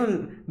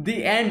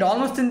 The end,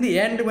 almost in the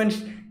end,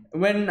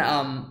 when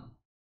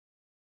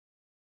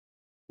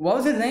what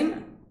was his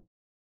name?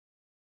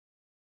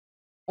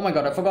 Oh my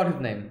god, I forgot his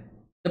name.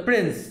 The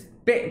prince.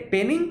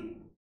 Penny?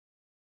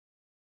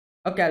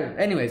 Okay,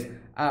 anyways,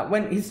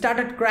 when he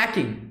started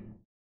cracking,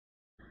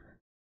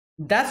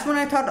 that's when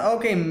I thought,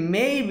 okay,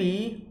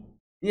 maybe,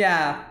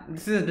 yeah,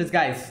 this is a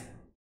disguise.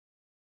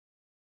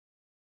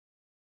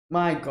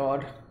 My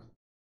god.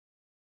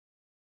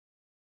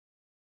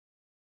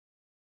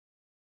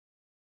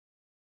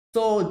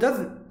 So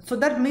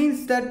that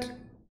means that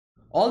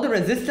all the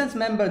resistance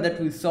member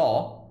that we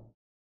saw,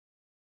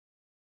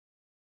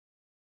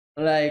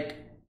 like,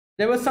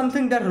 there was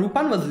something that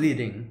Rupan was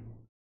leading.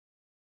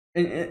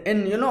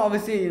 In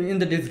obviously in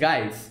the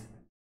disguise.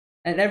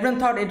 And everyone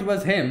thought it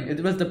was him,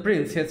 it was the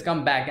prince. He has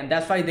come back, and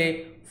that's why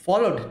they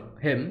followed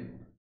him,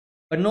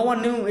 but no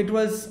one knew it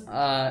was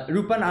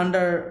Rupan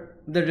under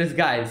the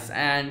disguise.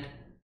 And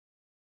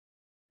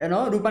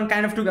Rupan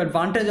kind of took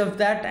advantage of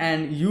that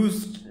and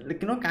used,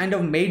 kind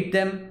of made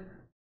them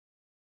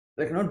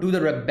do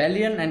the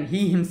rebellion, and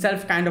he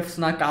himself kind of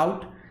snuck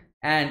out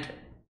and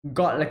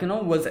got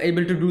was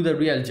able to do the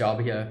real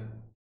job here.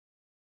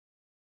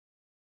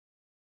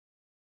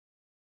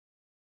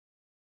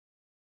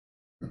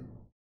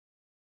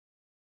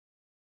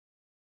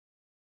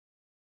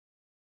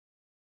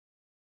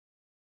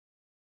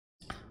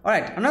 All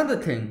right, another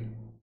thing,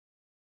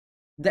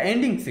 the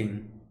ending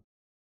scene.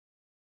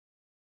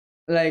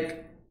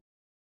 Like,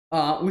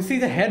 we see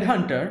the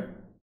headhunter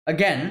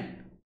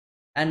again,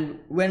 and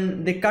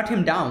when they cut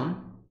him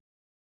down,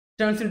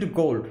 turns into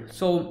gold.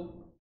 So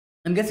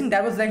I'm guessing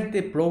that was like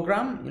the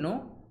program,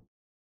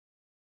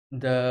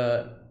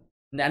 the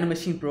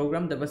nanomachine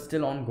program that was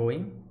still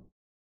ongoing.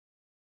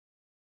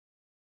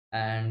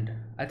 And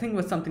I think it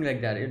was something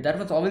like that. That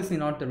was obviously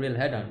not the real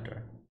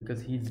headhunter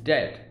because he's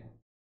dead.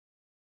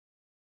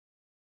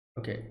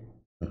 Okay.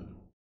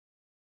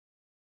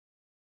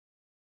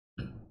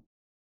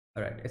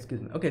 All right,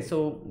 excuse me. Okay,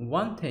 so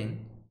one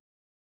thing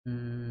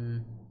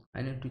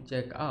I need to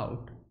check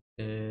out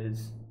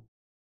is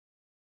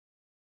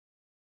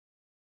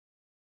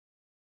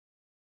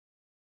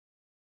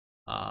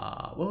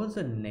what was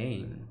the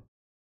name?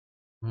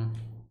 Hmm.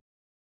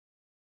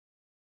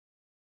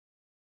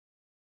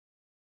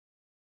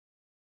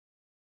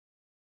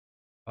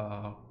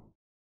 Uh,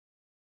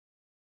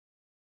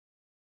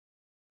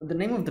 the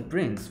name of the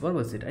prince. What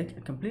was it? I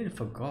completely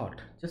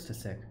forgot. Just a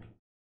sec.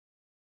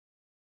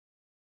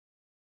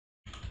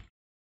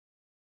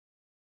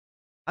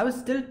 I was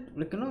still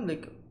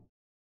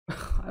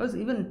I was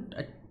even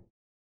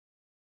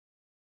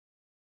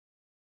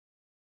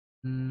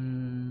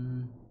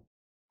mm,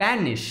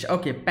 Panish.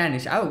 Okay,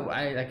 Panish.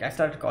 I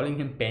started calling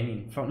him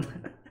Penny from.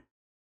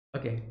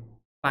 Okay,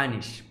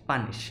 Panish.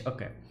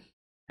 Okay,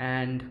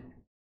 and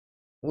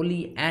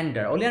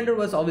Oleander. Oleander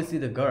was obviously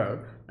the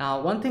girl.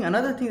 Now,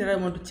 another thing that I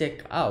want to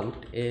check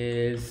out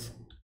is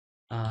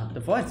the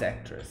voice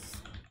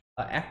actress,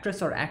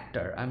 actress or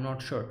actor. I'm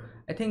not sure.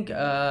 I think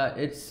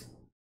it's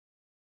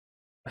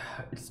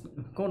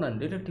Conan,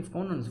 Detective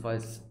Conan's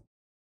voice.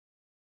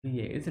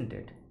 Yeah, isn't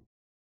it?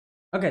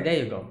 Okay, there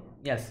you go.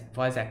 Yes,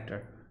 voice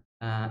actor.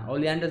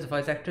 Oleander's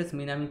voice actress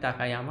Minami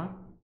Takayama,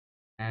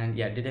 And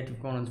yeah, Detective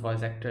Conan's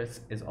voice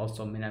actress is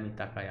also Minami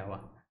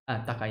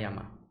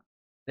Takayama.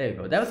 There you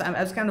go.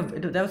 I was kind of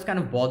that was kind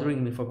of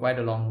bothering me for quite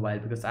a long while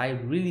because I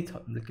really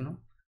thought, like,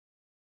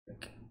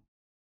 like,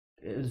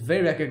 it was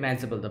very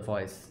recognizable. The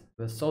voice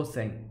it was so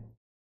same.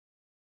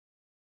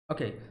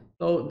 Okay,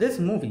 so this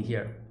movie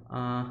here.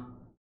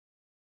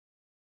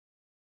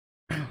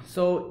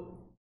 So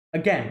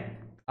again,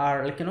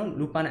 are like,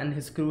 Lupin and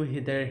his crew,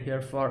 they're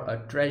here for a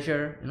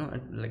treasure,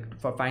 like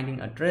for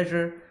finding a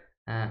treasure.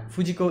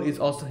 Fujiko is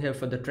also here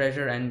for the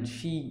treasure, and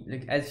she,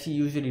 like as she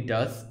usually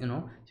does,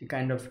 she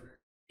kind of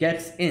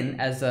gets in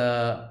as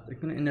a,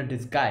 like, in a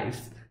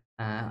disguise,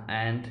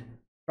 and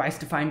tries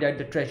to find out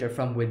the treasure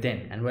from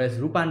within, and whereas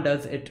Lupin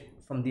does it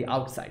from the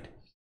outside.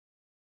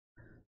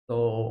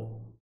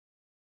 So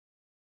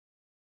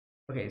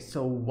okay,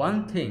 so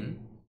one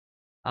thing,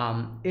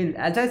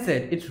 as I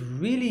said, it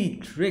really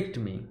tricked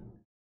me.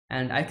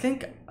 And I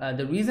think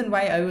the reason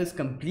why I was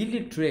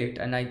completely tricked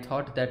and I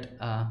thought that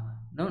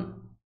no,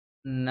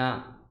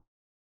 nah,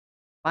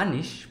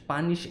 Punish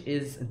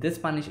is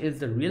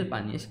the real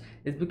Punish,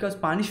 is because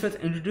Punish was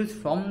introduced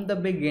from the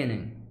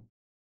beginning.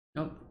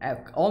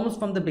 Almost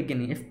from the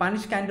beginning. If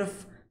Punish kind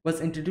of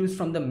was introduced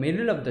from the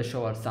middle of the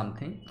show or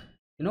something,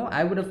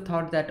 I would have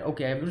thought that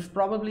okay, I would have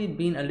probably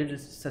been a little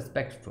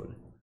suspectful.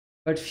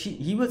 But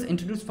he was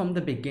introduced from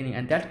the beginning,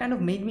 and that kind of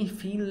made me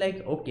feel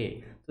like,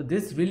 okay, so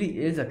this really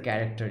is a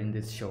character in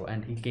this show,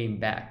 and he came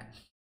back.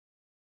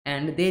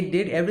 And they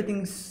did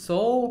everything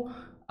so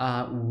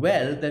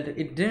well that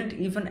it didn't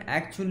even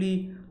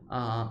actually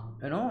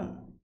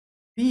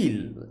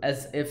feel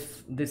as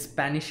if the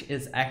Spanish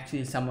is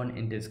actually someone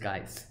in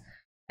disguise.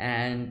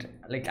 And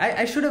like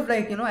I should have,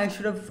 like, I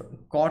should have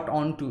caught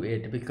on to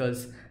it,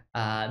 because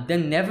they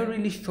never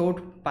really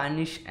showed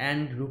Panish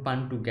and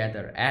Lupin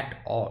together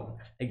at all.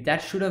 Like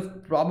that should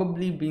have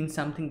probably been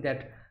something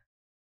that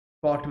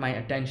caught my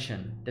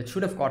attention, that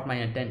should have caught my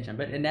attention,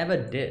 but it never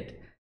did.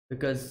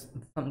 Because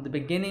from the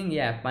beginning,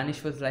 yeah,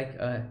 Panish was like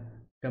a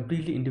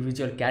completely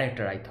individual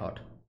character, I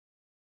thought.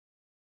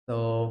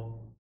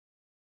 So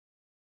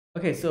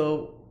okay,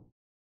 so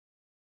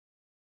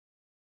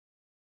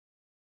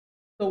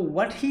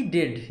what he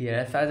did here,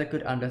 as far as I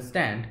could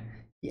understand,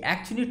 he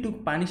actually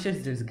took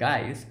Punish's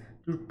disguise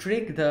to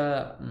trick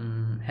the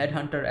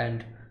headhunter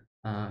and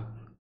uh,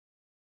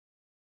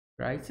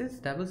 Crisis.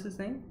 That was his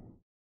name.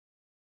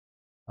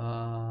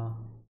 Uh,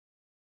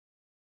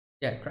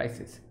 yeah,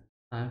 Crisis.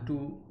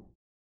 To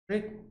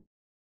trick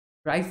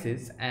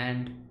Crisis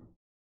and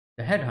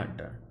the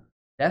headhunter.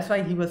 That's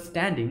why he was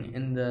standing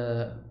in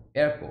the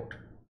airport,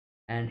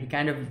 and he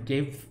kind of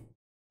gave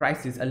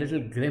Crisis a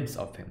little glimpse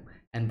of him,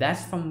 and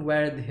that's from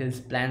where his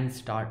plan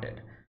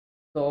started.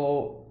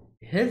 So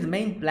his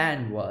main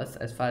plan was,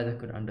 as far as I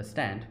could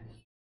understand,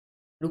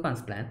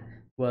 Lupin's plan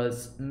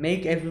was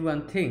make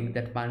everyone think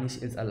that Panish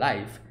is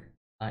alive,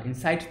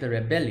 incite the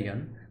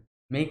rebellion,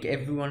 make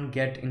everyone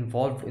get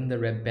involved in the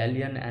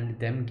rebellion, and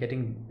them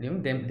getting,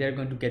 they're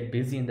going to get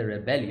busy in the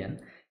rebellion,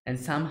 and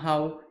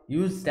somehow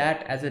use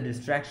that as a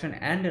distraction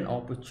and an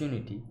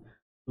opportunity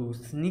to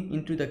sneak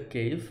into the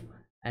cave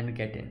and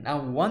get in.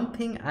 Now, one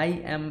thing I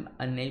am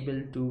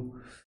unable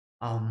to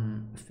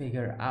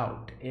figure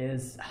out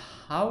is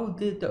how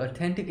did the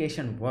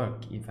authentication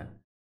work. Even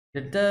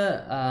did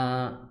the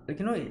like,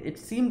 it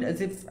seemed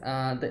as if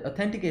the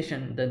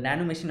authentication, the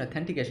nanomachine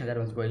authentication that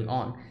was going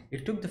on,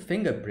 it took the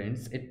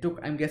fingerprints, it took,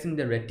 I'm guessing,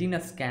 the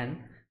retina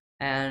scan,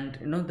 and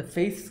the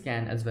face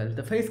scan as well.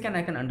 The face scan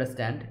I can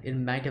understand, it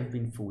might have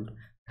been fooled.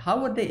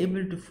 How were they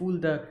able to fool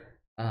the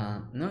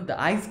the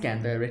eye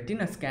scan, the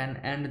retina scan,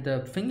 and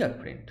the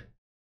fingerprint?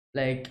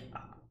 Like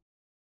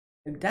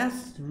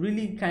that's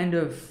really kind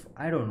of,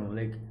 I don't know,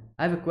 like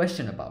I have a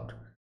question about,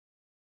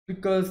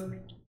 because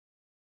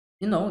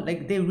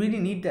like they really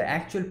need the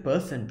actual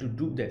person to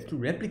do this, to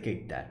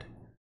replicate that.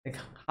 Like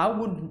how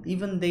would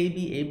even they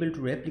be able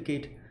to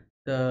replicate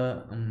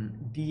the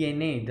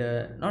DNA,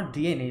 the not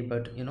DNA,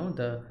 but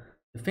the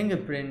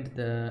fingerprint,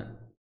 the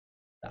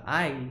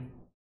eye?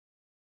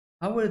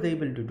 How were they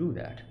able to do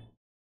that?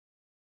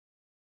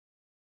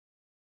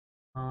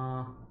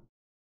 uh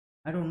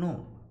I don't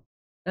know.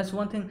 That's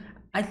one thing.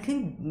 I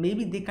think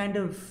maybe they kind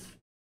of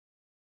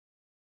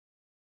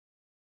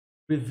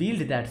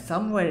revealed that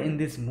somewhere in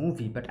this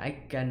movie, but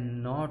I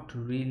cannot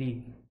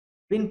really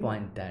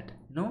pinpoint that.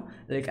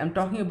 Like I'm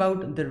talking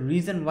about the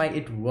reason why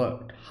it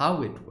worked,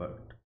 how it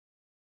worked,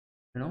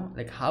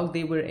 like how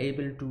they were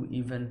able to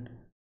even,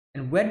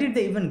 and where did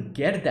they even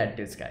get that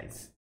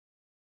disguise?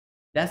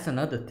 That's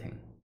another thing.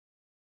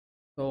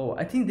 So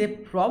I think they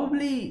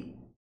probably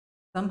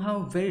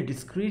somehow very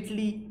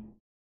discreetly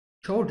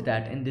showed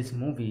that in this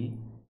movie,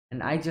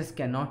 and I just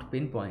cannot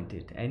pinpoint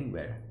it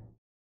anywhere.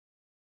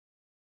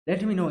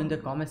 Let me know in the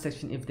comment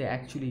section if they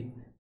actually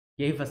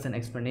gave us an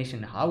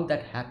explanation how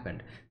that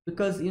happened,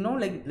 because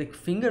like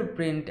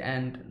fingerprint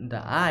and the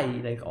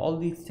eye, like all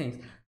these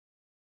things,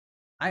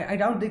 I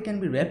doubt they can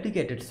be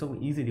replicated so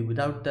easily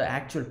without the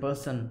actual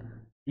person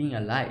being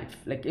alive.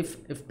 Like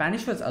if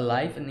Panish was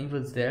alive and he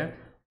was there,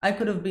 I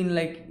could have been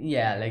like,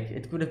 yeah, like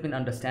it could have been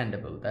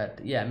understandable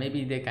that, yeah,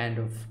 maybe they kind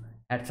of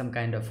had some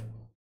kind of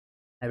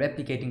a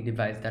replicating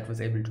device that was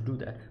able to do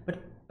that. But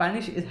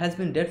Spanish has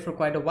been dead for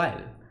quite a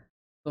while.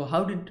 So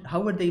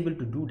how were they able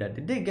to do that?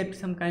 Did they get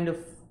some kind of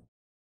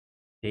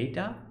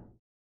data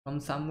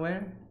from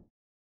somewhere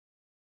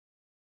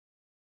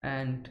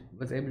and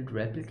was able to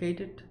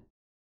replicate it?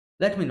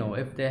 Let me know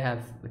if they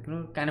have,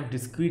 like, kind of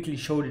discreetly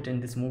showed it in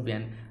this movie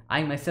and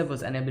I myself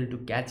was unable to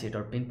catch it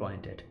or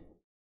pinpoint it.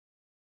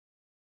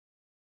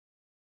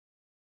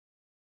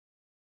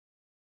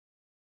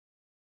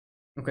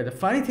 Okay, the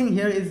funny thing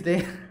here is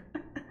they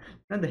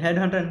the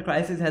headhunter in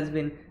Crisis had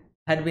been,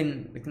 like,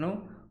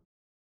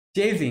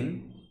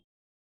 chasing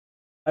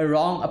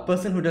a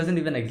person who doesn't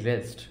even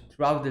exist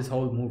throughout this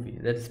whole movie.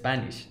 That's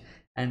Spanish,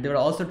 and they were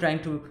also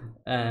trying to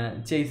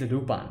chase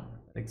Lupin.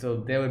 Like, so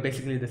they were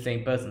basically the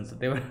same person. So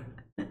they were,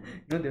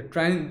 they're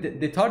trying.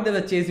 They thought they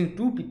were chasing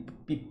two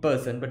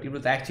person, but it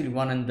was actually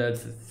one and the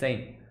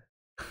same.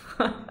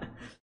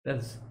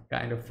 That's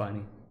kind of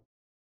funny.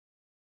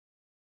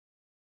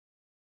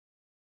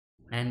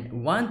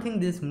 And one thing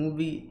this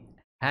movie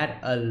had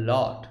a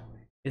lot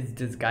is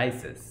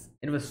disguises.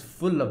 It was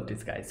full of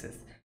disguises.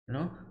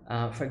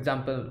 For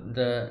example,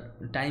 the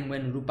time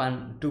when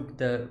Rupan took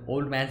the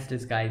old man's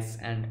disguise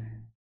and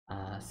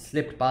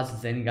slipped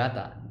past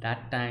Zenigata.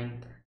 That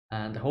time,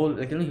 the whole,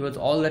 like, he was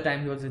all the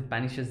time he was in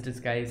Panish's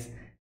disguise,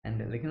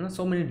 and, like,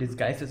 so many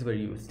disguises were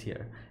used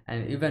here.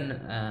 And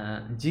even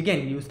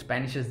Jigen used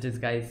Panish's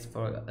disguise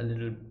for a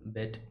little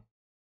bit.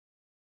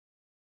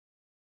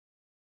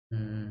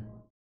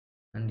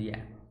 And yeah,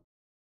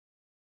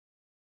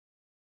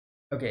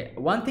 okay,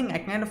 one thing I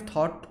kind of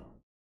thought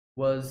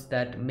was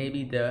that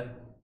maybe the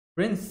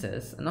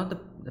princess, not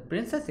the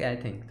princess, yeah, I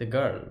think the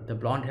girl, the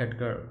blonde haired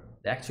girl,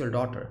 the actual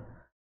daughter,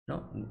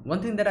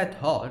 one thing that I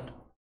thought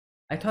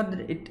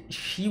that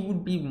she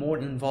would be more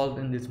involved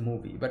in this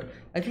movie, but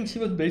I think she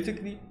was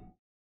basically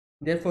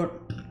there for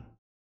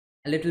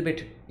a little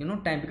bit,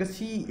 time, because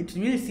it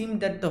really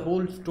seemed that the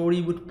whole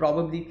story would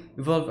probably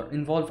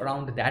involve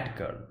around that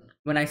girl.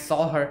 When I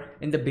saw her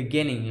in the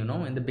beginning,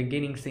 in the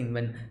beginning scene,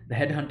 when the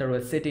headhunter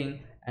was sitting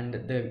and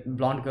the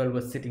blonde girl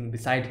was sitting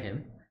beside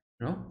him,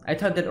 I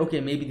thought that, okay,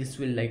 maybe this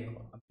will, like,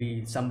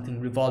 be something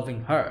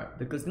revolving her,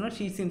 because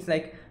she seems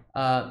like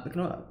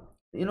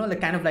like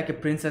kind of like a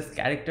princess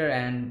character,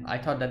 and I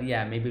thought that,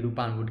 yeah, maybe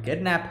Rupan would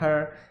kidnap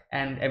her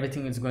and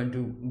everything is going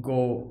to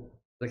go,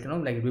 like,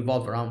 like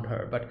revolve around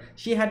her. But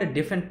she had a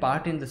different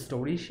part in the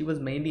story. She was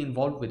mainly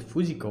involved with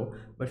Fujiko,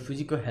 but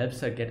Fujiko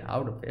helps her get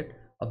out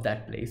of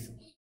that place.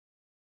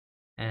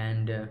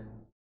 And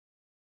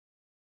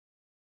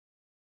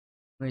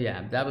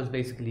yeah, that was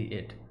basically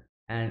it.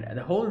 And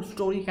the whole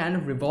story kind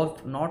of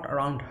revolved not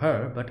around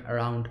her but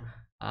around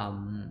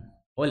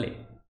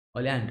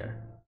Oleander.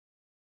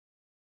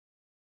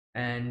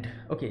 And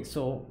okay,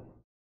 so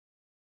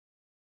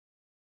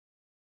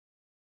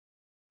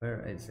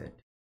where is it?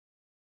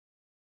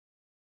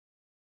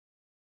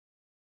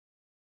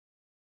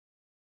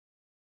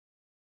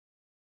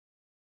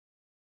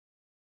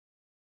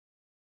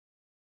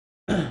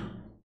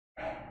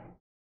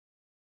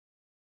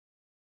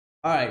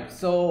 All right,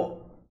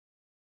 so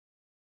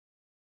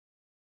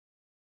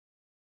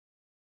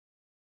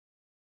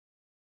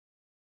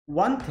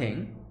one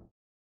thing,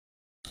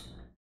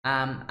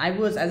 I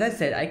was, as I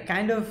said, I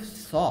kind of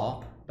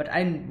saw, but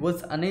I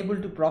was unable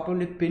to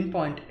properly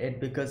pinpoint it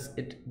because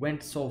it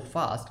went so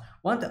fast.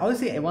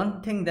 Obviously,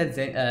 one thing that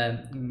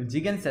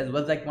Jigen says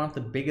was like one of the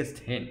biggest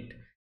hint.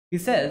 He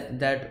says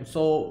that,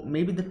 so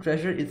maybe the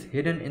treasure is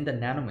hidden in the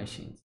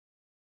nanomachines,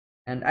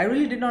 and I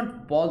really did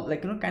not pause,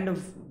 like, kind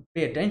of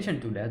pay attention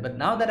to that. But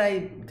now that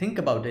I think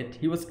about it,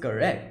 he was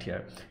correct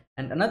here.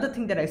 And another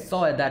thing that I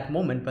saw at that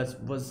moment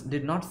was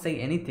did not say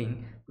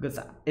anything because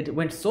it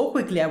went so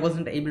quickly I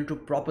wasn't able to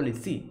properly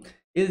see,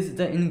 is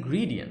the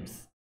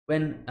ingredients.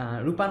 When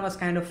Rupan was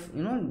kind of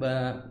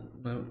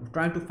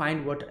trying to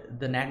find what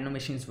the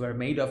nanomachines were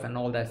made of and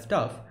all that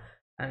stuff,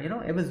 and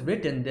it was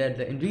written that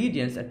the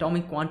ingredients: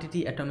 atomic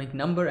quantity, atomic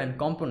number, and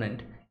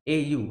component,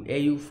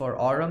 AU for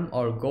aurum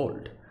or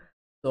gold.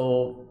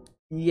 So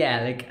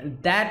yeah,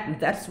 like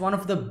that's one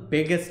of the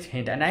biggest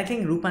hint, and I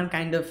think Rupan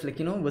kind of, like,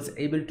 was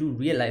able to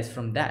realize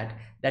from that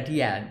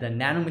yeah, the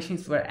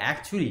nanomachines were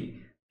actually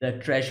the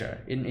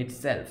treasure in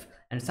itself,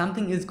 and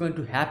something is going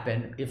to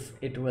happen if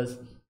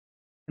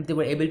they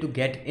were able to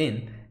get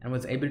in and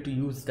was able to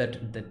use the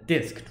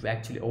disk to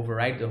actually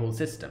override the whole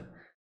system,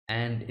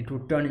 and it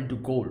would turn into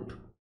gold,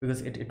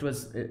 because it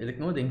was like,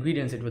 the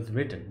ingredients, it was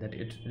written that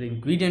the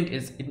ingredient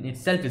is in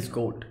itself is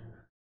gold.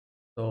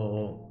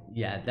 So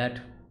yeah, that.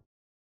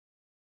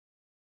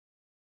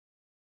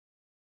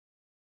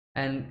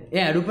 And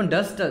yeah,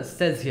 Rupan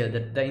says here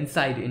that the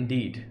inside,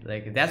 indeed,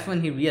 like, that's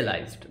when he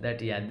realized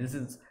that, yeah, this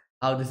is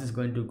how this is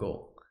going to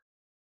go.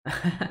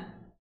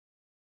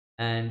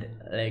 And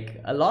like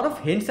a lot of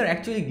hints are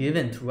actually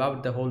given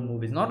throughout the whole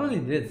movies, not only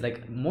this,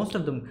 like most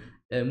of the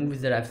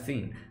movies that I've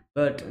seen.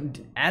 But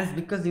as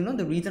because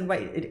the reason why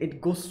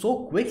it goes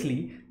so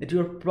quickly that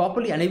you're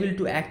properly unable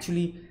to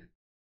actually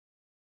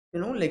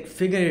like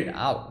figure it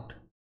out.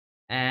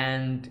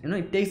 And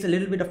it takes a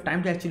little bit of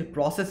time to actually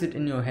process it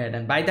in your head,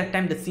 and by that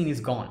time the scene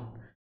is gone,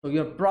 so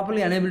you're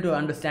properly unable to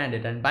understand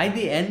it. And by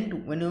the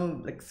end, when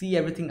you like see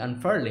everything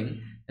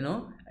unfurling,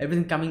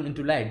 everything coming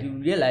into light, you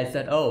realize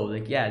that, oh,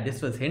 like, yeah,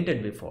 this was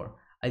hinted before,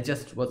 I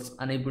just was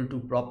unable to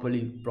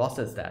properly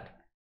process that.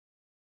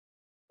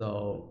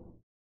 So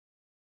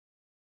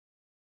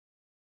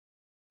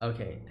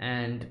okay.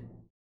 And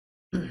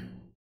the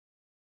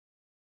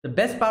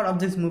best part of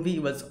this movie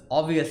was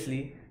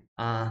obviously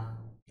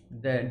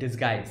the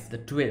disguise, the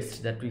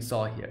twist that we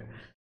saw here.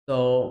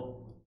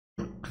 So,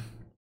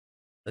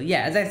 so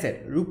yeah, as I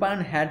said, Lupin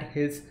had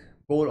his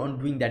goal on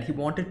doing that. He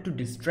wanted to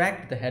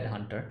distract the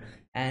headhunter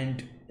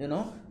and,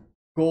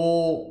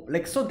 go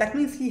like, so that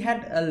means he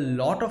had a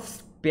lot of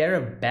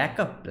spare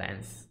backup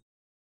plans.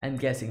 I'm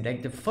guessing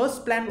like the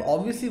first plan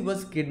obviously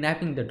was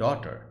kidnapping the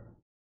daughter,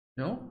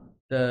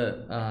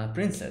 the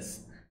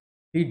princess.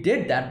 He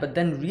did that, but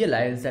then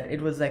realized that it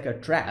was like a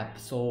trap,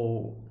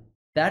 so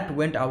that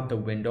went out the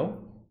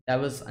window. That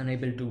was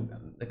unable to,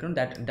 like,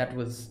 that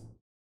was,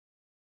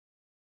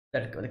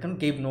 that kind of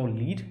gave no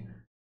lead.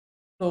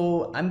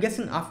 So I'm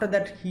guessing after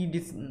that he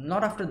did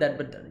not, after that,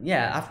 but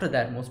yeah, after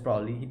that, most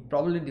probably he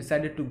probably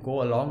decided to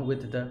go along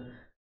with the,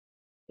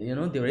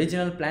 the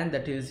original plan,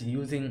 that is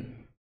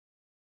using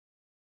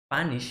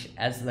Spanish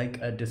as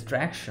like a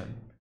distraction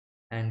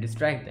and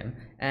distract them.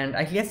 And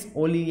I guess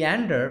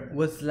Oleander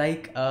was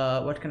like,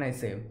 what can I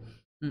say,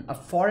 a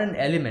foreign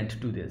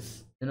element to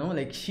this.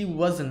 Like, she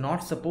was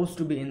not supposed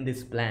to be in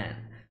this plan,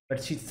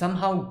 but she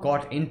somehow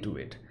got into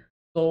it.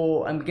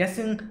 So I'm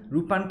guessing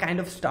Lupin kind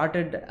of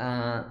started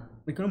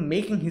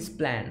making his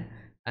plan,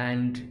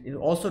 and it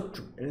also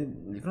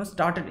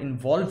started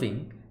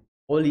involving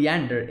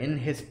Oleander in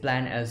his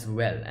plan as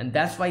well. And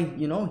that's why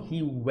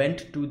he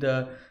went to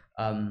the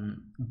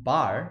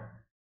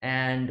bar.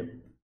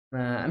 And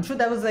I'm sure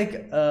that was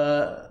like,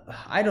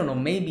 I don't know,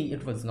 maybe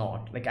it was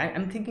not, like,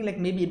 I'm thinking like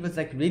maybe it was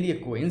like really a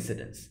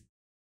coincidence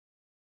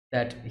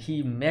that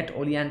he met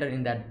Oleander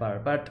in that bar.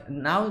 But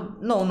now,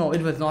 no,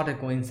 it was not a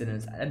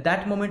coincidence. At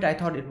that moment I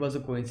thought it was a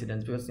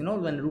coincidence, because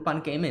when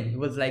Lupin came in, he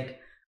was like,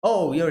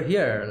 oh, you're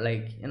here,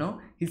 like,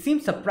 he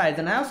seemed surprised.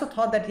 And I also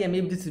thought that, yeah,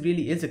 maybe this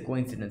really is a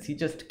coincidence. He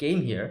just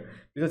came here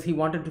because he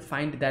wanted to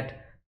find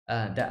that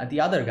the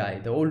other guy,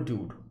 the old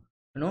dude,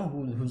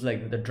 who's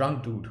like the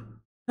drunk dude.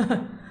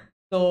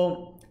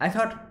 So I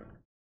thought,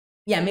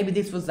 yeah, maybe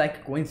this was like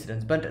a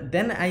coincidence. But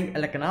then I,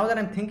 like, now that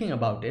I'm thinking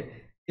about it,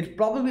 it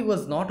probably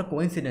was not a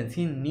coincidence.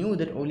 He knew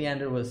that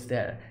Oleander was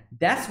there.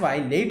 That's why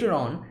later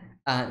on,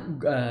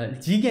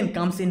 Jigen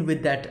comes in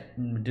with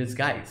that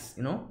disguise,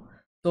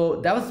 So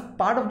that was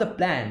part of the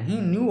plan. He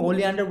knew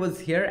Oleander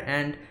was here,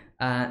 and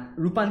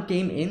Lupin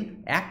came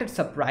in, acted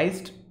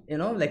surprised,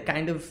 like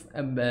kind of,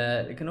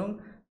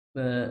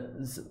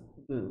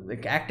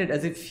 like acted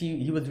as if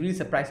he was really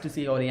surprised to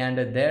see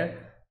Oleander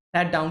there.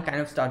 Sat down, kind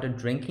of started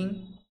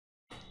drinking,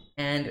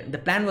 and the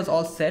plan was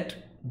all set.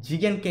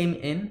 Jigen came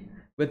in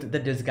with the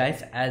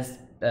disguise as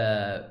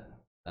I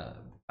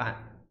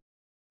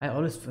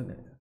always forget,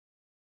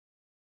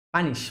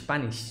 Punish,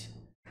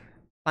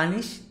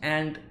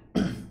 and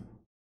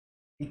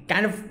he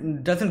kind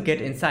of doesn't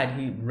get inside.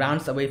 He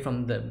runs away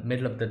from the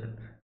middle of the,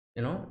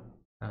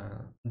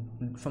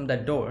 from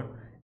that door,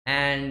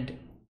 and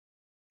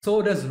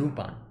so does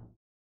Lupin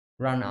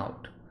run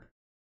out.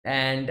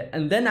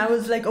 And then I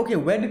was like, okay,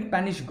 where did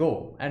Panish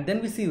go? And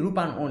then we see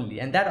Lupin only,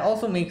 and that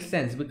also makes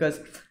sense, because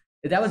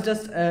that was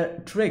just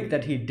a trick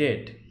that he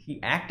did.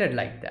 He acted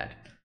like that.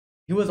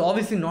 He was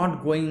obviously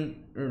not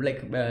going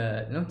like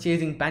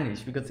chasing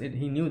Panish, because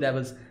he knew that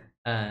was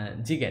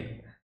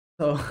Jigen.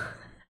 So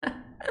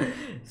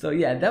so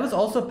yeah, that was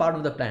also part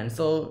of the plan.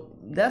 So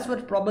that's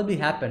what probably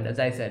happened. As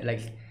I said,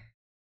 like,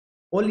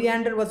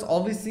 Oleander was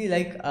obviously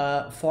like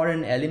a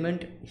foreign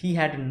element. He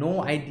had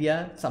no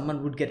idea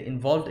someone would get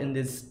involved in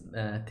this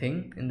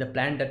thing, in the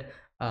plan that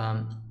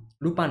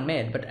Lupin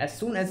made. But as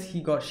soon as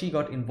she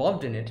got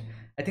involved in it,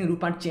 I think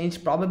Lupin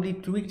probably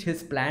tweaked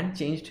his plan,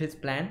 changed his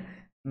plan,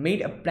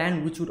 made a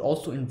plan which would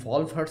also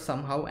involve her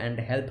somehow and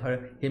help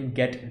him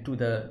get to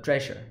the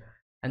treasure.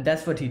 And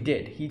that's what he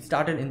did. He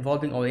started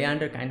involving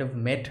Oleander, kind of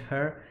met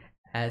her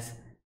as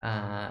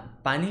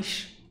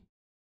Panish,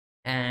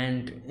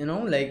 and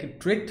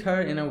like tricked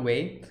her in a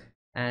way,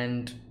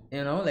 and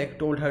like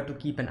told her to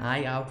keep an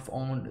eye out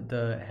on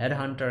the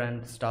headhunter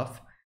and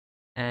stuff.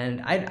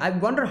 And I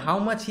wonder how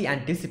much he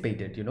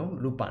anticipated,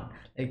 Lupin.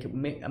 Like,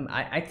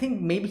 I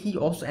think maybe he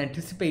also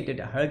anticipated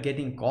her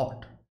getting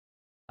caught,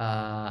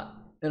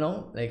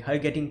 like her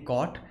getting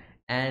caught.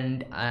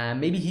 And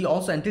maybe he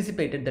also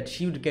anticipated that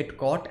she would get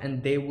caught,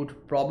 and they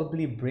would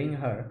probably bring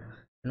her,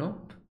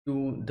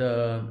 to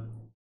the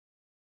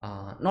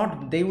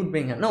not they would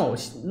bring her, no,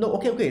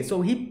 okay,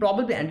 so he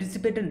probably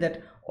anticipated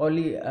that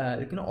Ollie,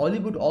 Ollie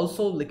would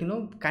also, like,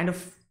 kind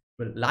of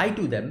lie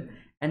to them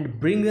and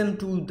bring them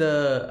to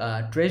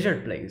the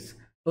treasure place,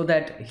 so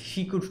that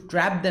she could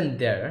trap them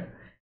there.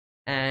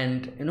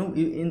 And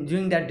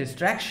during that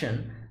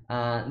distraction,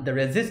 the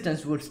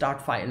resistance would start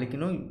fire, like,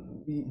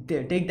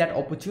 take that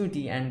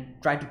opportunity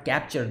and try to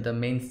capture the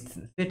main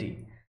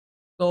city.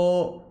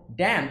 So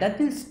damn, that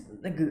means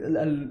like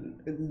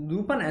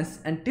Lupin has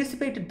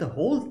anticipated the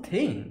whole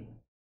thing.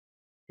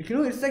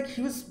 It's like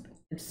he was.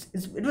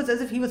 It was as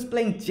if he was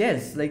playing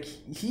chess. Like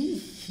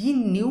he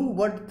knew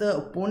what the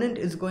opponent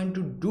is going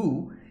to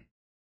do.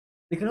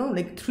 Like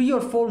like 3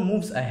 or 4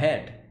 moves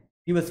ahead.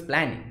 He was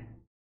planning.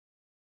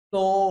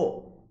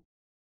 So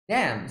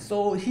damn.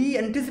 So he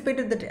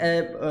anticipated that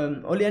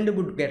Oleander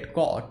would get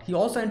caught. He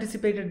also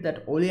anticipated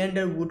that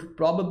Oleander would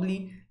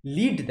probably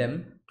lead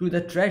them to the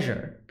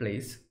treasure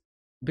place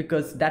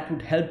because that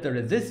would help the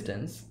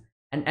resistance.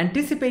 And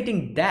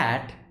anticipating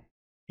that,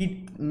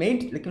 he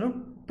made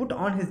put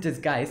on his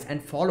disguise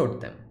and followed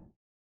them.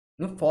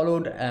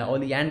 Followed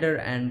Oleander,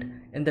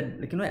 and in the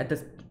at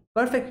the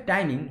perfect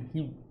timing,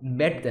 he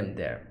met them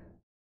there,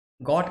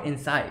 got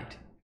inside,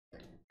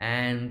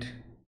 and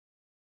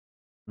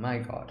my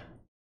God,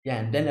 yeah,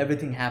 and then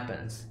everything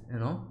happens.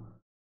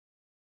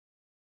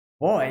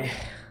 Boy,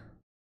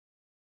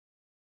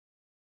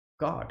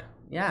 God,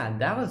 yeah,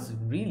 that was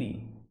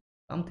really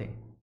something.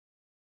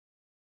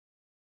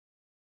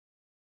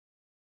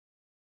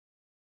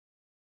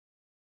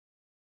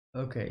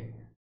 Okay,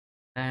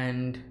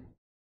 and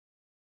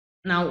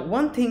now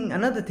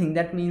another thing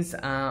that means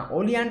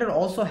Oleander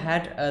also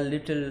had a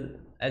little,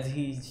 as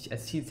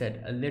she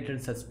said, a little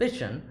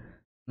suspicion,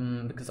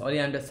 because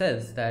Oleander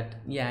says that,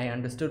 yeah, I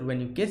understood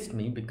when you kissed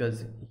me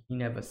because he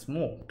never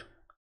smoked,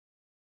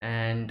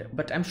 and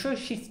but I'm sure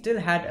she still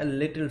had a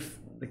little,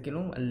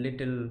 a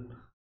little,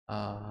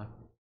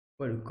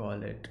 what do you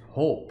call it,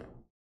 hope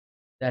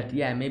that,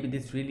 yeah, maybe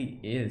this really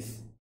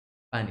is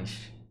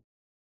Spanish,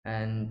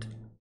 and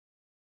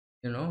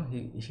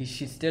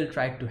she still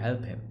tried to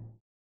help him.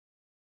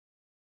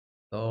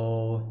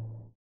 So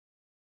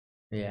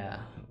yeah,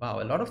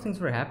 wow, a lot of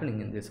things were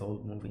happening in this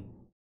whole movie,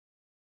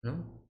 you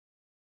know,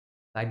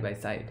 side by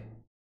side.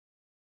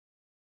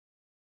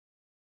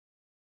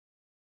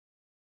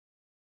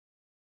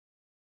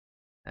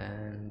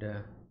 And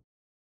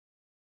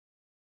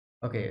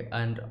okay,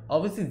 and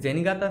obviously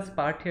Zenigata's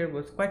part here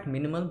was quite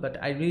minimal,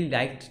 but I really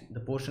liked the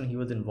portion he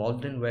was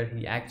involved in, where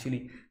he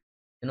actually,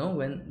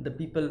 when the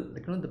people,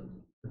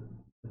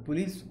 the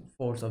police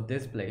force of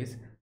this place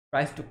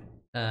tries to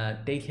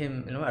take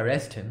him,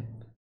 arrest him,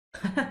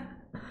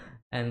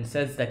 and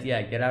says that,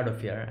 yeah, get out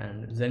of here.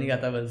 And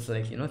Zenigata was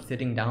like,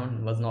 sitting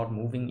down, was not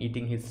moving,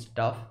 eating his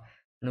stuff.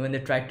 And when they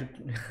tried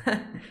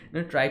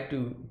to, tried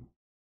to,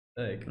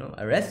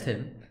 arrest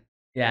him,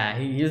 yeah,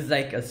 he is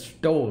like a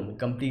stone,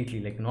 completely,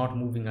 like not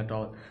moving at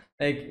all.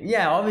 Like,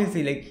 yeah,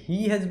 obviously, like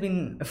he has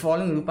been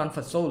following Lupin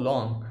for so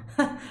long.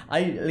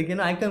 I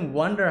can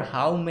wonder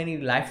how many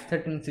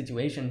life-threatening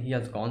situations he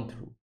has gone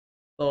through.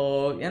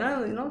 So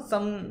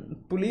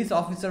some police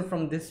officer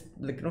from this,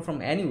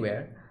 from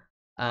anywhere,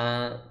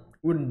 uh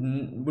would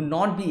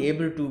not be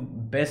able to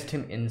best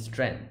him in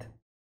strength.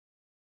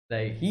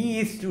 Like, he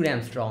is too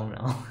damn strong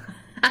now.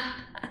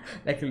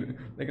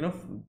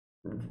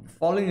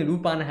 Following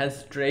Lupin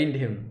has trained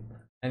him,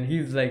 and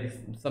he's like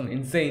some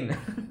insane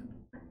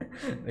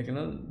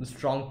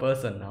strong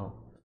person now.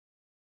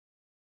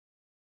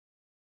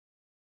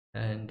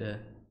 And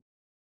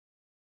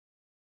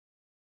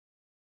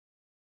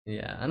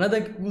yeah,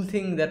 another cool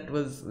thing that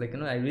was like,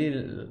 I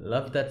really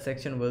loved that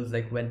section was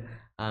like when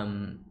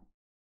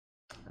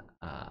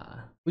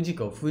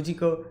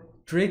Fujiko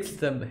tricks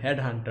the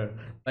headhunter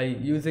by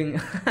using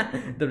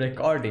the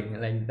recording.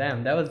 Like,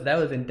 damn, that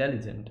was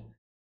intelligent.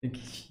 Like,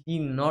 he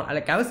not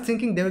like I was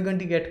thinking they were going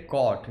to get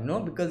caught,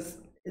 because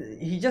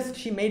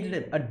she made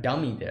it a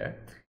dummy there,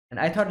 and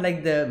I thought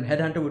like the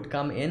headhunter would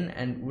come in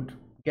and would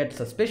get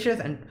suspicious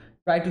and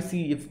try to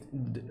see if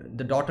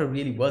the daughter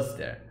really was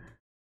there.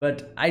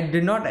 But I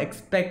did not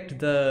expect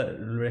the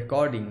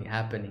recording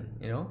happening,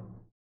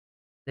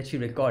 that she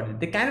recorded.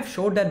 They kind of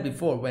showed that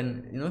before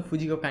when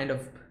Fujiko kind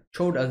of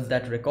showed us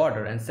that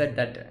recorder and said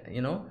that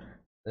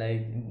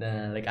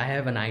like I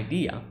have an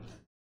idea.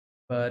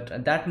 But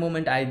at that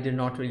moment I did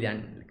not really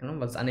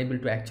was unable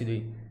to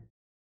actually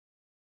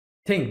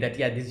think that,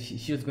 yeah,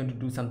 she was going to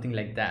do something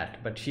like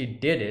that, but she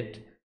did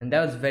it, and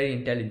that was very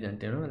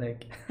intelligent.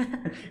 Like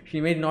she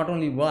made not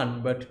only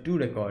one but two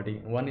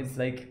recording. One is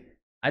like,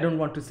 I don't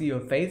want to see your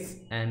face,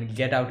 and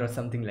get out, or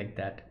something like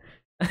that.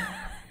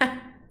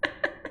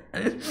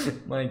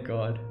 My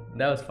God,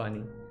 that was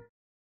funny.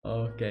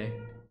 Okay.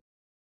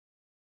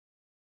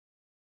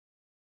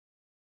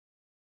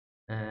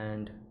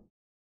 And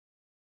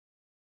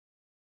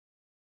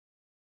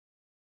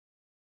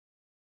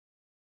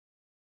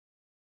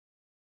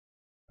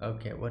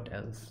okay, what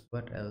else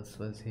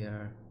was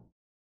here?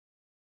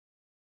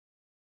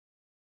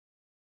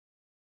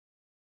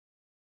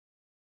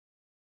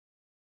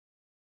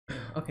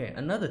 Okay,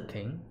 another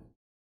thing.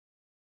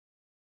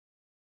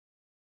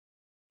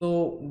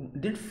 So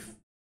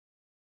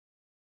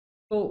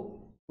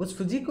was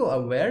Fujiko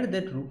aware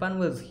that Rupan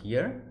was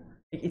here?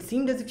 It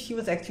seemed as if she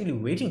was actually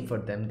waiting for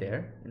them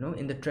there,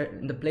 in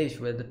the place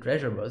where the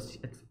treasure was.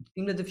 It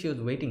seemed as if she was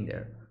waiting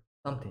there,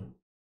 something.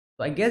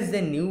 So I guess they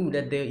knew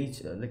that they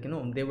each like,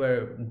 they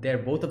were there,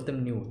 both of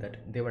them knew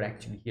that they were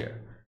actually here.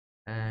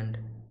 And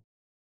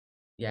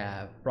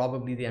yeah,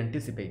 probably they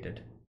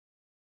anticipated.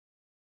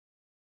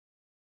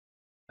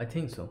 I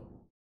think so.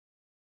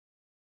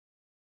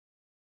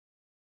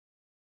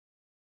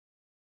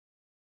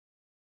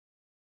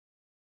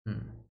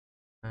 Hmm.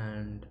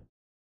 And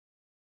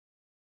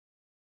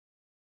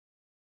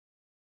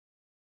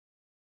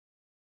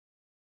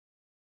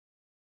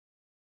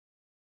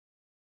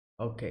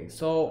okay,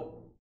 so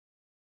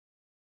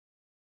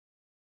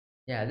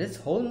yeah, this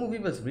whole movie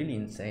was really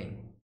insane.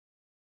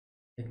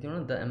 Like,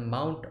 the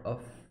amount of,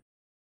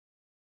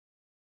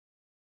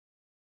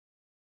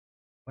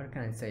 what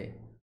can I say?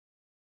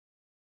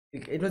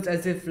 It was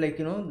as if, like,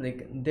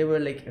 like they were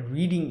like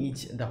reading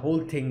each the whole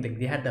thing, like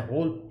they had the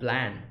whole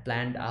plan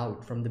planned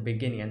out from the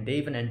beginning, and they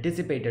even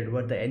anticipated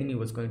what the enemy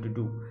was going to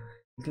do.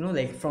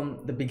 Like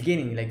from the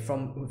beginning, like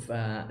from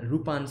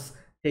Rupan's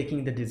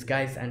taking the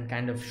disguise and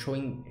kind of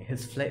showing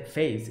his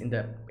face in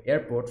the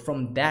airport.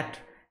 From that,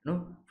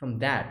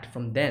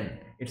 from then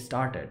it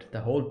started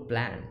the whole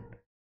plan.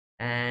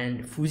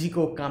 And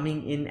Fujiko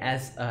coming in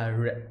as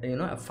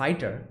a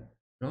fighter,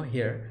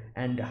 here,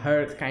 and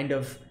her kind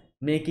of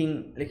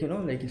making, like,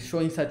 like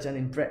showing such an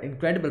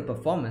incredible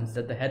performance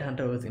that the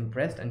headhunter was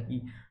impressed, and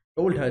he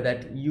told her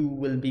that you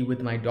will be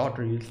with my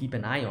daughter, you'll keep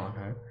an eye on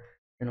her.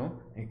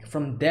 Like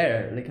from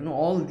there, like,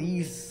 all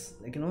these,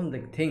 like,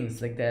 like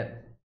things like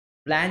that,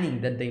 planning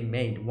that they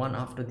made one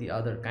after the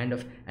other, kind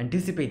of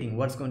anticipating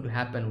what's going to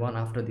happen one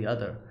after the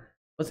other,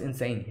 was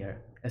insane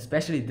here.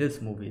 Especially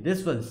this movie,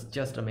 this was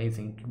just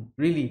amazing,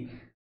 really.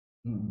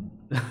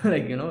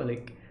 Like,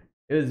 like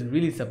it was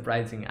really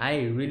surprising.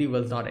 I really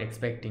was not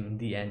expecting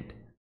the end,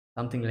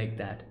 something like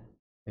that.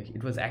 Like,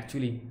 it was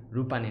actually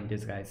Rupan in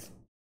disguise.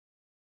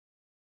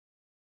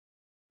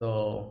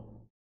 So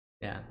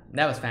yeah,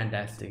 that was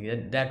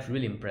fantastic. That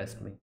really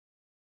impressed me.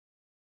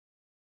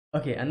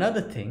 Okay,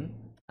 another thing,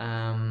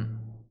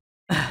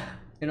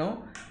 you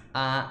know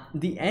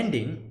the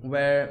ending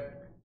where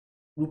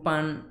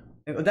Rupan,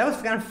 that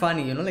was kind of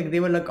funny, like they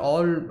were like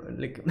all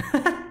like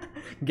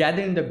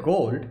gathering the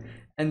gold,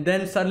 and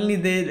then suddenly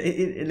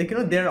like,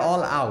 they're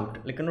all out,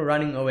 like,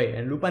 running away,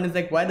 and Rupan is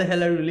like, why the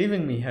hell are you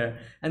leaving me here?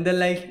 And they're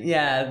like,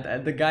 yeah,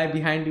 the guy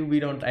behind you, we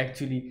don't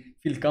actually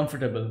feel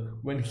comfortable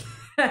when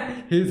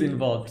he's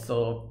involved,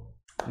 so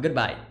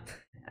goodbye.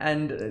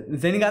 And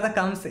Zenigata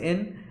comes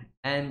in,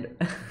 and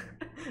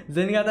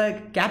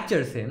Zenigata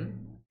captures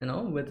him,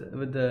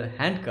 with the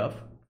handcuff.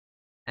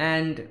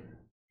 And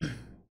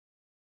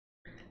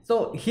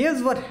so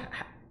here's what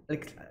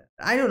like,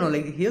 I don't know,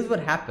 like, here's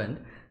what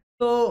happened.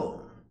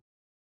 So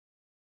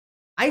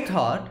I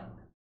thought,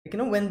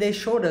 like, when they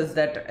showed us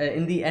that,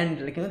 in the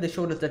end, like, they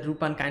showed us that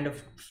Rupan kind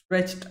of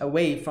stretched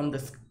away from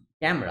the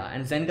camera,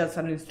 and Zenigata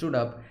suddenly stood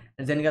up,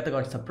 and Zenigata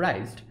got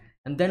surprised.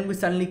 And then we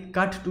suddenly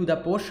cut to the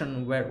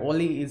portion where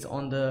Oli is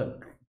on the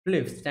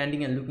cliff,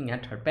 standing and looking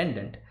at her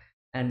pendant,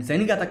 and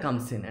Zenigata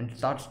comes in and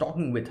starts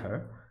talking with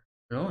her,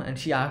 and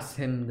she asks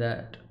him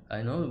that,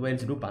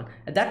 where's Rupan.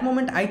 At that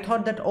moment, I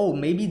thought that, oh,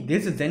 maybe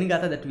this is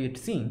Zenigata that we had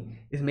seen,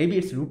 is maybe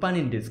it's Rupan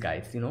in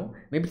disguise,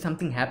 maybe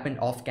something happened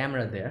off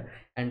camera there,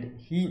 and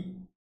he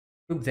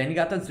took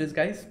Zenigata's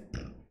disguise,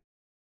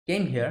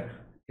 came here,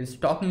 is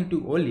talking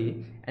to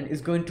Oli, and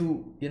is going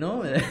to,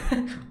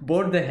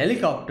 board the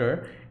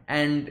helicopter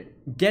and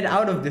get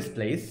out of this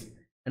place,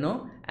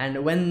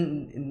 and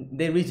when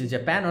they reach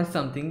Japan or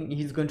something,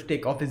 he's going to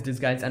take off his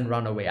disguise and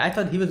run away. I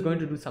thought he was going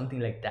to do something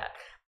like that.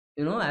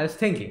 I was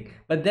thinking.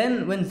 But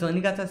then when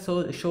Zenigata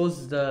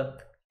shows the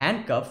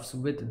handcuffs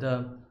with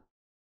the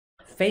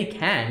fake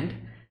hand,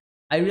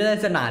 I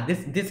realized that, nah, this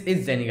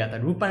is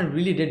Zenigata. Rupan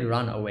really did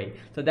run away.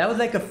 So that was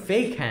like a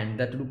fake hand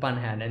that Rupan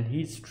had, and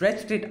he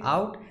stretched it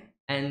out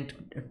and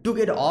took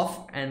it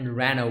off and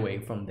ran away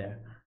from there.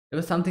 It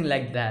was something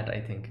like that,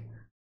 I think.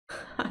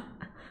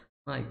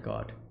 My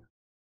God.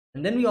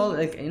 And then we all,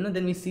 like,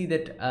 then we see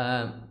that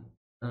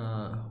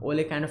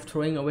Ole kind of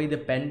throwing away the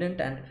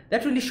pendant, and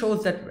that really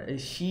shows that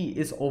she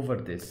is over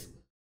this.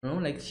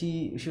 Like,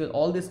 she was,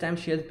 all this time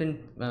she has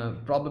been,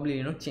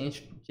 probably,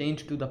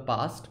 changed to the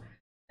past.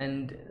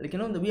 And, like,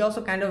 we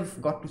also kind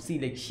of got to see,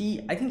 like,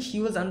 I think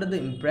she was under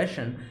the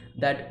impression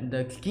that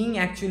the king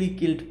actually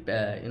killed,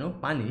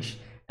 Punish,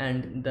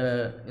 and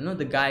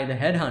the guy, the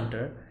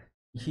headhunter,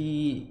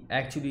 he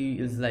actually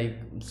is like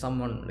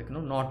someone, like,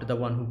 not the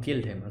one who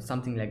killed him, or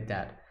something like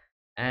that.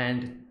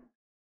 And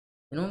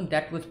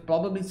that was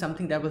probably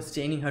something that was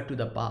chaining her to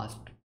the past.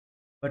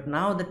 But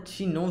now that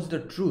she knows the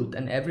truth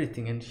and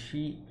everything, and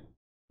she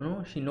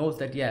knows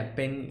that, yeah,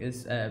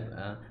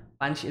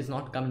 Punch is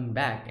not coming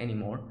back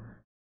anymore.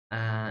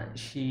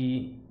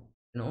 She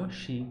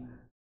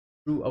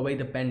threw away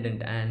the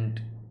pendant,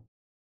 and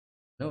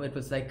it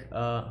was like,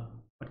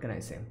 what can I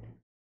say?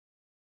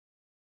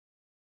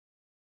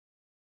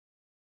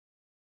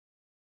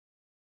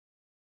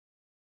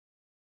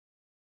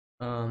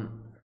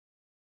 um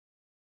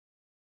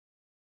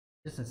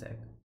just a sec.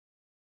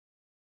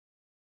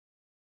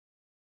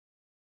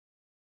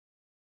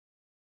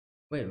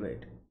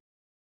 Wait.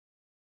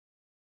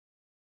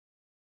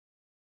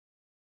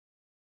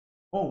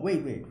 Oh,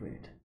 wait.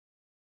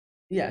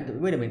 Yeah,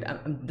 wait a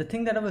minute. The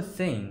thing that I was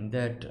saying,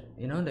 that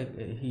like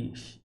he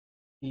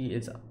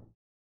is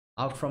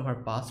out from her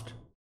past.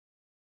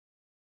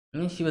 I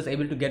mean, she was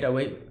able to get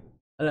away,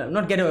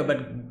 not get away, but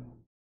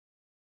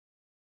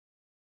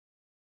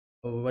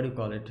what do you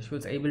call it? She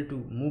was able to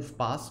move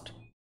past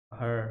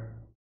her.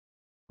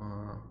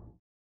 Uh,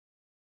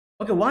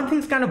 okay, one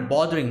thing's kind of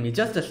bothering me.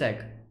 Just a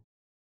sec.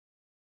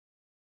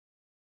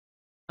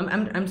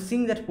 I'm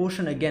seeing that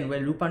portion again where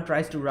Lupin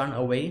tries to run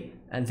away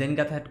and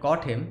Zenigata had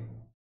caught him,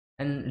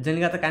 and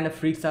Zenigata kind of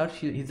freaks out.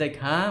 He's like,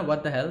 "Huh?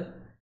 What the hell?"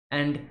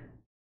 And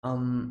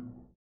um,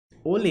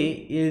 Ole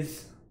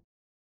is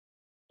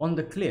on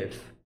the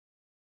cliff.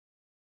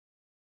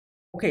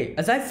 Okay,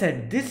 as I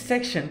said, this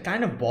section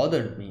kind of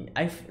bothered me.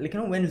 Like,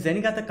 when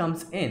Zenigata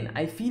comes in,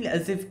 I feel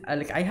as if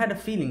like I had a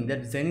feeling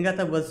that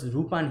Zenigata was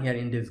Lupin here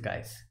in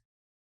disguise,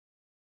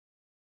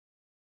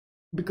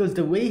 because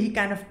the way he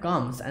kind of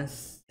comes and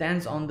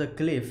stands on the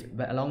cliff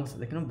along,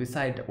 like,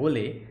 beside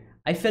Ole,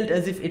 I felt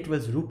as if it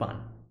was Lupin,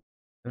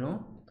 you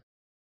know.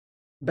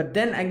 But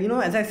then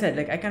as I said,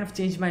 like, I kind of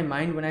changed my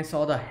mind when I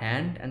saw the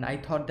hand, and I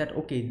thought that,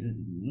 okay,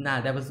 nah,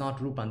 that was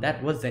not Lupin,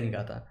 that was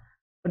Zenigata.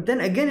 But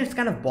then again, it's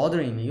kind of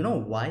bothering me. You know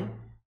why?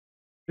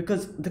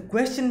 Because the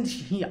question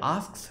he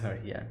asks her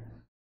here,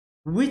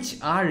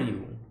 which are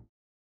you,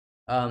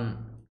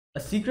 um a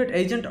secret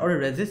agent or a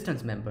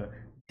resistance member?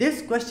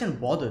 This question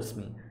bothers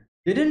me.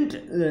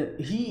 Didn't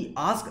he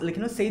ask, like,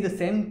 say the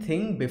same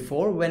thing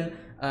before, when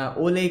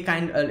Ole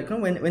kind like,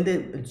 when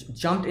they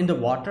jumped in the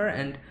water,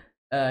 and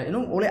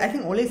Ole, I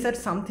think Ole said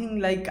something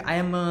like, I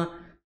am a,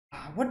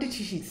 what did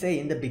she say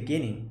in the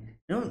beginning?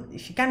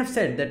 She kind of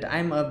said that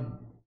I'm a,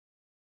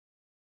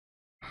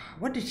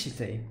 what did she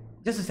say?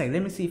 Just a second,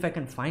 let me see if I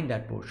can find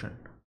that portion.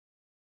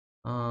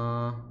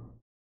 uh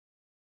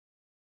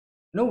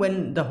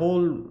when the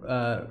whole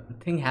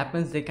thing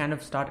happens, they kind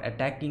of start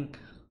attacking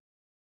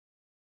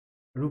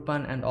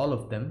Rupan and all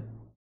of them.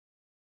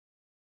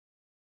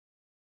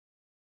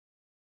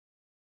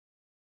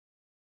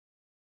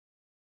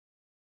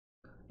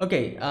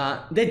 Okay,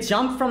 they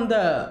jump from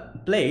the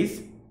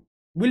place.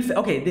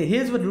 Okay,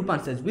 here's what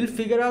Rupan says: we'll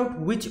figure out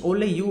which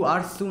Ole you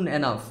are soon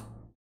enough.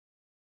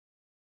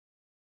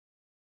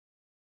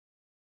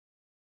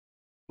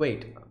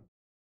 Wait.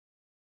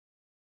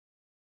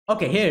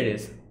 Okay, here it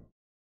is.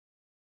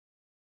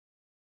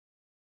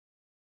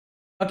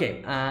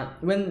 Okay,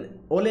 when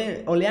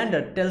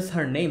Oleander tells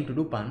her name to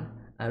Rupan,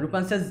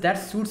 Rupan says, that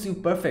suits you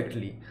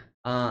perfectly.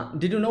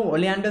 Did you know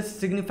oleanders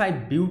signify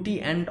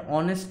beauty and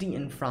honesty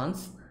in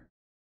France?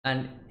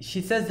 And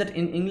she says that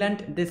in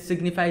England they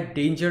signify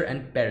danger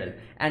and peril.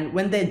 And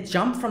when they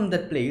jump from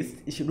that place,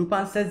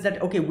 Rupan says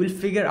that, okay, we'll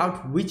figure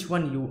out which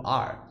one you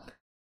are.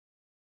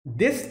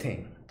 This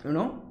thing,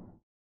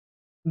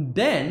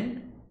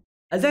 then,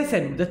 as I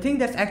said, the thing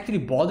that's actually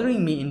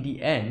bothering me in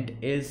the end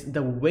is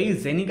the way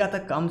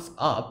Zenigata comes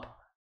up,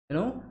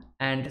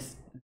 and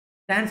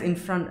stands in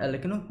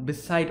front,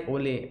 beside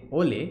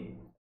Ole,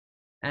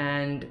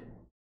 and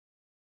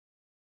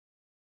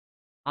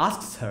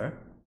asks her,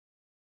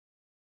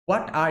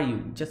 what are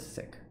you? Just a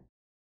sec.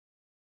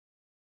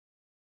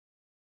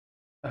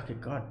 Okay,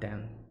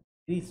 goddamn.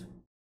 Please.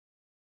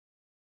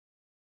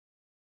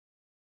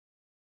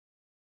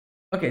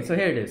 Okay, so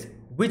here it is.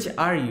 Which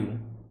are you?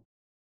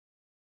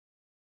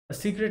 A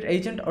secret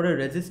agent or a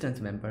resistance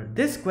member?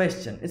 This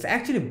question is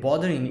actually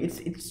bothering me.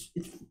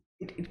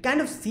 It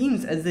kind of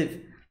seems as if,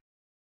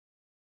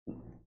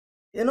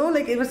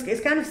 like,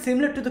 it's kind of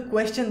similar to the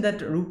question that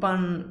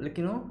Rupan,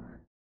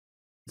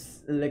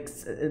 like,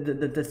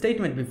 the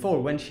statement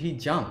before when she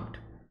jumped,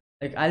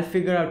 like, I'll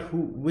figure out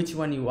which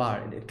one you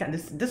are.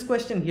 This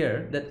question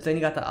here that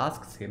Zenigata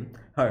asks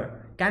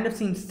her kind of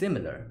seems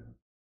similar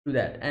to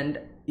that.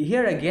 And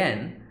here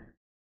again,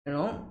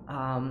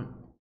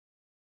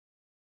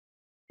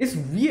 it's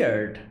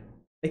weird.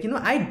 Like,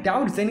 I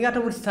doubt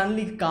Zenigata would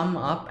suddenly come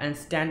up and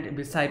stand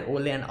beside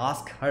Ole and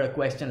ask her a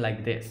question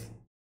like this.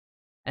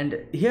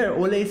 And here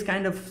Ole is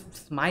kind of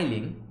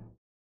smiling,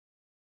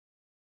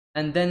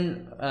 and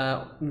then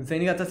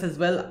Zenigata says,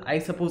 well, I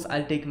suppose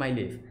I'll take my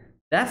leave.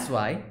 That's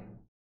why,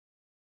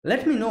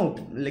 let me know,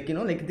 like,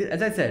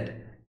 as I said,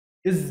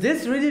 is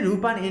this really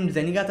Lupin in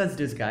Zenigata's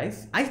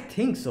disguise? I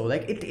think so.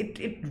 Like,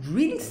 it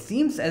really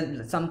seems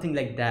as something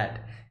like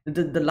that.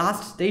 The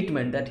last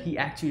statement that he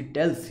actually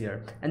tells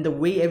here, and the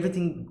way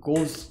everything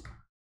goes.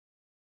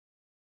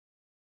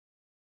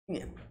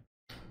 Yeah.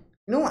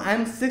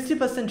 I'm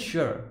 60%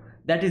 sure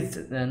that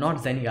is not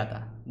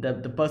Zenigata,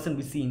 the person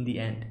we see in the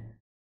end.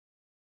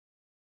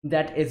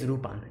 That is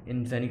Lupin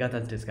in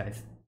Zenigata's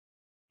disguise.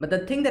 But the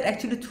thing that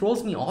actually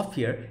throws me off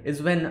here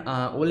is when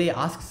Ole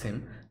asks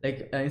him,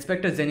 like,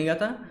 Inspector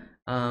Zenigata,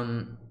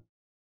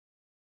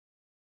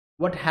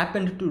 what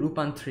happened to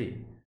Lupin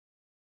 3?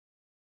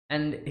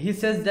 And he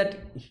says that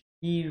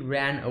he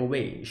ran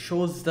away.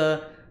 Shows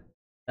the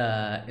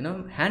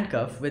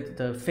handcuff with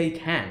the fake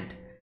hand.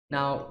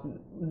 Now,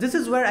 this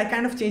is where I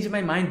kind of changed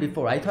my mind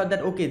before. I thought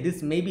that, okay,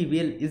 this may be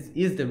real,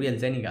 is the real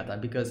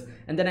Zenigata, because,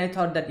 and then I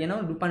thought that,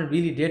 Lupin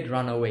really did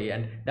run away,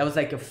 and that was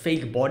like a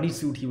fake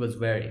bodysuit he was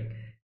wearing.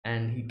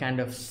 And he kind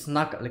of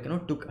snuck, like,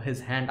 took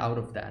his hand out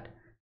of that.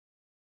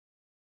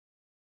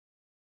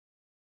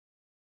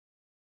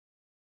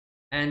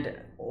 And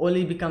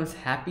Oli becomes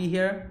happy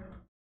here.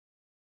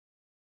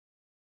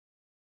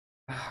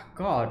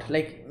 God,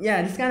 like,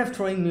 yeah, it's kind of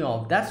throwing me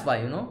off. That's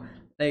why,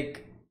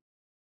 like,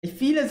 I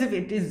feel as if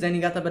it is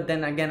Zenigata, but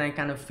then again, I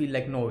kind of feel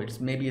like, no,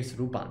 maybe it's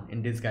Lupin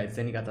in disguise,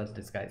 Zenigata's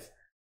disguise.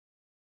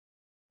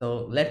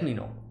 So let me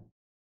know,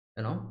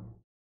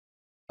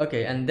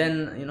 Okay, and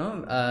then,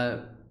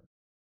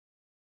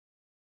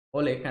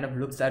 Ole kind of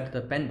looks at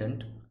the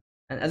pendant.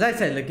 And as I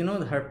said, like,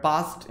 her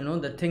past,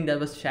 the thing that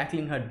was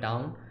shackling her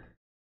down,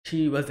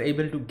 she was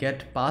able to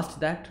get past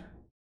that.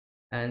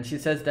 And she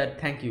says that,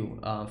 thank you,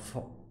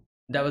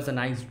 that was a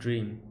nice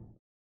dream.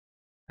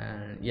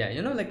 And yeah,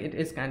 like, it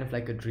is kind of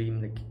like a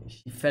dream. Like,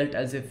 she felt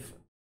as if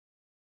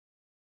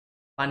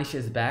Punish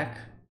is back,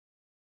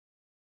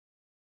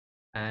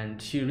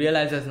 and she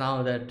realizes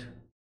now that,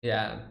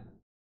 yeah,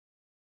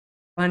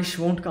 Punish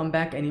won't come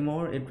back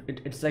anymore.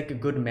 It's like a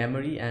good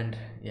memory. And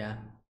yeah,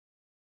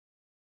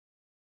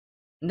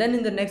 and then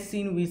in the next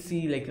scene we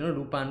see, like,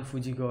 Lupin,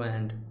 Fujiko,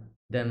 and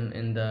them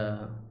in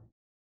the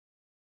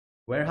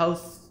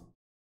warehouse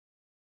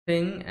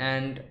thing,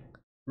 and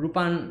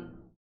Lupin,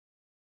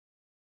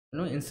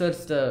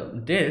 inserts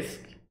the disc,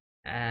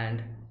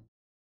 and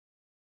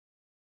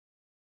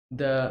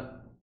the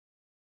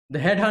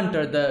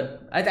headhunter,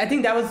 I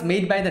think that was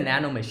made by the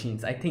nano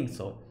machines, I think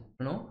so,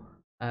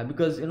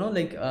 because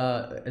like,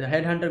 the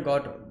headhunter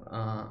got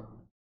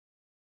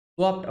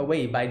swapped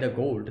away by the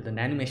gold, the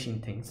nano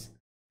machine things,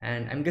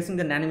 and I'm guessing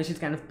the nano machines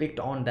kind of picked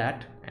on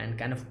that and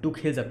kind of took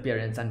his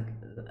appearance and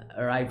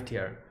arrived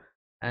here.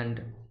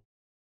 And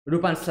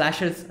Lupin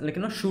slashes, like,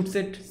 shoots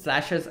it,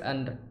 slashes,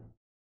 and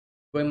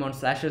Goemon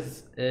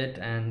slashes it,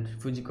 and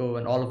Fujiko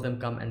and all of them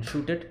come and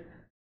shoot it,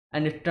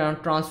 and it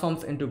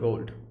transforms into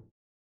gold.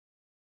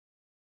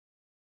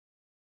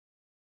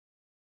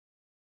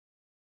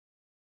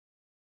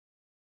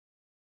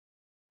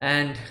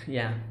 And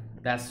yeah,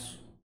 that's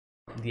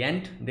the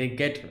end. They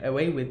get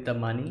away with the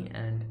money,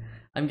 and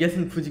I'm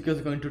guessing Fujiko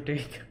is going to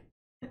take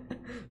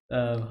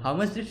how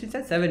much did she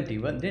say? 70,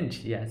 well, didn't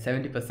she? Yeah,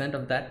 70%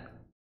 of that.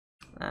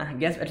 I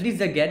guess at least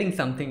they're getting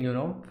something,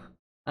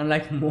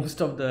 unlike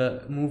most of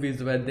the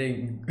movies where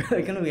they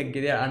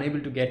they are unable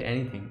to get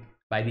anything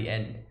by the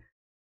end.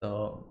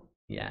 So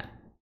yeah,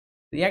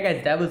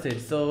 guys, that was it.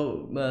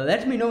 So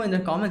let me know in the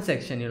comment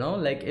section,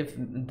 like, if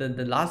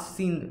the last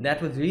scene,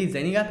 that was really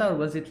Zenigata, or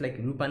was it like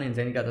Lupin in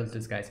Zenigata's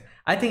disguise?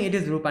 I think it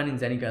is Lupin in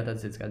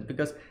Zenigata's disguise,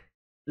 because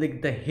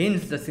like the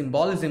hints, the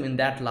symbolism in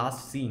that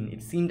last scene,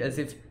 it seemed as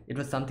if it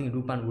was something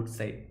Lupin would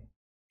say.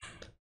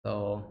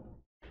 So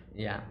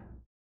yeah,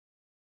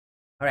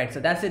 all right, so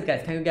that's it,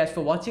 guys. Thank you guys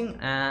for watching.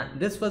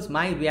 This was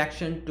my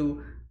reaction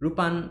to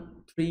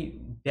Lupin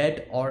 3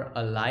 Dead or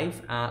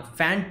Alive.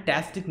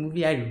 Fantastic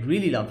movie. I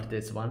really loved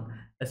this one,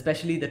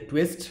 especially the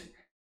twist.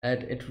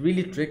 It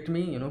really tricked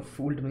me,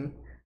 fooled me.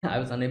 I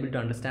was unable to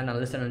understand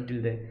unless and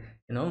until they,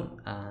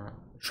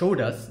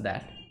 showed us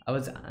that. I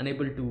was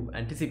unable to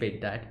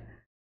anticipate that.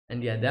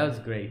 And yeah, that was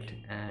great.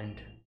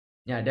 And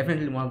yeah,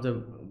 definitely one of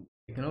the,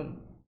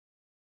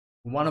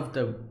 one of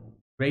the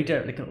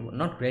greater, like,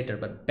 not greater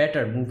but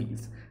better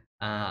movies.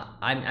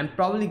 I'm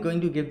probably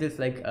going to give this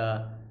like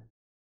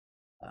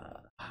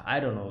I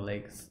don't know,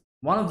 like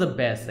one of the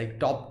best, like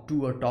top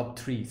 2 or top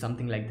 3,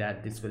 something like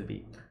that this will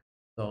be.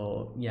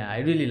 So yeah, I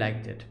really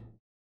liked it.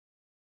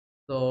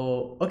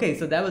 So okay,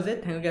 so that was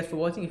it. Thank you guys for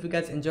watching. If you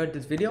guys enjoyed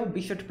this video,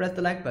 be sure to press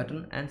the like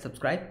button and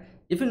subscribe.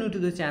 If you're new to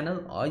the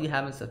channel or you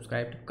haven't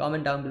subscribed,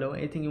 comment down below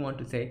anything you want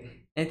to say,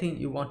 anything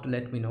you want to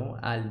let me know.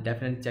 I'll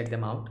definitely check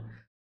them out.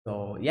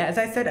 So yeah, as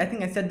I said, I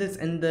think I said this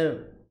in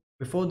the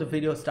before the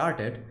video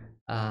started,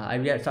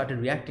 I started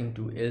reacting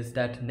to, is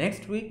that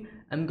next week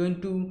I'm going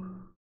to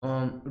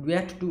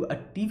react to a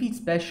TV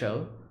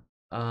special,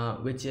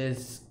 which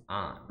is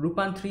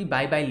Lupin 3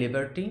 Bye Bye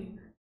Liberty,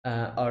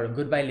 or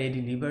Goodbye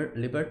Lady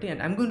Liberty.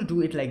 And I'm going to do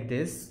it like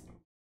this,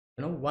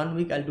 1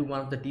 week I'll do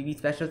one of the TV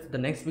specials, the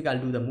next week I'll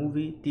do the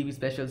movie, TV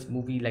specials,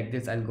 movie, like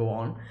this I'll go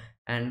on.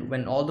 And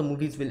when all the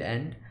movies will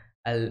end,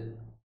 I'll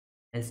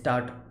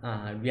start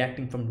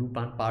reacting from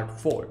Lupin part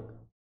 4,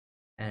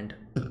 and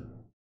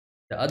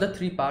the other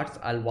 3 parts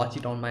I'll watch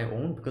it on my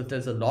own, because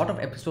there's a lot of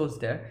episodes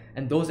there,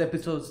 and those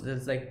episodes,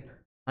 there's like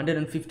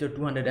 150 or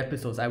 200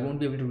 episodes. I won't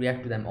be able to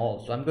react to them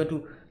all, so I'm going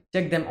to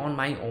check them on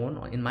my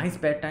own in my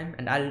spare time,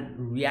 and I'll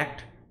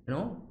react,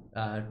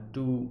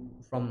 to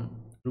from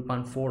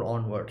Lupin 4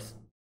 onwards,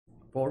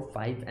 4,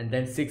 5, and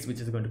then 6, which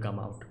is going to come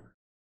out.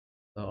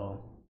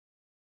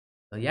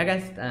 So yeah,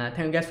 guys,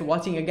 thank you guys for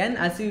watching again.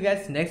 I'll see you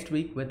guys next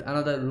week with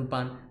another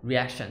Lupin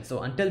reaction. So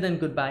until then,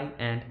 goodbye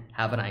and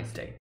have a nice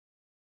day.